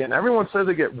odds again. Everyone says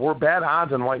they get bad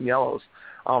odds on white and yellows.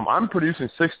 I'm producing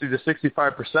 60 to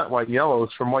 65% white and yellows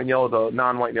from white and yellow to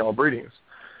non-white and yellow breedings.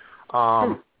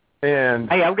 And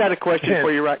hey, I've got a question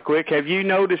for you right quick. Have you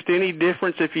noticed any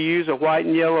difference if you use a white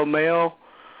and yellow male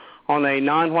on a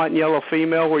non-white and yellow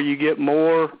female where you get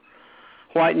more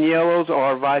white and yellows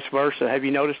or vice versa? Have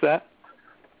you noticed that?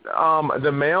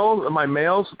 My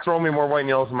males throw me more white and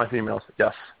yellows than my females.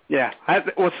 Yes. Yeah. I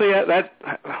hadn't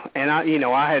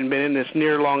been in this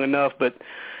near long enough, but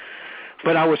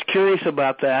I was curious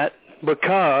about that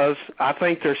because I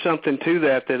think there's something to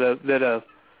that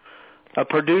a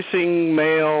producing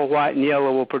male white and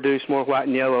yellow will produce more white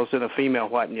and yellows than a female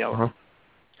white and yellow. Uh-huh.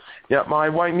 Yeah, my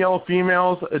white and yellow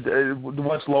females,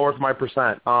 what's lower is my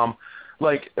percent. I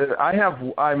think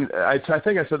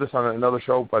I said this on another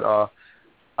show, but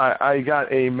I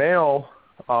got a male.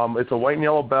 It's a white and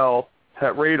yellow bell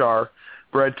het radar,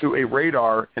 bred to a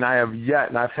radar, and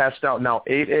I've hatched out now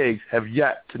 8 eggs, have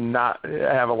yet to not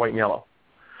have a white and yellow.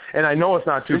 And I know it's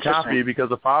not 2 copy because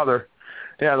the father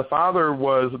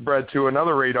was bred to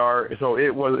another radar, so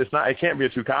it can't be a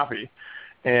 2 copy.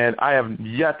 And I have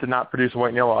yet to not produce a white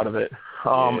and yellow out of it.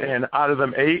 And out of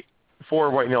them 8, 4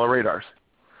 white and yellow radars.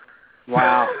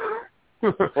 Wow.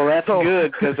 Well, that's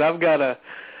good because I've got a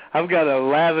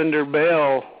lavender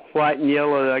bell white and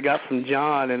yellow that I got from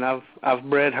John, and I've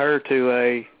bred her to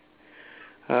a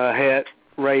het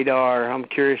radar. I'm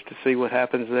curious to see what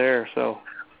happens there. So,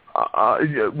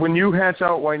 when you hatch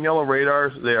out white and yellow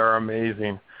radars, they are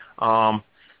amazing.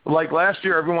 Like last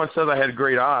year, everyone said I had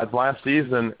great odds. Last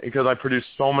season, because I produced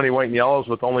so many white and yellows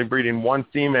with only breeding 1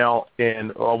 female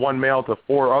and 1 male to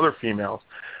 4 other females.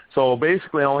 So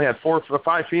basically, I only had 4 or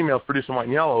 5 females producing white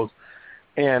and yellows,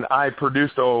 and I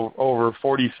produced over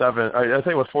 47. I think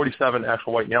it was 47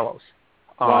 actual white and yellows.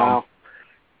 Wow!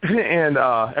 And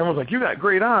everyone's like, "You got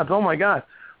great odds! Oh my God!"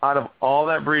 Out of all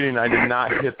that breeding, I did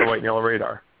not hit the white and yellow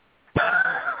radar.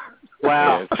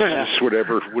 Wow! Yeah, it's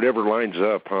whatever lines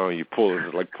up, huh? You pull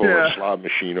it like a slot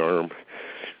machine arm.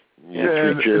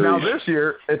 Now this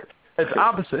year, it's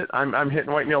opposite. I'm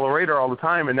hitting white and yellow radar all the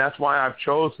time, and that's why I've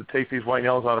chose to take these white and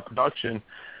yellows out of production,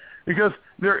 because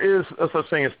there is a such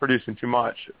thing as producing too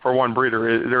much for one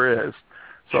breeder. There is.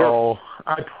 So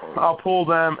I'll pull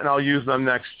them and I'll use them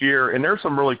next year. And there's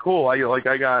some really cool. I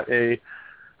got the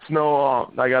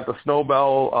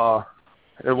Snowbell,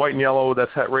 white and yellow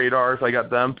that's het radars. I got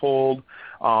them pulled.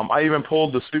 I even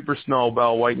pulled the Super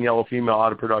Snowbell white and yellow female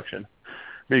out of production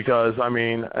because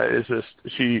it's just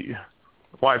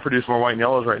why produce more white and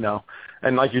yellows right now.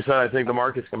 And like you said, I think the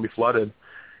market's gonna be flooded.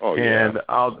 Oh yeah. And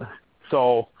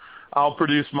I'll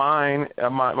produce mine,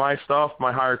 my stuff,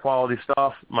 my higher quality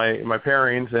stuff, my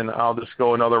pairings, and I'll just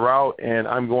go another route, and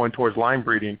I'm going towards line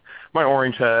breeding, my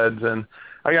orange heads, and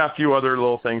I got a few other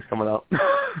little things coming up.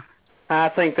 I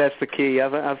think that's the key.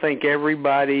 I think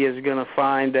everybody is going to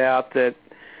find out that,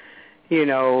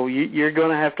 you're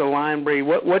going to have to line breed.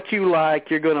 What you like,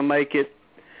 you're going to make it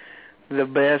the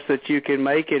best that you can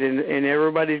make it, and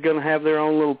everybody's going to have their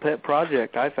own little pet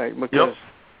project, I think, because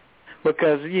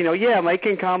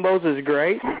making combos is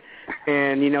great,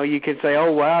 and, you can say,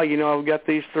 oh, wow, I've got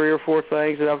these 3 or 4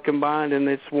 things that I've combined, and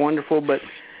it's wonderful, but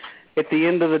at the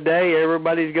end of the day,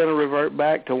 everybody's going to revert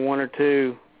back to 1 or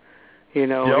 2.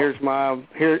 Here's my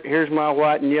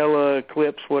white and yellow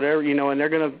Eclipse, whatever, and they're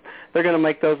gonna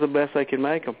make those the best they can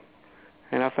make them,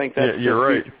 and I think that's you're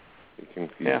right.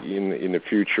 In the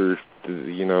future,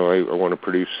 I want to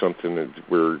produce something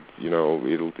where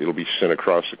it'll be sent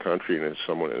across the country and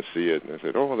someone will see it and I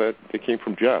said, oh, that came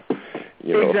from Jeff.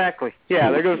 Exactly. Yeah,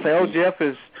 they're going to say, oh, Jeff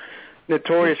is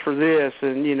notorious for this,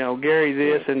 and Gary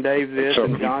this, and Dave this,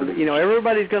 and John.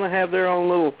 Everybody's going to have their own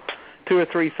little 2 or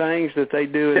 3 things that they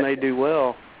do and they do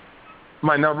well.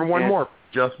 My number one more,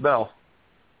 Just Bell.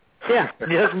 Yeah,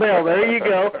 Just Bell. There you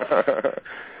go.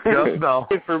 No.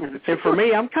 And for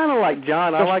me, I'm kind of like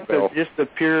John. I like just the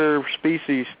pure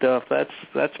species stuff. That's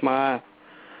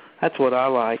what I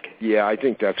like. Yeah, I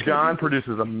think that's John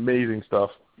produces amazing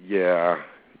stuff. Yeah.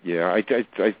 I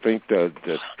think the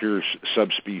pure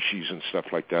subspecies and stuff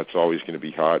like that's always going to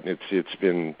be hot, and it's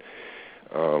been.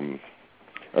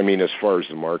 I mean, as far as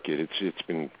the market, it's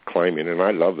been climbing, and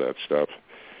I love that stuff.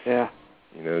 Yeah.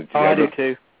 You know. I do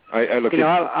too. I look.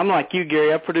 I'm like you,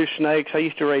 Gary. I produced snakes. I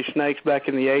used to raise snakes back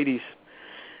in the '80s.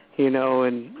 You know,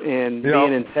 and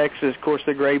being in Texas, of course,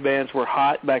 the gray bands were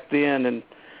hot back then, and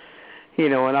you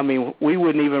know, and I mean, we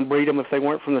wouldn't even breed them if they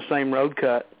weren't from the same road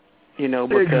cut. You know,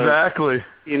 because, exactly.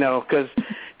 You know,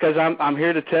 because I'm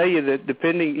here to tell you that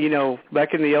depending, you know,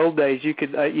 back in the old days, you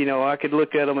could, you know, I could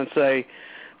look at them and say,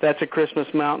 that's a Christmas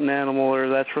Mountain animal, or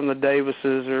that's from the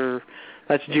Davises, or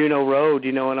that's Juneau Road,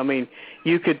 you know, and I mean,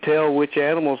 you could tell which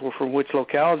animals were from which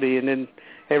locality, and then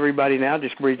everybody now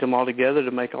just breeds them all together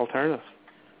to make alternatives.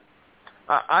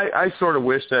 I sort of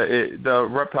wish that the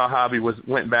reptile hobby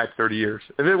went back 30 years.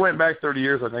 If it went back 30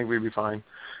 years, I think we'd be fine.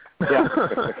 Yeah.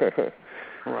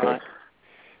 Right.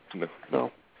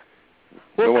 No.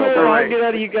 Well, cool. I'll get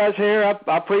out of you guys here.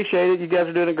 I appreciate it. You guys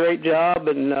are doing a great job,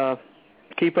 and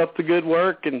keep up the good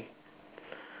work, and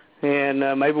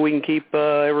maybe we can keep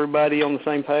everybody on the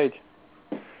same page.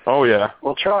 Oh, yeah.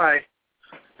 We'll try.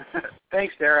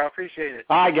 Thanks, Darryl. I appreciate it.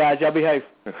 All right, guys. Y'all behave.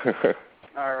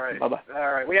 All right. Bye-bye.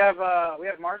 All right. We have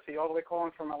Marcy all the way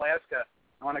calling from Alaska.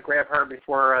 I want to grab her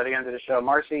before the end of the show.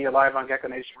 Marcy, you're live on Gecko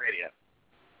Nation Radio.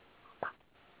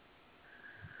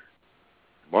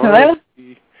 Hello?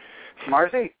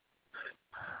 Marcy?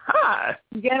 Hi.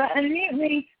 You gotta unmute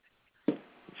me.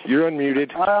 You're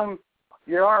unmuted.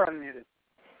 You are unmuted.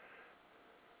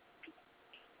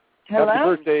 Hello? Happy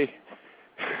birthday.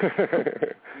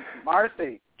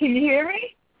 Marcy. Can you hear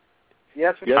me?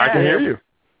 Yes, I can hear you.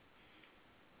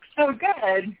 Oh,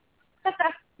 good.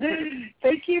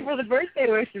 Thank you for the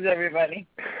birthday wishes, everybody.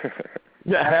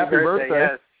 Yeah, happy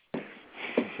birthday. Yes.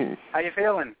 How you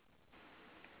feeling?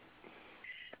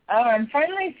 Oh, I'm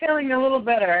finally feeling a little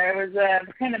better. I was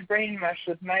kind of brain mush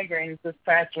with migraines this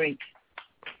past week.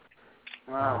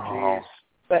 Oh, jeez.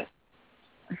 But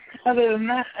other than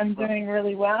that, I'm doing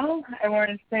really well. I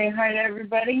wanted to say hi to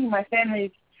everybody. My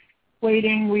family's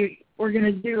waiting. We were going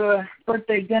to do a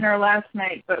birthday dinner last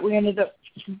night, but we ended up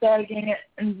bagging it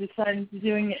and decided to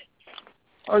do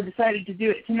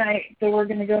it tonight. So we're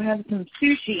going to go have some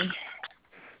sushi.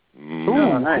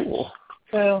 Oh, nice. Cool.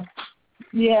 So,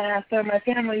 yeah, so my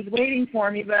family's waiting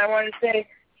for me, but I want to say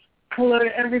hello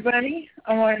to everybody.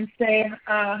 I want to say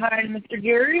hi to Mr.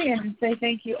 Gary and say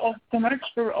thank you all so much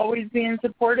for always being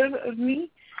supportive of me.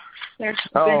 There's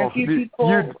been a few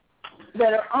people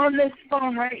that are on this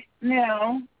phone right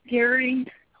now. Gary,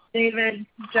 David,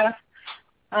 Jeff,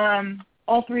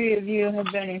 all three of you have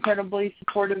been incredibly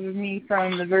supportive of me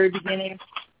from the very beginning,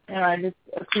 and I just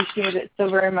appreciate it so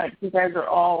very much. You guys are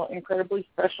all incredibly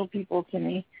special people to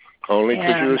me. Only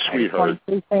because you're a sweetheart.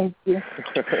 Thank you.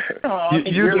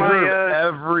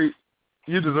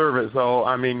 You deserve it. So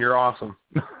I mean, you're awesome.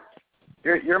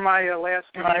 You're my last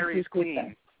canary's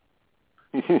queen.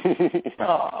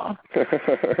 Aw.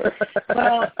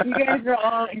 Well, you guys are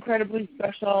all incredibly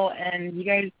special, and you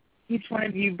guys, each one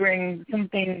of you, bring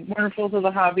something wonderful to the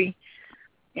hobby,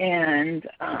 and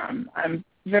I'm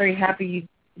very happy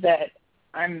that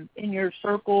I'm in your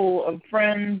circle of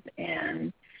friends,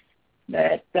 and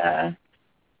that I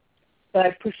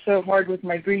push so hard with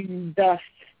my green dust.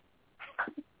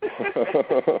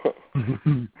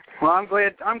 Well, I'm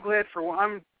glad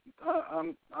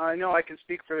I know I can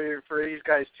speak for these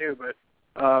guys too, but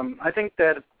I think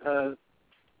that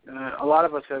a lot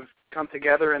of us have come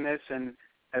together in this and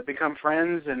have become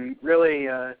friends, and really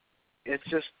it's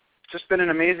just been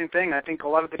an amazing thing. I think a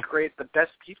lot of the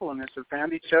best people in this have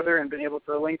found each other and been able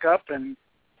to link up, and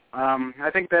I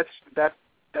think that's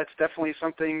definitely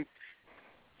something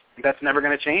that's never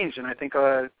going to change. And I think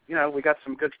we got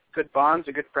some good bonds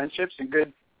and good friendships and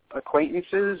good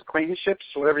acquaintanceships,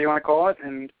 whatever you want to call it,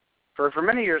 and for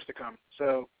many years to come.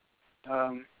 So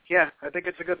yeah, I think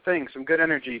it's a good thing. Some good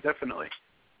energy, definitely.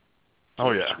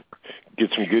 Oh yeah, get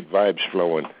some good vibes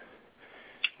flowing.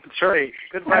 That's right.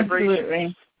 Good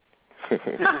vibrations.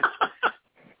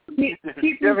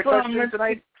 Keep you have a question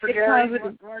tonight for Gary,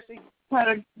 Marcy?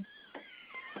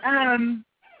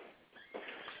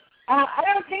 I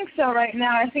don't think so right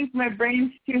now. I think my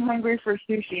brain's too hungry for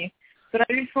sushi. But I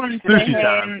just wanted to say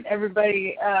hey, and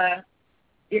everybody, yeah,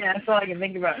 that's all I can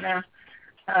think about now.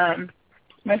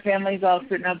 My family's all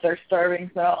sitting out there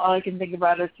starving, so all I can think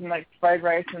about is some, like, fried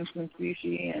rice and some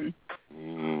sushi and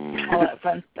all that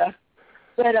fun stuff.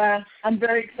 But I'm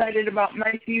very excited about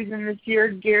my season this year,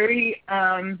 Gary.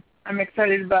 I'm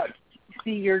excited about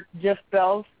see your Jeff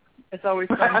Bells. It's always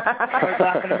fun. I was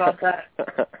laughing about that.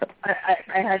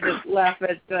 I had to laugh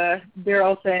at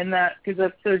Daryl saying that because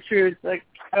that's so true. It's like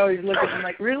I always look at him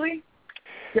like, really?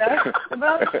 Jeff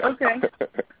Bells? Okay.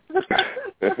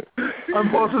 I'm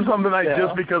posting something tonight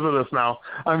just because of this now.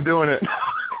 I'm doing it.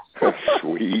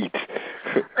 Sweet.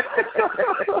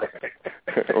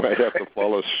 I might have to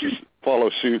follow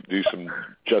suit, do some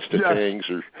Just a Tangs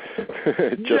or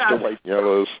Just a White and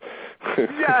Yellows.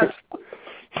 Yes.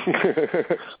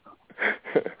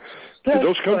 Did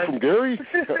those come from Gary?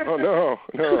 Oh, no.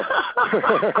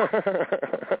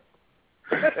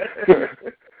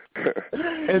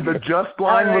 And the Just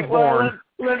line was born.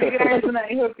 Love you guys, and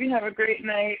I hope you have a great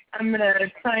night. I'm going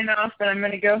to sign off, and I'm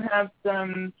going to go have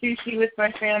some sushi with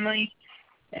my family.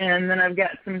 And then I've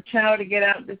got some chow to get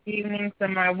out this evening, so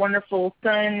my wonderful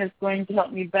son is going to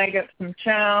help me bag up some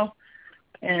chow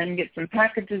and get some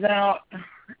packages out.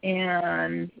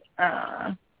 And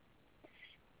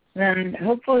then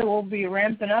hopefully we'll be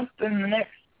ramping up in the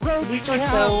next week or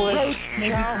so with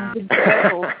maybe some good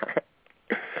specials.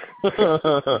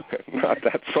 Not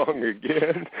that song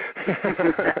again.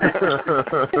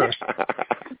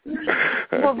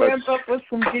 We'll ramp up with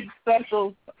some good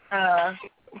specials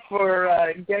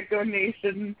for Gecko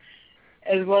Nation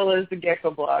as well as the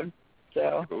Gecko blog.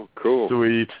 So cool.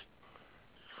 Sweet.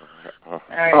 All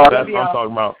right, that's what I'm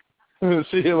talking about.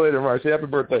 See you later, Marcy. Happy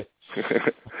birthday.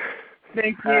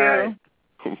 Thank you. Right.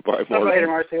 Bye, Marcy. Later,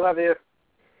 Marcy. Love you.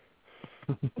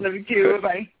 Love you too.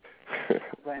 Bye.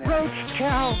 Roach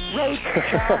cow.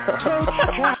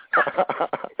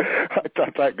 I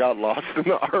thought that got lost in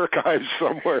the archives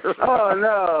somewhere. Oh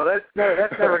no, that's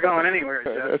never going anywhere,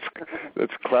 Jeff.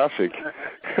 That's classic.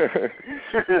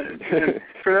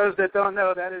 For those that don't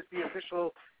know, that is the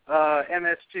official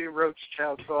MS2 Roach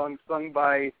Chow song sung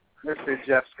by Mr.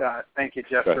 Jeff Scott. Thank you,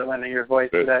 Jeff, for lending your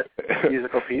voice to that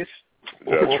musical piece.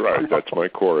 That's right. That's my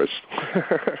chorus.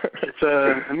 It's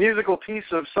a musical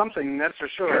piece of something, that's for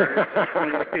sure.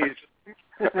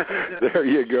 There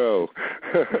you go.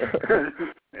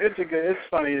 It's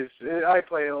funny. I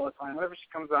play it all the time. Whenever she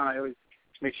comes on, I always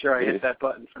make sure I hit that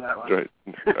button for that one. Right.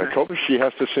 I told her she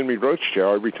has to send me Roach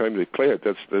Chow every time they play it.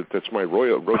 That's my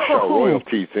Roach Chow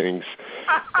royalty things.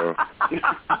 So, I'm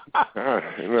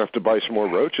gonna have to buy some more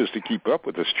roaches to keep up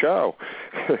with this chow.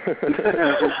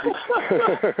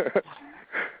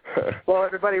 Well,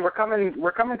 everybody, we're coming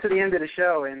to the end of the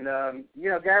show, and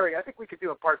Gary, I think we could do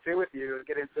a part 2 with you and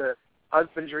get into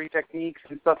husbandry techniques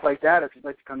and stuff like that. If you'd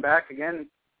like to come back again,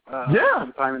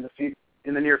 sometime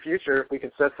in the near future, if we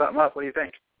could set something up. What do you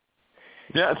think?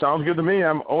 Yeah, it sounds good to me.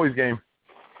 I'm always game.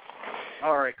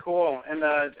 All right, cool. And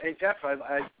hey, Jeff,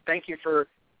 I thank you for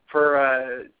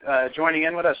joining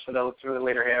in with us for the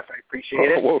later half. I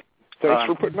appreciate it. Well, thanks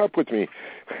for putting up with me.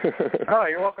 Oh,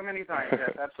 you're welcome anytime,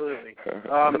 Jeff. Absolutely.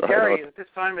 Gary, at this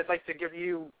time, I'd like to give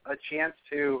you a chance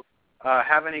to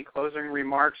have any closing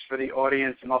remarks for the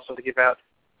audience and also to give out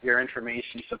your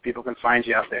information so people can find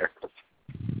you out there.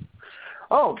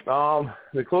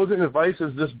 The closing advice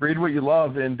is just breed what you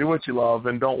love and do what you love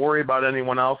and don't worry about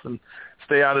anyone else and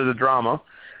stay out of the drama.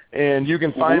 And you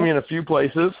can find me in a few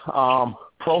places. Pro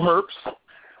Herps.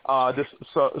 Just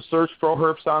search Pro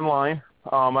Herps online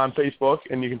on Facebook,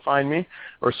 and you can find me.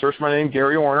 Or search my name,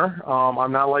 Gary Orner.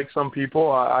 I'm not like some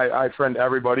people. I friend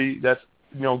everybody that's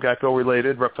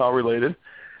gecko-related, reptile-related.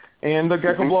 And the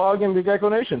Gecko blog and the Gecko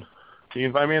Nation. You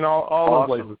can find me in all those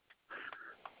places.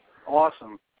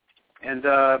 Awesome. And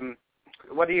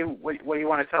what do you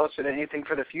want to tell us? Anything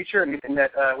for the future? Anything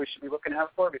that we should be looking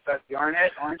out for besides the orange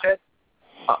head?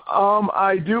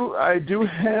 I do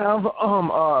have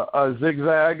a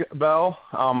zigzag bell.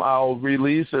 I'll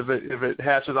release if it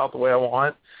hatches out the way I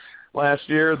want. Last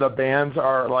year the bands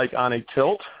are like on a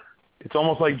tilt. It's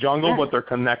almost like jungle, but they're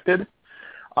connected.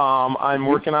 I'm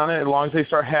working on it. As long as they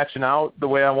start hatching out the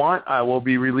way I want, I will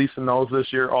be releasing those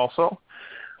this year also.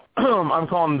 I'm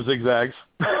calling them zigzags.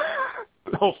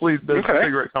 Hopefully the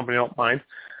cigarette company don't mind.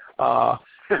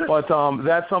 But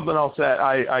that's something else that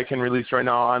I can release right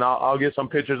now, and I'll get some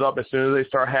pictures up as soon as they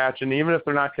start hatching. Even if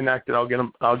they're not connected, I'll get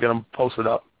them posted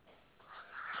up.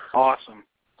 Awesome.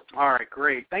 All right,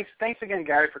 great. Thanks again,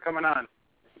 Gary, for coming on.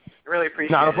 I really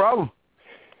appreciate it. Not a problem.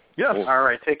 Yes. All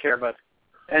right, take care, bud.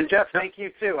 And Jeff, thank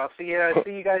you too. I'll see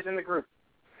you guys in the group.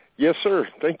 Yes, sir.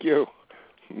 Thank you.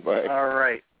 Bye. All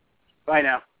right. Bye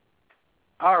now.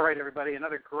 All right, everybody.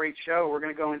 Another great show. We're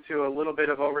going to go into a little bit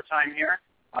of overtime here.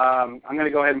 I'm going to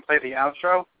go ahead and play the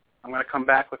outro. I'm going to come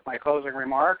back with my closing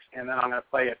remarks, and then I'm going to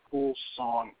play a cool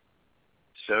song.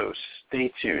 So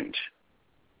stay tuned.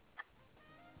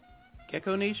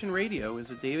 Gecko Nation Radio is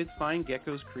a David's Fine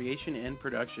Geckos creation and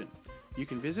production. You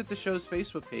can visit the show's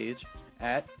Facebook page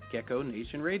at Gecko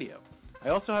Nation Radio. I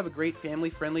also have a great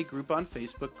family-friendly group on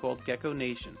Facebook called Gecko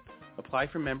Nation. Apply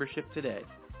for membership today.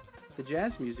 The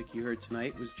jazz music you heard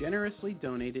tonight was generously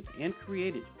donated and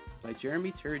created by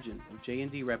Jeremy Turgeon of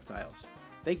J&D Reptiles.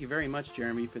 Thank you very much,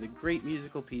 Jeremy, for the great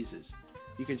musical pieces.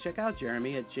 You can check out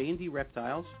Jeremy at J&D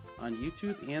Reptiles on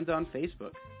YouTube and on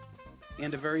Facebook.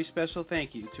 And a very special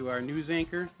thank you to our news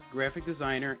anchor, graphic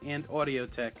designer, and audio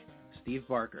tech, Steve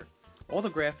Barker. All the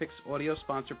graphics, audio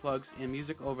sponsor plugs, and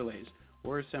music overlays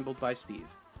were assembled by Steve.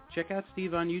 Check out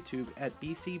Steve on YouTube at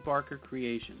BC Barker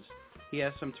Creations. He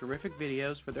has some terrific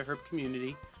videos for the herp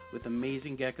community with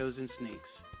amazing geckos and snakes.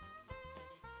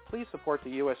 Please support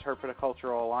the U.S.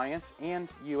 Herpetocultural Alliance and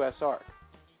USARC.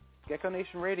 Gecko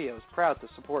Nation Radio is proud to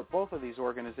support both of these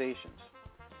organizations.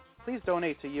 Please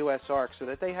donate to USARC so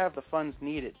that they have the funds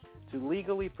needed to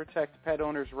legally protect pet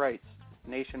owners' rights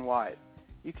nationwide.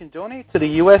 You can donate to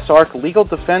the USARC Legal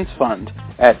Defense Fund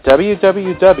at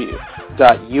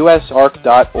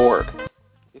www.usarc.org.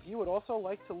 If you would also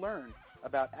like to learn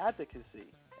about advocacy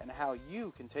and how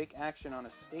you can take action on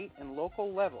a state and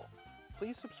local level,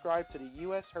 please subscribe to the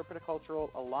U.S.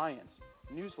 Herpetocultural Alliance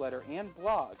newsletter and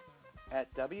blog at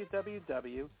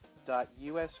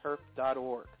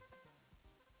www.usherp.org.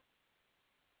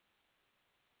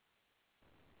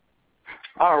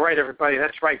 All right, everybody,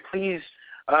 that's right. Please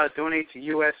donate to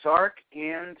USARC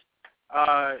and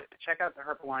check out the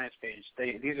Herp Alliance page.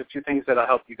 These are two things that will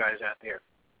help you guys out there.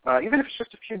 Even if it's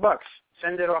just a few bucks,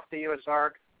 send it off to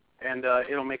USARC, and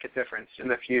it'll make a difference in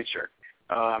the future.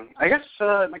 I guess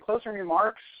my closing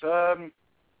remarks, I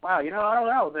don't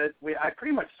know. I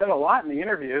pretty much said a lot in the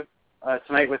interview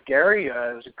tonight with Gary.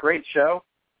 It was a great show.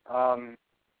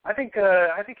 I think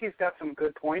he's got some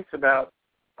good points about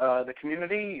the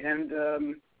community, and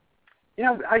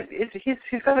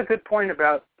he's got a good point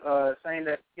about saying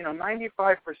that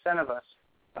 95% of us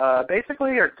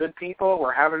basically are good people.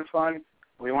 We're having fun.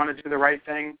 We want to do the right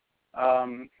thing.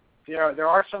 There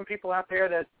are some people out there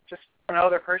that just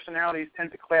their personalities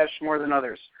tend to clash more than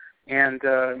others, and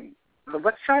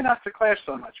let's try not to clash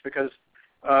so much because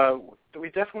we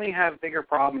definitely have bigger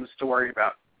problems to worry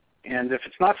about. And if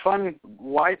it's not fun,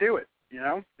 why do it?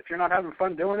 If you're not having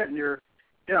fun doing it and you're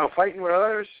fighting with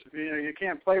others, you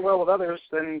can't play well with others,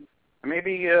 then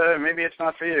maybe it's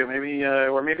not for you. Maybe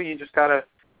you just gotta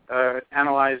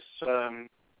analyze,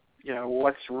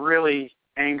 what's really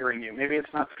angering you. Maybe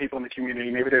it's not the people in the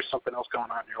community. Maybe there's something else going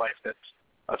on in your life that's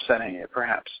upsetting you,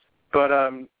 perhaps. But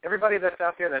everybody that's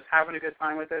out there that's having a good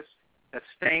time with this, that's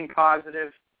staying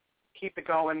positive, keep it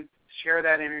going, share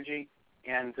that energy,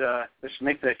 and just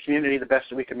make the community the best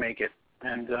that we can make it.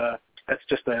 And that's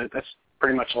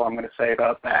pretty much all I'm going to say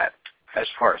about that, as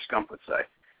far as Scump would say.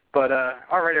 But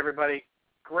all right, everybody,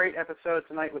 great episode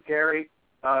tonight with Gary.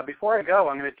 Before I go,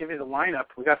 I'm going to give you the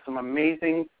lineup. We got some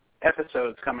amazing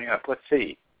episodes coming up. Let's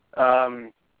see.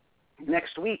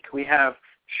 Next week we have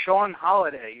Sean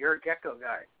Holliday, your gecko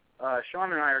guy.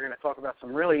 Sean and I are going to talk about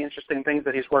some really interesting things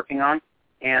that he's working on.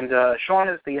 And Sean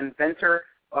is the inventor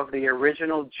of the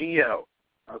original Geo,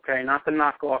 okay, not the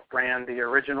knockoff brand, the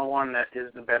original one that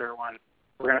is the better one.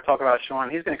 We're going to talk about Sean.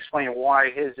 He's going to explain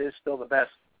why his is still the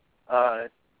best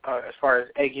as far as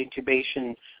egg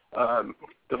incubation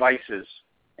devices.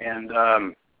 And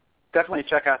definitely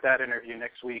check out that interview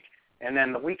next week. And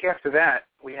then the week after that,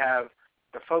 we have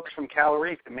the folks from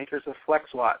Calorique, the makers of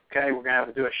FlexWatt. Okay, we're going to have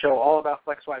to do a show all about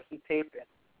FlexWatt heat tape and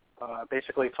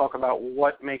basically talk about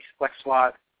what makes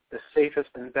FlexWatt the safest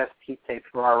and best heat tape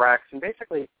for our racks, and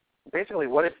basically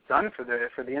what it's done for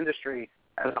the industry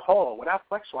as a whole. Without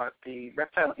FlexWatt, the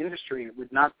reptile industry would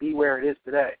not be where it is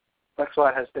today.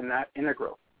 FlexWatt has been that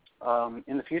integral.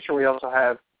 In the future, we also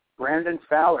have Brandon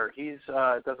Fowler. He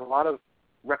does a lot of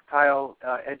reptile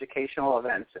educational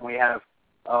events, and we have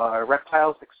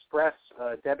Reptiles Express,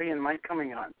 Debbie and Mike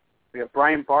coming on. We have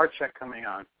Brian Barczyk coming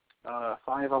on,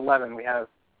 511. We have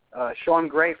Sean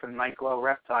Gray from Night Glow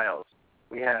Reptiles.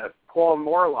 We have Paul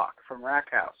Morlock from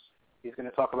Rack House. He's going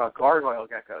to talk about gargoyle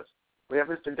geckos. We have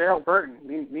Mr. Daryl Burton.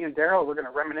 Me and Daryl, we're going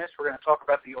to reminisce. We're going to talk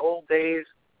about the old days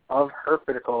of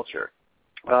herpetoculture.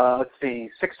 Let's see,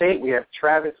 6-8, we have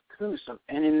Travis Coos of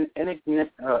Enigmatic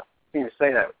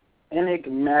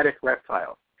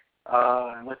Reptile.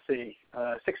 And let's see,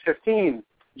 6-15,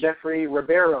 Jeffrey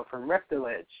Ribeiro from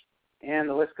Reptiledge. And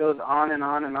the list goes on and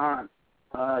on and on.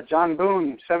 John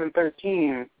Boone,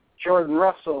 7-13, Jordan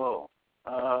Russell,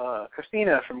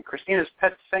 Christina from Christina's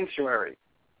Pet Sanctuary.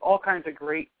 All kinds of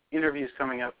great interviews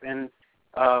coming up. And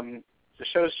the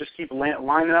shows just keep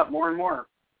lining up more and more.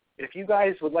 If you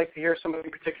guys would like to hear somebody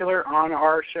in particular on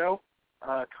our show,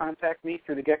 contact me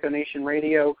through the Gecko Nation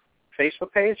Radio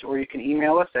Facebook page, or you can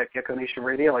email us at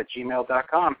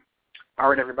geckonationradio@gmail.com. All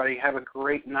right, everybody, have a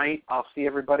great night. I'll see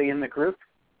everybody in the group,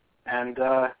 and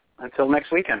until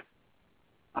next weekend.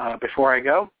 Before I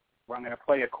go, I'm going to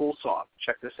play a cool song.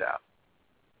 Check this out.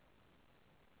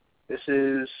 This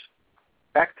is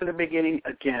Back to the Beginning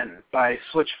Again by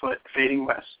Switchfoot, Fading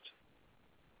West.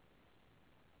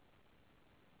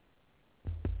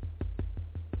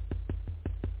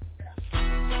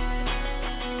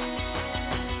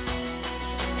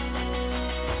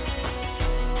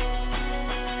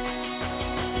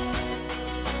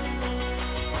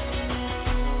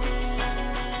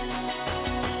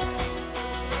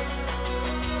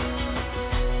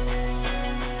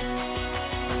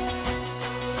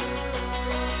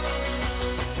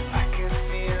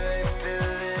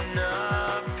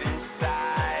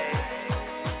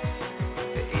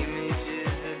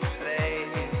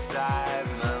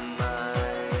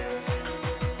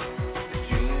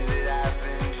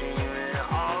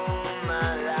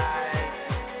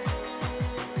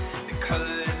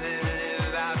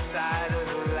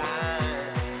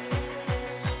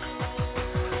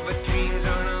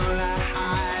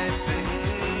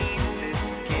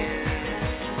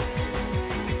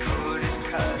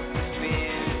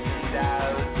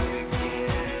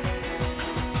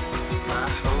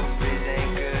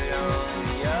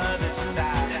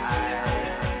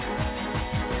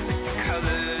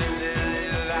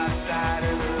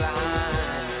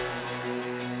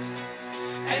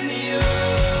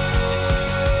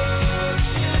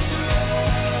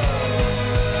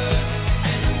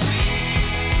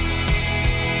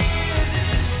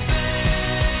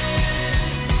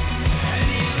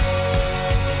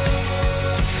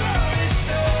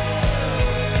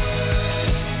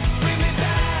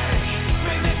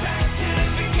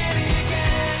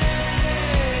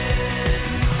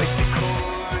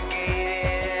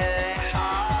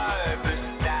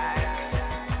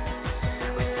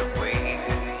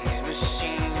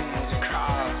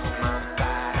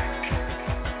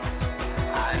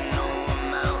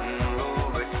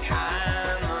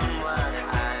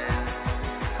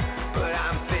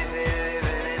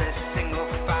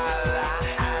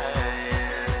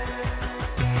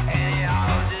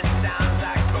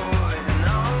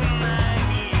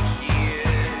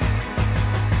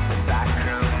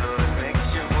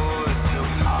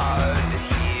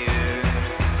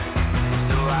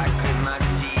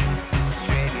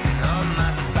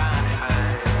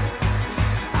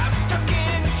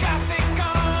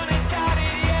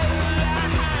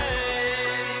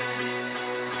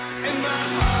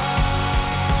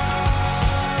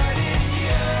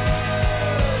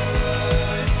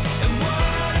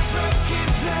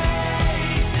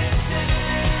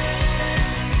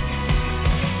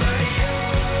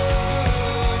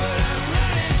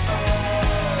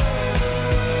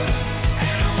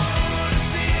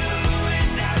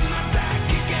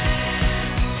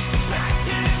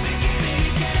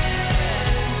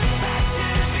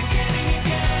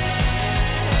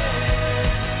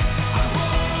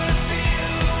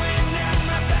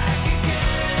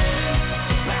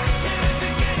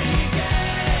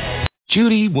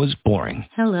 Judy was boring.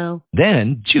 Hello.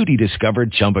 Then Judy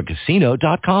discovered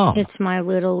ChumbaCasino.com. It's my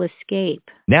little escape.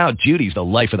 Now Judy's the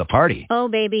life of the party. Oh,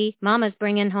 baby, mama's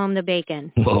bringing home the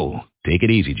bacon. Whoa, take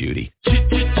it easy, Judy.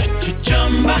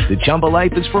 The Chumba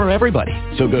life is for everybody.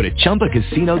 So go to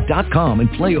ChumbaCasino.com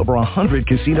and play over 100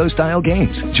 casino-style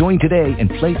games. Join today and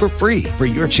play for free for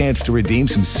your chance to redeem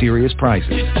some serious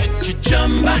prizes.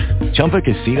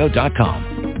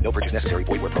 ChumbaCasino.com. No purchase necessary.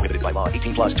 Void where prohibited by law.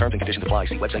 18 plus terms and conditions apply.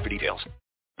 See website for details.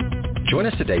 Join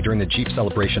us today during the Jeep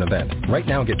Celebration event. Right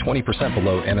now, get 20%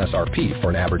 below MSRP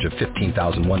for an average of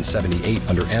 $15,178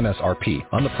 under MSRP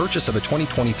on the purchase of a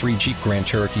 2023 Jeep Grand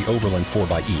Cherokee Overland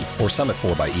 4xE or Summit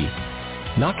 4xE.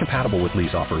 Not compatible with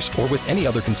lease offers or with any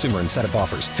other consumer incentive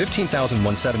offers.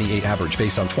 $15,178 average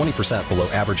based on 20% below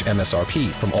average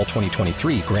MSRP from all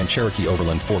 2023 Grand Cherokee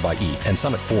Overland 4xE and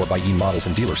Summit 4xE models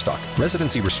in dealer stock.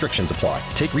 Residency restrictions apply.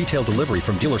 Take retail delivery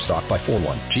from dealer stock by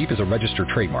 4/1. Jeep is a registered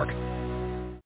trademark.